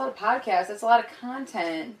lot of podcasts. That's a lot of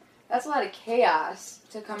content. That's a lot of chaos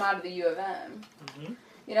to come out of the U of M. Mm-hmm.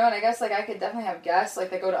 You know, and I guess, like, I could definitely have guests, like,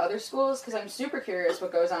 that go to other schools, because I'm super curious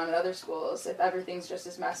what goes on at other schools, if everything's just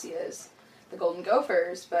as messy as the Golden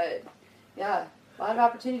Gophers. But yeah, a lot of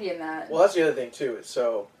opportunity in that. Well, that's the other thing too.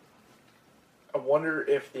 So, I wonder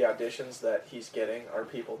if the auditions that he's getting are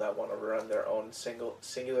people that want to run their own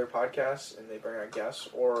singular podcasts and they bring on guests,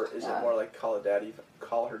 or is it more like Call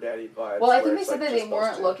Her Daddy vibes? Well, I think they said that they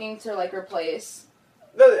weren't looking to like replace.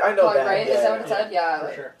 No, I know that. Right? Yeah, Is that what it said? Yeah, for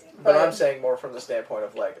like, sure. But I'm saying more from the standpoint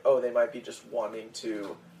of like, oh, they might be just wanting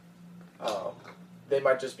to. They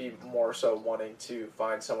might just be more so wanting to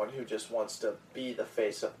find someone who just wants to be the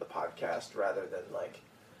face of the podcast rather than like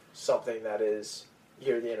something that is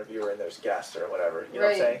you're the interviewer and there's guests or whatever. You know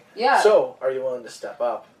what I'm saying? Yeah. So, are you willing to step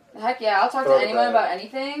up? Heck yeah, I'll talk to anyone about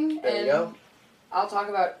anything, There you go. I'll talk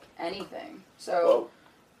about anything. So, Whoa.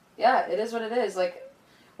 yeah, it is what it is. Like,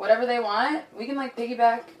 whatever they want, we can like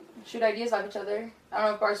piggyback, shoot ideas off each other. I don't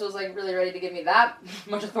know if Barstool's like really ready to give me that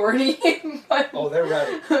much authority, but Oh, they're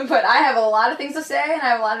ready. but I have a lot of things to say and I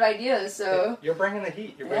have a lot of ideas. So You're bringing the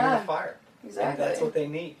heat. You're bringing the fire. Exactly. And that's what they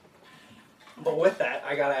need. But with that,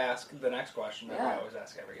 I gotta ask the next question that I always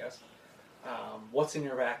ask every guest. What's in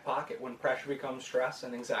your back pocket when pressure becomes stress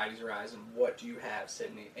and anxieties arise, and what do you have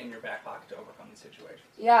sitting in your back pocket to overcome these situations?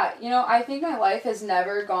 Yeah, I think my life has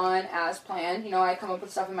never gone as planned. I come up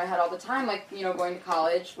with stuff in my head all the time. Like, going to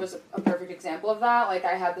college was a perfect example of that. Like,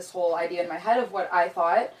 I had this whole idea in my head of what I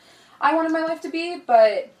thought I wanted my life to be,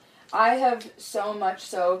 but I have so much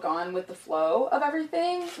so gone with the flow of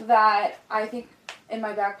everything that I think in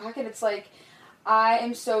my back pocket, it's like I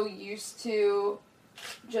am so used to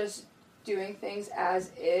just doing things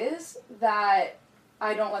as is that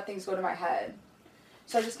I don't let things go to my head.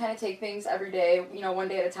 So I just kind of take things every day, one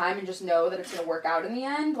day at a time, and just know that it's going to work out in the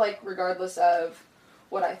end, like regardless of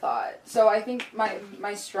what I thought. So I think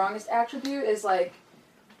my strongest attribute is like,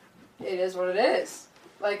 it is what it is.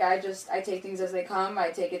 Like I take things as they come, I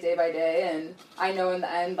take it day by day, and I know in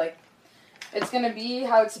the end, like, it's going to be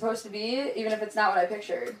how it's supposed to be, even if it's not what I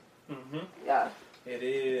pictured. Mm-hmm. Yeah. It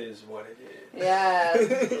is what it is. Yeah.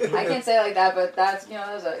 I can't say it like that, but that's,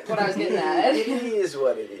 what I was getting at. It is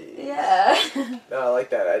what it is. Yeah. No, I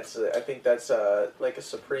like that. I think that's like a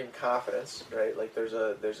supreme confidence, right? Like there's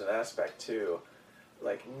an aspect to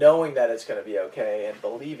like knowing that it's going to be okay and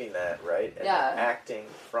believing that, right? And acting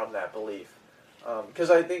from that belief.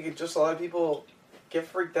 Because I think just a lot of people get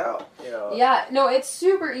freaked out, Yeah, no, it's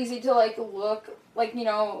super easy to like look like,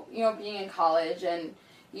 being in college and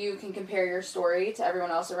you can compare your story to everyone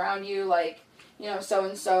else around you, like,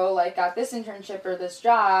 so-and-so, like, got this internship or this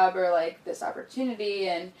job or, like, this opportunity,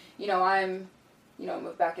 and, I'm,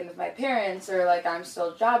 moved back in with my parents, or, like, I'm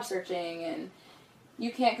still job searching, and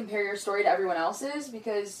you can't compare your story to everyone else's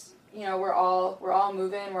because, we're all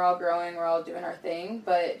moving, we're all growing, we're all doing our thing,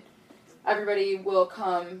 but everybody will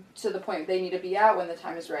come to the point they need to be at when the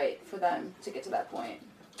time is right for them to get to that point.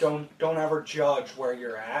 Don't ever judge where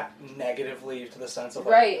you're at negatively to the sense of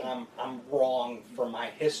like, I'm wrong for my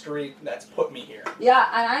history that's put me here. Yeah,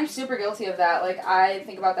 and I'm super guilty of that. Like, I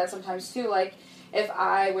think about that sometimes too. Like, if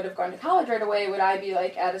I would have gone to college right away, would I be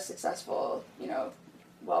like at a successful,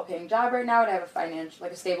 well-paying job right now? Would I have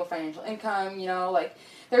a stable financial income? Like,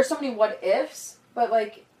 there's so many what ifs, but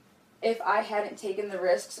like, if I hadn't taken the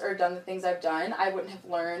risks or done the things I've done, I wouldn't have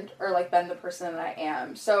learned or, like, been the person that I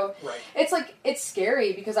am. So, It's, like, it's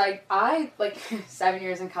scary because I like, 7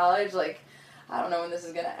 years in college, like, I don't know when this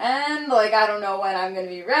is going to end. Like, I don't know when I'm going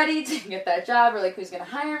to be ready to get that job or, like, who's going to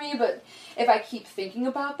hire me. But if I keep thinking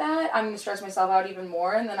about that, I'm going to stress myself out even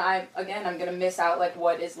more. And then I'm going to miss out, like,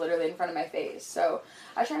 what is literally in front of my face. So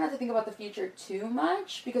I try not to think about the future too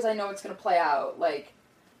much because I know it's going to play out, like,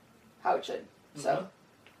 how it should. Mm-hmm. So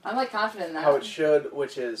I'm, like, confident in that. How it should,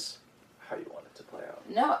 which is how you want it to play out.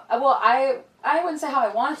 No, well, I wouldn't say how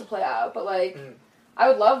I want it to play out, but, like, I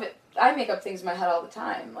would love it. I make up things in my head all the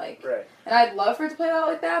time, like, and I'd love for it to play out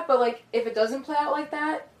like that, but, like, if it doesn't play out like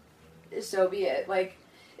that, so be it. Like,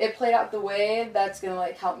 it played out the way that's gonna,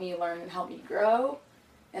 like, help me learn and help me grow,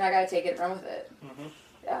 and I gotta take it and run with it. Mm-hmm.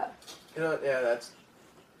 Yeah.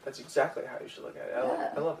 That's exactly how you should look at it.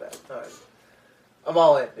 I love that. I'm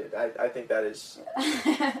all in, dude. I think that is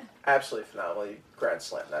absolutely phenomenal. You grand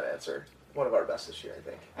slam that answer. One of our best this year, I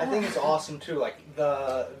think. I think it's awesome, too. Like,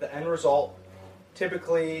 the end result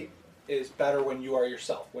typically is better when you are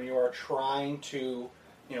yourself, when you are trying to,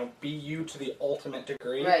 be you to the ultimate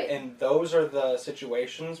degree. Right. And those are the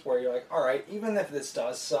situations where you're like, all right, even if this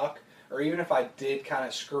does suck, or even if I did kind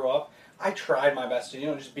of screw up, I tried my best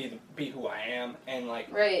to, just be who I am, and,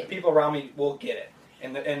 like, the people around me will get it.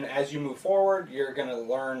 And as you move forward, you're going to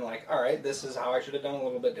learn, like, all right, this is how I should have done a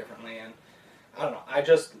little bit differently. And I don't know.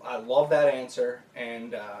 I love that answer.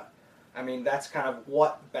 And, I mean, that's kind of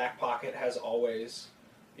what Back Pocket has always,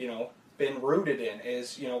 been rooted in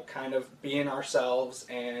is, kind of being ourselves,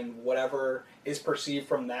 and whatever is perceived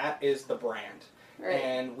from that is the brand. Right.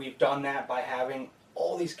 And we've done that by having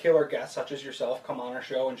all these killer guests, such as yourself, come on our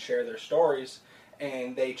show and share their stories.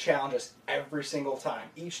 And they challenge us every single time.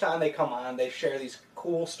 Each time they come on, they share these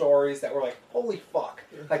cool stories that we're like, holy fuck.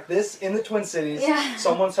 Like this, in the Twin Cities,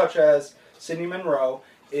 someone such as Sydney Monroe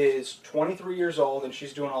is 23 years old and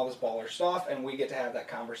she's doing all this baller stuff, and we get to have that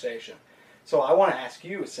conversation. So I want to ask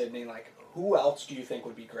you, Sydney, like, who else do you think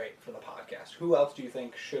would be great for the podcast? Who else do you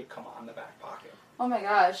think should come on the Back Pocket? Oh my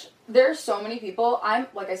gosh. There's so many people.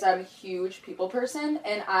 Like I said, I'm a huge people person,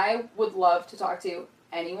 and I would love to talk to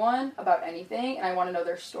anyone about anything, and I want to know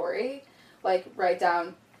their story, like right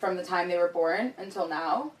down from the time they were born until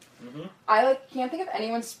now. Mm-hmm. I can't think of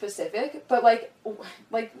anyone specific, but like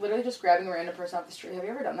literally just grabbing a random person off the street. Have you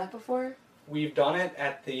ever done that before? We've done it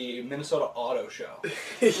at the Minnesota Auto Show.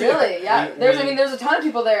 Really? Yeah. There's a ton of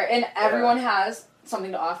people there, and everyone has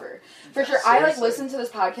something to offer. For sure. Seriously. I listened to this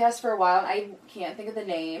podcast for a while, and I can't think of the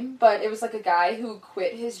name, but it was like a guy who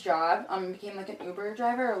quit his job, became like an Uber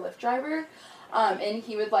driver or Lyft driver. And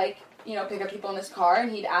he would pick up people in his car,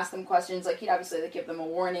 and he'd ask them questions. Like, he'd obviously give them a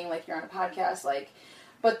warning, like, you're on a podcast,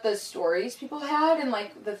 but the stories people had and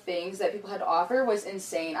the things that people had to offer was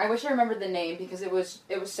insane. I wish I remembered the name because it was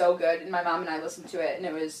so good, and my mom and I listened to it, and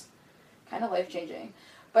it was kind of life changing.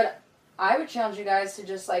 But I would challenge you guys to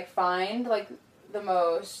just find the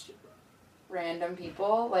most random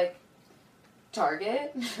people, like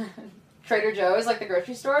Target, Trader Joe's, the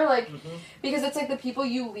grocery store, because it's the people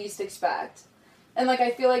you least expect. And,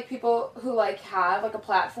 I feel like people who, have, a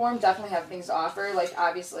platform definitely have things to offer.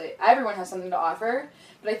 Obviously, everyone has something to offer.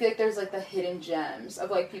 But I feel like there's, the hidden gems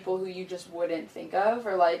of, people who you just wouldn't think of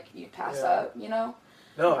or, you'd pass up, you know?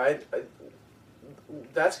 No, I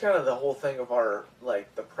that's kind of the whole thing of our,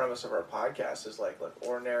 the premise of our podcast is,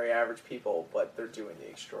 ordinary, average people, but they're doing the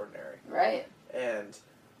extraordinary. Right. And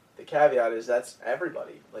the caveat is that's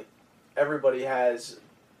everybody. Everybody has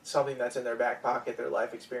something that's in their back pocket, their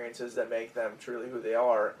life experiences that make them truly who they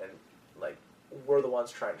are, and we're the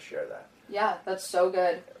ones trying to share that. Yeah, that's so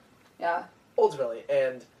good. Yeah. Ultimately,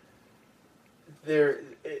 and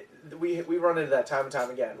we run into that time and time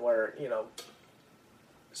again where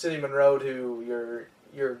Sydney Monroe, to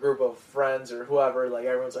your group of friends or whoever,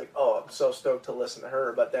 everyone's oh, I'm so stoked to listen to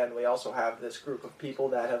her, but then we also have this group of people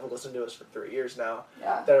that have listened to us for 3 years now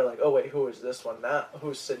that are oh wait, who is this one now?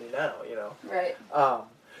 Who's Sydney now? Right.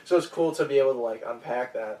 So it's cool to be able to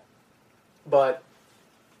unpack that, but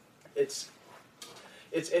it's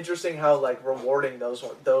interesting how rewarding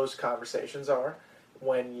those conversations are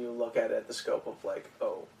when you look at it the scope of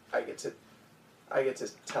oh, I get to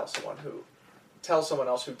tell someone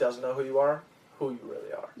else who doesn't know who you are who you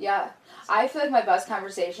really are. Yeah. I feel like my best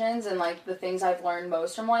conversations and the things I've learned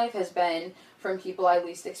most from life has been from people I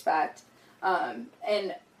least expect.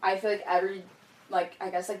 And I feel like every I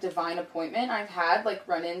guess divine appointment I've had,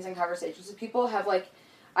 run-ins and conversations with people have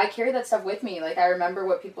I carry that stuff with me. I remember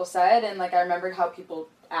what people said, and I remembered how people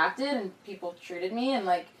acted and people treated me, and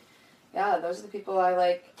yeah, those are the people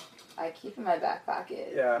I keep in my back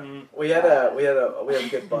pocket. Yeah. We had a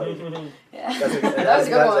good buddy. Yeah. That was a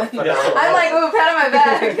good one. I'm ooh, pat on my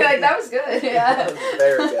back. That was good. Yeah. That was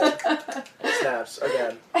very good. Snaps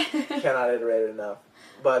again. Cannot iterate it enough.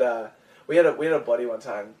 But we had a buddy one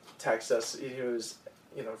time text us. He was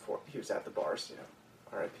he was at the bars.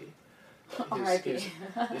 R.I.P.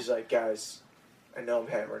 He's like, guys, I know I'm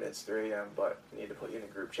hammered, it's 3 a.m., but I need to put you in a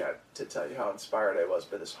group chat to tell you how inspired I was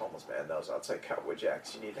by this homeless man that was outside Cowboy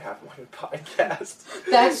Jack's. You need to have him on your podcast.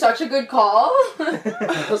 That's such a good call.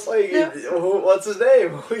 I was like, what's his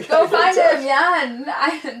name? Go find him,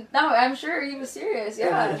 yeah. I'm sure he was serious,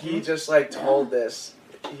 yeah. And he just, told this.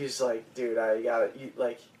 He's like, dude, I got it.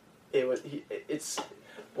 It's...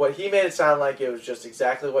 What he made it sound like it was just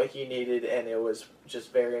exactly what he needed, and it was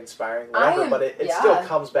just very inspiring, whatever, but it still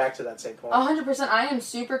comes back to that same point. 100%. I am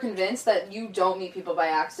super convinced that you don't meet people by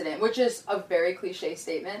accident, which is a very cliche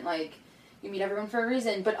statement. You meet everyone for a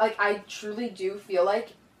reason, but, I truly do feel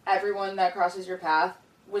like everyone that crosses your path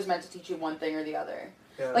was meant to teach you one thing or the other.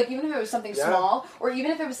 Yeah. Even if it was something small, or even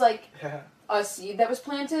if it was, a seed that was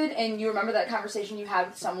planted, and you remember that conversation you had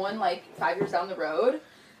with someone, 5 years down the road.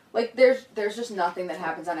 There's just nothing that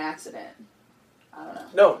happens on accident. I don't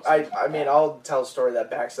know. No, I mean, I'll tell a story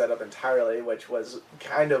that backs that up entirely, which was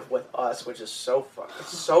kind of with us, which is so fun.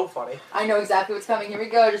 It's so funny. I know exactly what's coming. Here we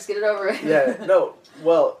go. Just get it over with. Yeah, no.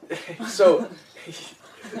 Well, so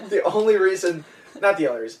the only reason I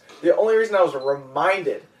was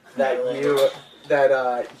reminded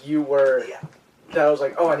that you were that I was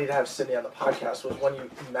like, oh, I need to have Sydney on the podcast was when you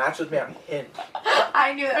matched with me on Hinge.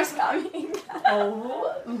 I knew that was coming.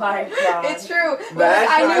 Oh my god. It's true. But Match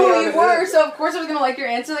I with knew me who on you were, so of course I was gonna like your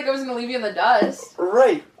answer. Like I wasn't gonna leave you in the dust.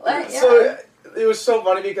 Right. Like, yeah. So it was so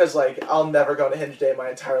funny because like I'll never go to Hinge Day my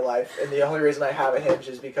entire life, and the only reason I have a Hinge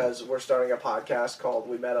is because we're starting a podcast called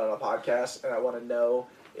We Met on a Podcast, and I want to know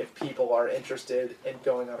if people are interested in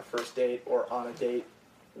going on a first date or on a date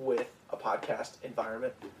with a podcast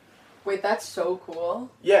environment. Wait, that's so cool.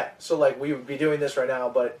 Yeah, so like we would be doing this right now,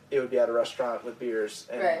 but it would be at a restaurant with beers,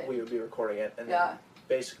 and Right. we would be recording it, and Yeah. then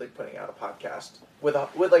basically putting out a podcast with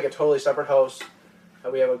like a totally separate host.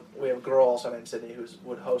 We have a girl also named Sydney who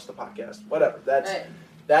would host the podcast. Whatever. Right.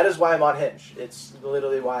 That is why I'm on Hinge. It's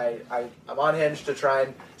literally why I'm on Hinge to try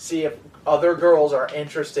and see if other girls are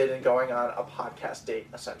interested in going on a podcast date,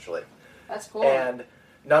 essentially. That's cool. And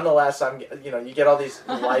nonetheless, you get all these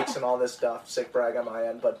likes and all this stuff. Sick brag on my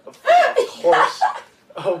end, but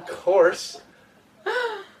of course,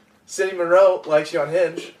 Sydney Monroe likes you on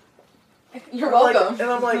Hinge. You're I'm like- welcome. and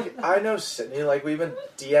I'm like, I know Sydney. Like we've been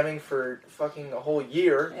DMing for fucking a whole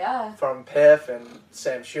year. Yeah. From Piff and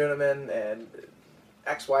Sam Schuneman and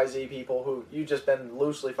XYZ people who you've just been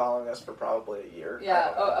loosely following us for probably a year.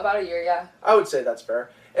 Yeah. Oh, about a year. Yeah. I would say that's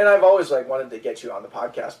fair. And I've always like wanted to get you on the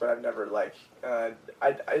podcast, but I've never like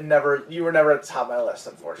you were never at the top of my list,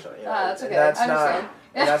 unfortunately. You know? That's okay. And that's I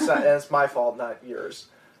understand. and that's my fault, not yours.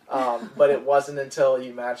 But it wasn't until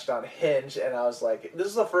you matched on Hinge, and I was like, this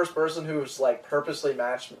is the first person who's like purposely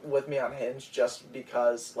matched with me on Hinge just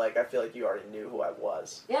because like I feel like you already knew who I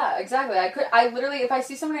was. Yeah, exactly. I literally, if I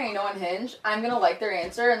see somebody I know on Hinge, I'm gonna like their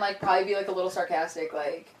answer and like probably be like a little sarcastic,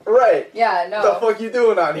 like. Right. Yeah. No. The fuck you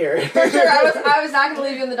doing on here? For sure, I was not gonna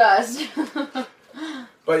leave you in the dust.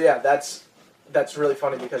 But yeah, that's really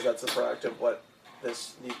funny because that's the product of what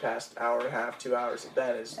these past hour and a half, 2 hours have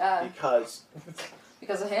been is Yeah. because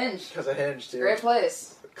Because of Hinge. of Hinge, dude. Great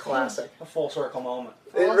place. Classic. A full circle moment.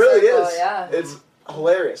 It Full really circle, is. yeah. It's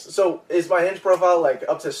hilarious. So is my Hinge profile like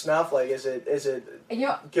up to snuff? Like is it You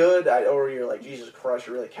know, good? Or you're like, Jesus Christ,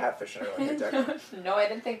 you're really catfishing her like that. no, I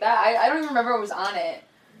didn't think that. I don't even remember what was on it.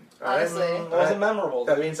 Honestly. It wasn't memorable.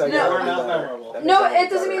 That means I No. got Or to not be better. memorable. That means No, I gotta it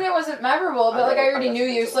be doesn't mean better. it wasn't memorable, but like I already I knew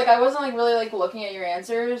gotta you, fix so like I wasn't like really like looking at your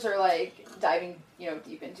answers or like diving,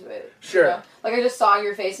 deep into it. Sure. You know? Like I just saw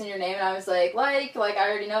your face and your name and I was like I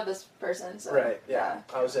already know this person. So, Right, yeah.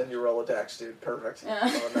 I was in your Rolodex, dude. Perfect. Yeah.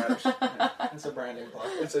 That's all that matters. It's a branding play.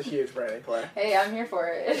 It's a huge branding play. Hey, I'm here for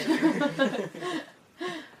it.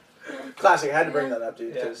 Classic. I had to bring that up,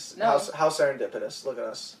 dude. Yeah. Because No. how serendipitous. Look at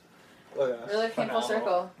us. Look at us. Really came full Phenomenal.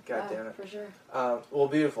 circle. God Yeah, damn it. for sure. Well,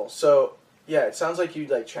 beautiful. So, yeah, it sounds like you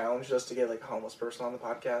like challenged us to get like a homeless person on the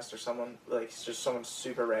podcast or someone like just someone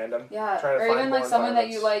super random. Yeah, Trying to or find even more like someone that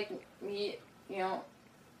you environments. like meet,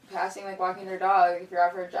 passing like walking their dog if you're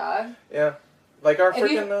out for a jog. Yeah, like our If you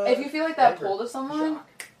freaking. if you feel like that neighbor. pull to someone,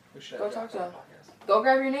 Jacques. We should Go have talk Jacques to on him. the podcast. go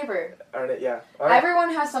grab your neighbor. Yeah. All right.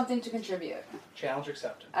 Everyone has something to contribute. Challenge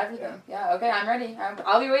accepted. Everything. Yeah. Okay, I'm ready.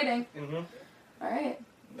 I'll be waiting. Mm-hmm. All right.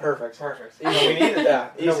 Perfect. Perfect. Easy. No, we needed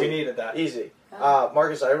that. Easy. No, we needed that. Easy.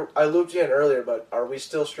 Marcus, I looped you in earlier, but are we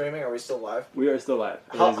still streaming? Are we still live? We are still live.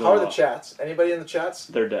 How Everything's are going the well. chats? Anybody in the chats?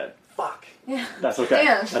 They're dead. Fuck. Yeah. That's okay.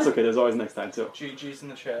 Damn. That's okay. There's always next time too. GG's in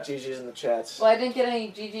the chat. GG's in the chats. Well, I didn't get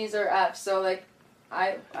any GGs or Fs, so like,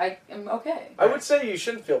 I am okay. I would say you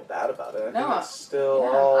shouldn't feel bad about it. I No. think it's still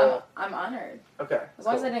Yeah, all I'm honored. okay. As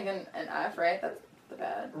long as cool. I didn't get an F, right? That's the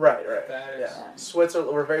bad. Right. That is- Yeah. Yeah.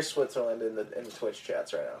 Switzerland. We're very Switzerland in the Twitch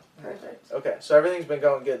chats right now. Perfect. Okay, so everything's been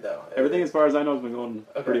going good though. Everything, as far as I know, has been going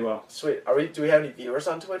Okay. pretty well. Sweet. Do we have any viewers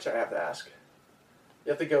on Twitch? I have to ask.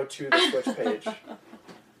 You have to go to the Twitch page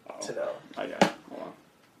to know. I got it. Hold on.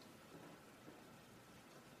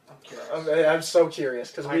 I'm curious. I'm so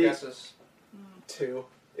curious because My we guess is 2.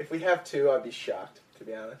 If we have 2, I'd be shocked to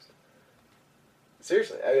be honest.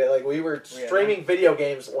 Seriously, I mean, like we were Yeah. streaming video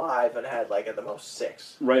games live and had like at the most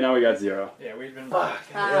 6. Right now, we got 0. yeah, we've been Fuck.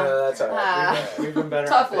 Ah. Yeah, that's alright. Ah. we've been better.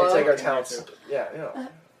 Tough on luck. They take our Facebook and talents. YouTube. Yeah,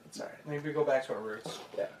 it's alright. Maybe we go back to our roots.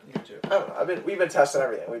 Yeah. YouTube. I don't know. We've been testing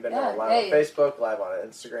everything. We've been Yeah, live hey. on Facebook, live on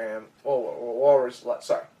Instagram.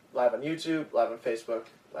 Live on YouTube, live on Facebook,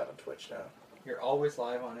 live on Twitch now, You're always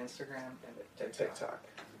live on Instagram and and TikTok.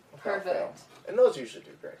 Perfect. And those usually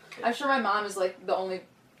do great. I'm sure my mom is like the only.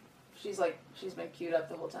 She's been queued up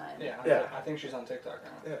the whole time. Yeah, Yeah. I think she's on TikTok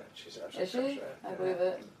now. Yeah, she's actually. Is she? I believe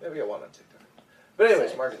it. Yeah, we got one on TikTok. But anyways,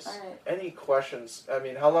 Sick. Marcus, Alright. any questions? I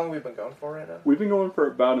mean, how long have we been going for right now? We've been going for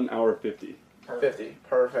about an hour 50. Perfect. 50.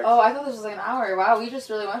 Perfect. Oh, I thought this was like an hour. Wow, we just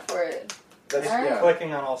really went for it. That's All right. yeah.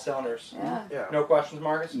 Clicking on all cylinders. Yeah. Yeah. No questions,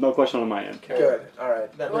 Marcus? No question on my end. Okay. Good. All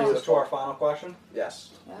right. That brings us to our final question. Yes.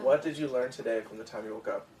 Yeah. What did you learn today from the time you woke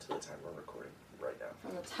up to the time we're recording right now?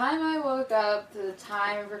 From the time I woke up to the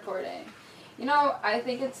time of recording. You know, I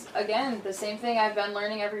think it's, again, the same thing I've been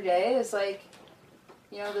learning every day is like,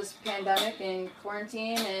 you know, this pandemic and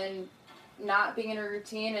quarantine and not being in a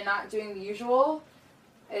routine and not doing the usual.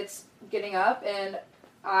 It's getting up, and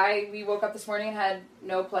we woke up this morning and had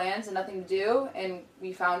no plans and nothing to do, and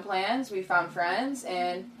we found plans, we found friends,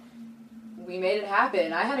 and we made it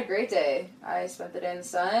happen. I had a great day. I spent the day in the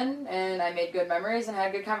sun, and I made good memories and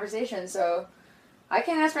had good conversations, so I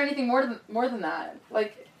can't ask for anything more than that.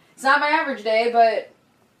 Like, it's not my average day, but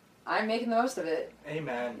I'm making the most of it.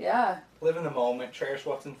 Amen. Yeah. Live in the moment. Cherish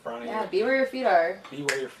what's in front of Yeah, you. be where your feet are. Be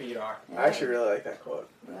where your feet are. Yeah. I actually really like that quote.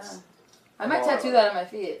 Yeah. I might tattoo that on my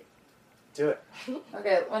feet. Do it.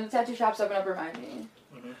 Okay, when the tattoo shops open up, remind me.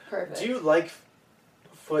 Mhm. Perfect. Do you like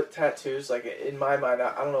foot tattoos? Like, in my mind,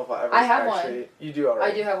 I don't know if I ever I have actually... one. You do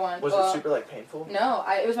already? I do have one. Was it super, like, painful? No,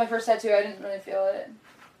 it was my first tattoo. I didn't really feel it.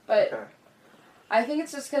 But Okay. I think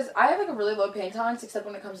it's just because I have like a really low pain tolerance, except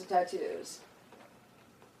when it comes to tattoos.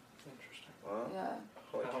 Interesting. Well, Yeah.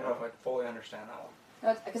 holy I don't cow. know if I fully understand that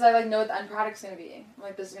one. Because I like know what the end product's gonna be. I'm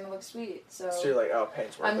like, this is gonna look sweet. So So you're like, oh,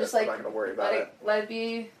 paint's worth I'm it. just like, I'm not going to worry about it. let it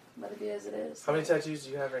be as it is. How many tattoos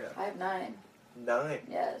do you have right now? I have 9. 9.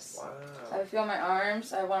 Yes. I Wow. have a few on my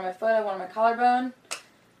arms. I have one on my foot. I have one on my collarbone.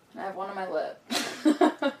 And I have one on my lip.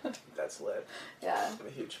 That's lit. Yeah. I'm a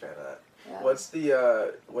huge fan of that. Yeah. What's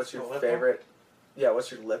your lip favorite? Yeah,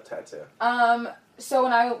 what's your lip tattoo? So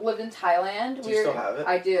when I lived in Thailand, Do you still have it?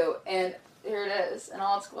 I do, and here it is in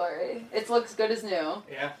all its glory. It looks good as new.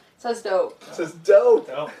 Yeah. It says dope. It says dope.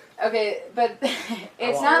 No. Okay, but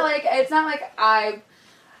it's want not it. like I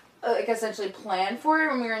essentially planned for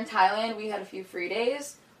it. When we were in Thailand, we had a few free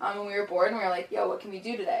days when we were bored, and we were like, "Yo, what can we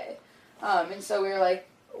do today?" And so we were like,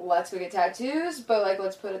 "Let's go get tattoos, but like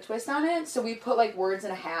let's put a twist on it." So we put like words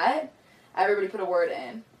in a hat. Everybody put a word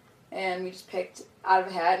in, and we just picked out of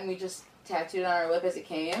a hat, and we just tattooed it on our lip as it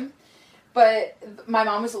came. But my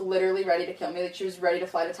mom was literally ready to kill me. Like, she was ready to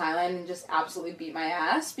fly to Thailand and just absolutely beat my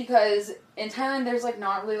ass. Because in Thailand, there's, like,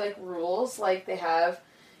 not really, like, rules like they have,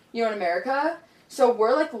 you know, in America. So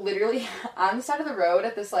we're, like, literally on the side of the road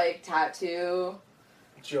at this, like, tattoo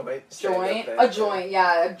Joint. A joint,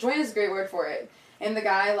 yeah. A joint is a great word for it. And the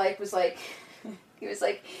guy, like, was like, he was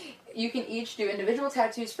like, you can each do individual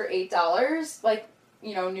tattoos for $8. Like,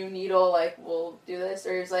 you know, new needle, like, we'll do this.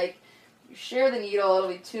 Or he's like, share the needle, it'll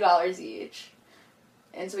be $2 each.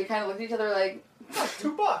 And so we kind of looked at each other like,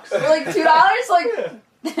 $2. we're like, $2?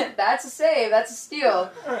 Like, that's a save, that's a steal.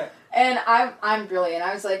 Alright. And I'm brilliant.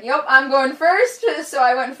 I was like, yep, I'm going first. So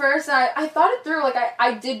I went first, and I thought it through. Like,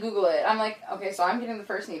 I did Google it. I'm like, okay, so I'm getting the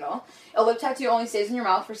first needle. A lip tattoo only stays in your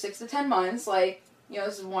mouth for 6 to 10 months. Like, you know,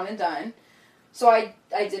 this is one and done. So I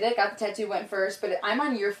did it, got the tattoo, went first, but I'm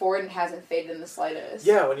on year 4 and it hasn't faded in the slightest.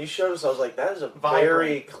 Yeah, when you showed us, I was like, that is a Vibrant.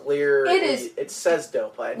 very clear... It is. It says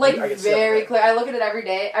dope. I can see very that. clear. I look at it every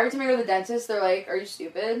day. Every time I go to the dentist, they're like, are you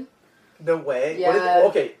stupid? No way. Yeah.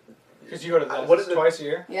 Okay. Because you go to the What dentist is it? twice a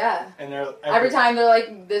year, Yeah. and they're... Every time they're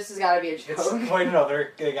like, this has got to be a joke. Wait, no,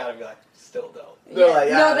 they gotta be like, still dope. They're like,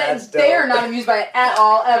 yeah, no, that's they dope. are not amused by it at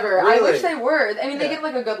all, ever. I Really? wish they were. I mean, they Yeah. get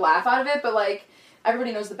like a good laugh out of it, but like,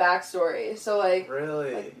 everybody knows the backstory. So like,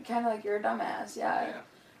 Really? kind of like, you're a dumbass, yeah. Yeah.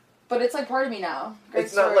 But it's like part of me now. Great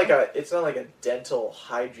It's not story. like a dental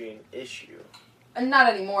hygiene issue. And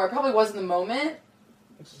not anymore. It probably was in the moment.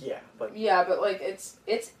 Yeah, but Yeah, but like, it's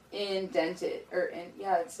indented, or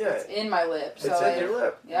it's in my lip. So it's like, in your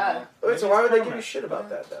lip. Yeah. Wait, so Maybe why it's would they give you permanent. shit about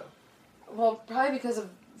that though? Well, probably because of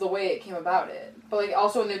the way it came about it. But like,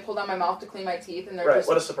 also when they pull down my mouth to clean my teeth, and they're Right. just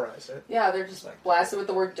What a surprise. Eh? yeah, they're just like blasted with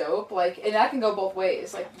the word dope. Like, and that can go both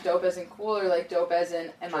ways. Like dope as in cool, or like dope as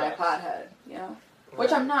in am I a Drugs. pothead? You know,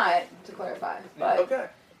 which I'm not, to clarify. But Okay.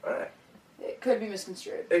 All right. it could be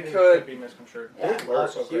misconstrued. It could. be misconstrued. Yeah. Big word.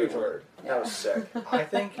 Also a great Huge word. word. Yeah. That was sick. I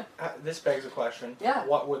think this begs a question. Yeah.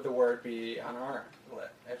 What would the word be on our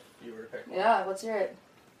lip if you were to pick one? Yeah, let's hear it.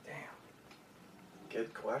 Damn.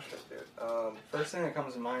 Good question, dude. First thing that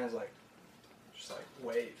comes to mind is like, just like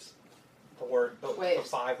waves. The word, the Waves.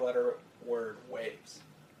 5-letter word waves.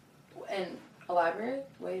 And elaborate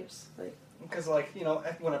waves, like Because like, you know,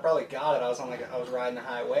 when I probably got it, I was riding a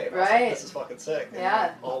high wave. I was Right. like, this is fucking sick. And Yeah.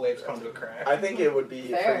 then all waves come to a crash. I think it would be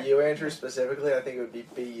Fair. for you, Andrew, specifically. I think it would be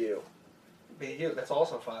BU. BU, that's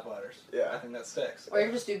also 5 letters. Yeah. I think that's 6. or you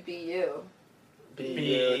can just do BU.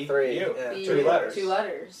 BU 3. BU. Yeah. BU, 2 letters. 2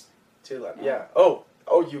 letters. 2 letters. Yeah. Yeah.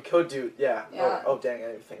 Oh, you could do. Yeah. Yeah. Oh, dang! I didn't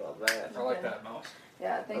even think about that. I like that most.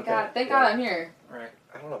 Yeah, thank Okay, God. Thank yeah. God I'm here. Right.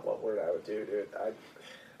 I don't know what word I would do, dude.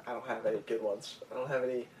 I don't have any good ones. I don't have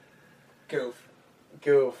any goof.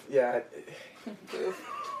 Yeah. Goof.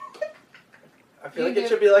 I feel like it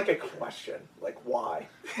should be like a question, like why.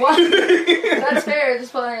 What? That's fair.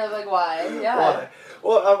 Just pulling it like why? Yeah. Why?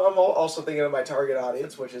 Well, I'm also thinking of my target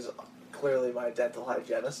audience, which is clearly my dental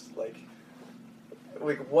hygienist. Like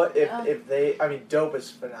what if they? I mean, dope is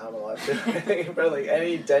phenomenal. But like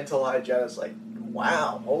any dental hygienist, like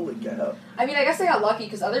wow, holy cow. I mean, I guess I got lucky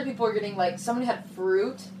because other people were getting like someone had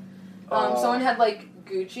fruit, someone had like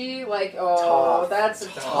Gucci, like Tough. that's a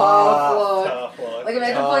tough look. Tough look. Like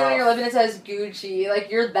imagine pulling on your lip and it says Gucci.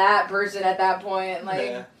 Like you're that person at that point. Like,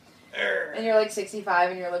 Yeah. and you're like 65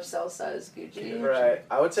 and your lip still says Gucci. Right.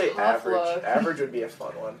 I would say Tough average. look. Average would be a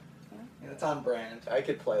fun one. Yeah, it's on brand. I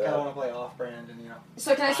could play I kind of that. want to play off brand and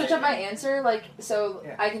So can I switch up my answer? Like, so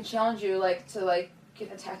Yeah. I can challenge you, like, to like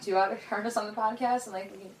get a tattoo artist on the podcast and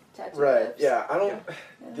like we can tattoo Right. lips. Yeah. I don't. Yeah.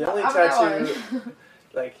 The only I'm that tattoo. one.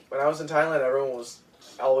 Like when I was in Thailand,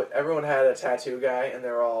 everyone had a tattoo guy, and they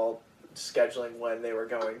were all scheduling when they were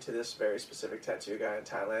going to this very specific tattoo guy in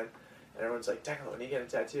Thailand. And everyone's like, Declan, when you get a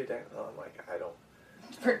tattoo, Declan, I'm like, I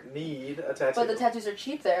don't need a tattoo. But the tattoos are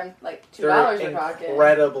cheap there, like $2 they're a pocket.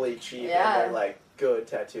 incredibly cheap, Yeah. and they're like good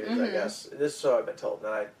tattoos, I Mhm. guess. This is so I've been told,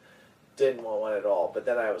 and I didn't want one at all. But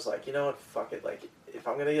then I was like, you know what, fuck it. Like, if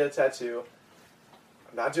I'm gonna get a tattoo,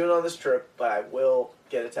 I'm not doing it on this trip, but I will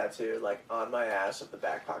get a tattoo like on my ass of the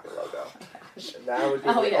Back Pocket logo. And that would be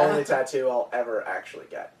Oh, the yeah. only tattoo I'll ever actually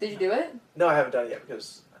get. Did you do it? No, I haven't done it yet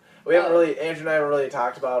because we haven't Oh. really, Andrew and I haven't really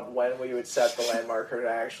talked about when we would set the landmark to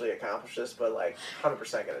actually accomplish this, but like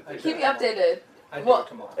 100% gonna do Keep me that. updated. I do Well, it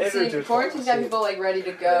tomorrow. Andrew See, do quarantine's got see. people like ready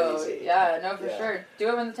to go. Crazy. Yeah, no, for Yeah. sure. Do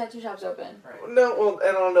it when the tattoo shop's open. Right. No, well, and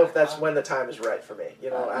I don't know if that's when the time is right for me. You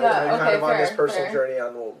know, I'm kind okay, of on this fair, personal fair. journey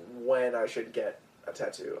on when I should get a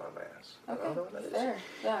tattoo on my ass. I don't know Okay, when that is. fair.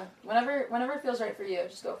 Yeah, whenever it feels right for you,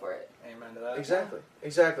 just go for it. Amen to that.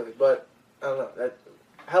 Exactly. But I don't know. That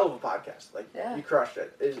hell of a podcast. Like Yeah. you crushed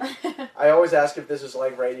it. I always ask if this is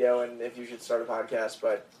like radio and if you should start a podcast,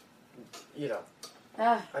 but you know,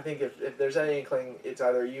 Yeah. I think if there's any inkling, it's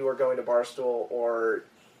either you are going to Barstool or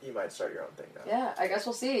you might start your own thing now. Yeah, I guess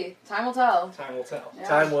we'll see. Time will tell. Time will tell. Yeah.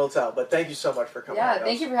 Time will tell. But thank you so much for coming. Yeah, on.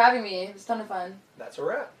 thank you for having me. It was a ton of fun. That's a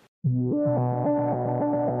wrap.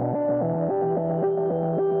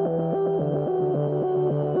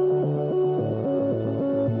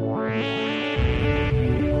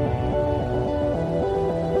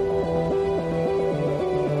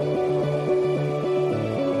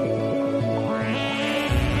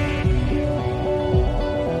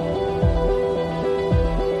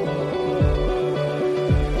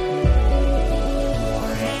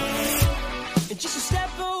 Just a step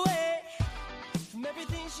away from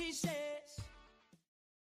everything she says.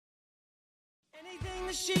 Anything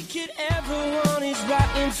that she could ever want is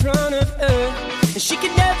right in front of her. And she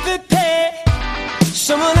could never pay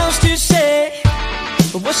someone else to say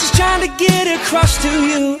but what she's trying to get across to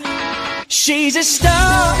you. She's a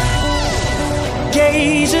star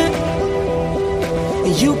gazer,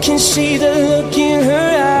 and you can see the look in her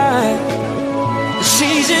eye.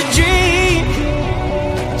 She's a dream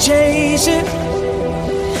chaser.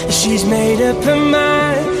 She's made up her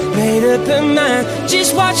mind,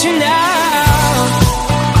 just watch her now.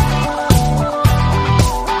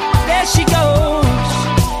 There she goes.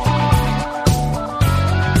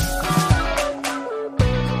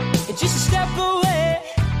 And just a step away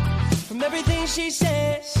from everything she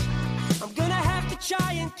says. I'm gonna have to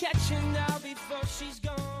try and catch her now before she's gone.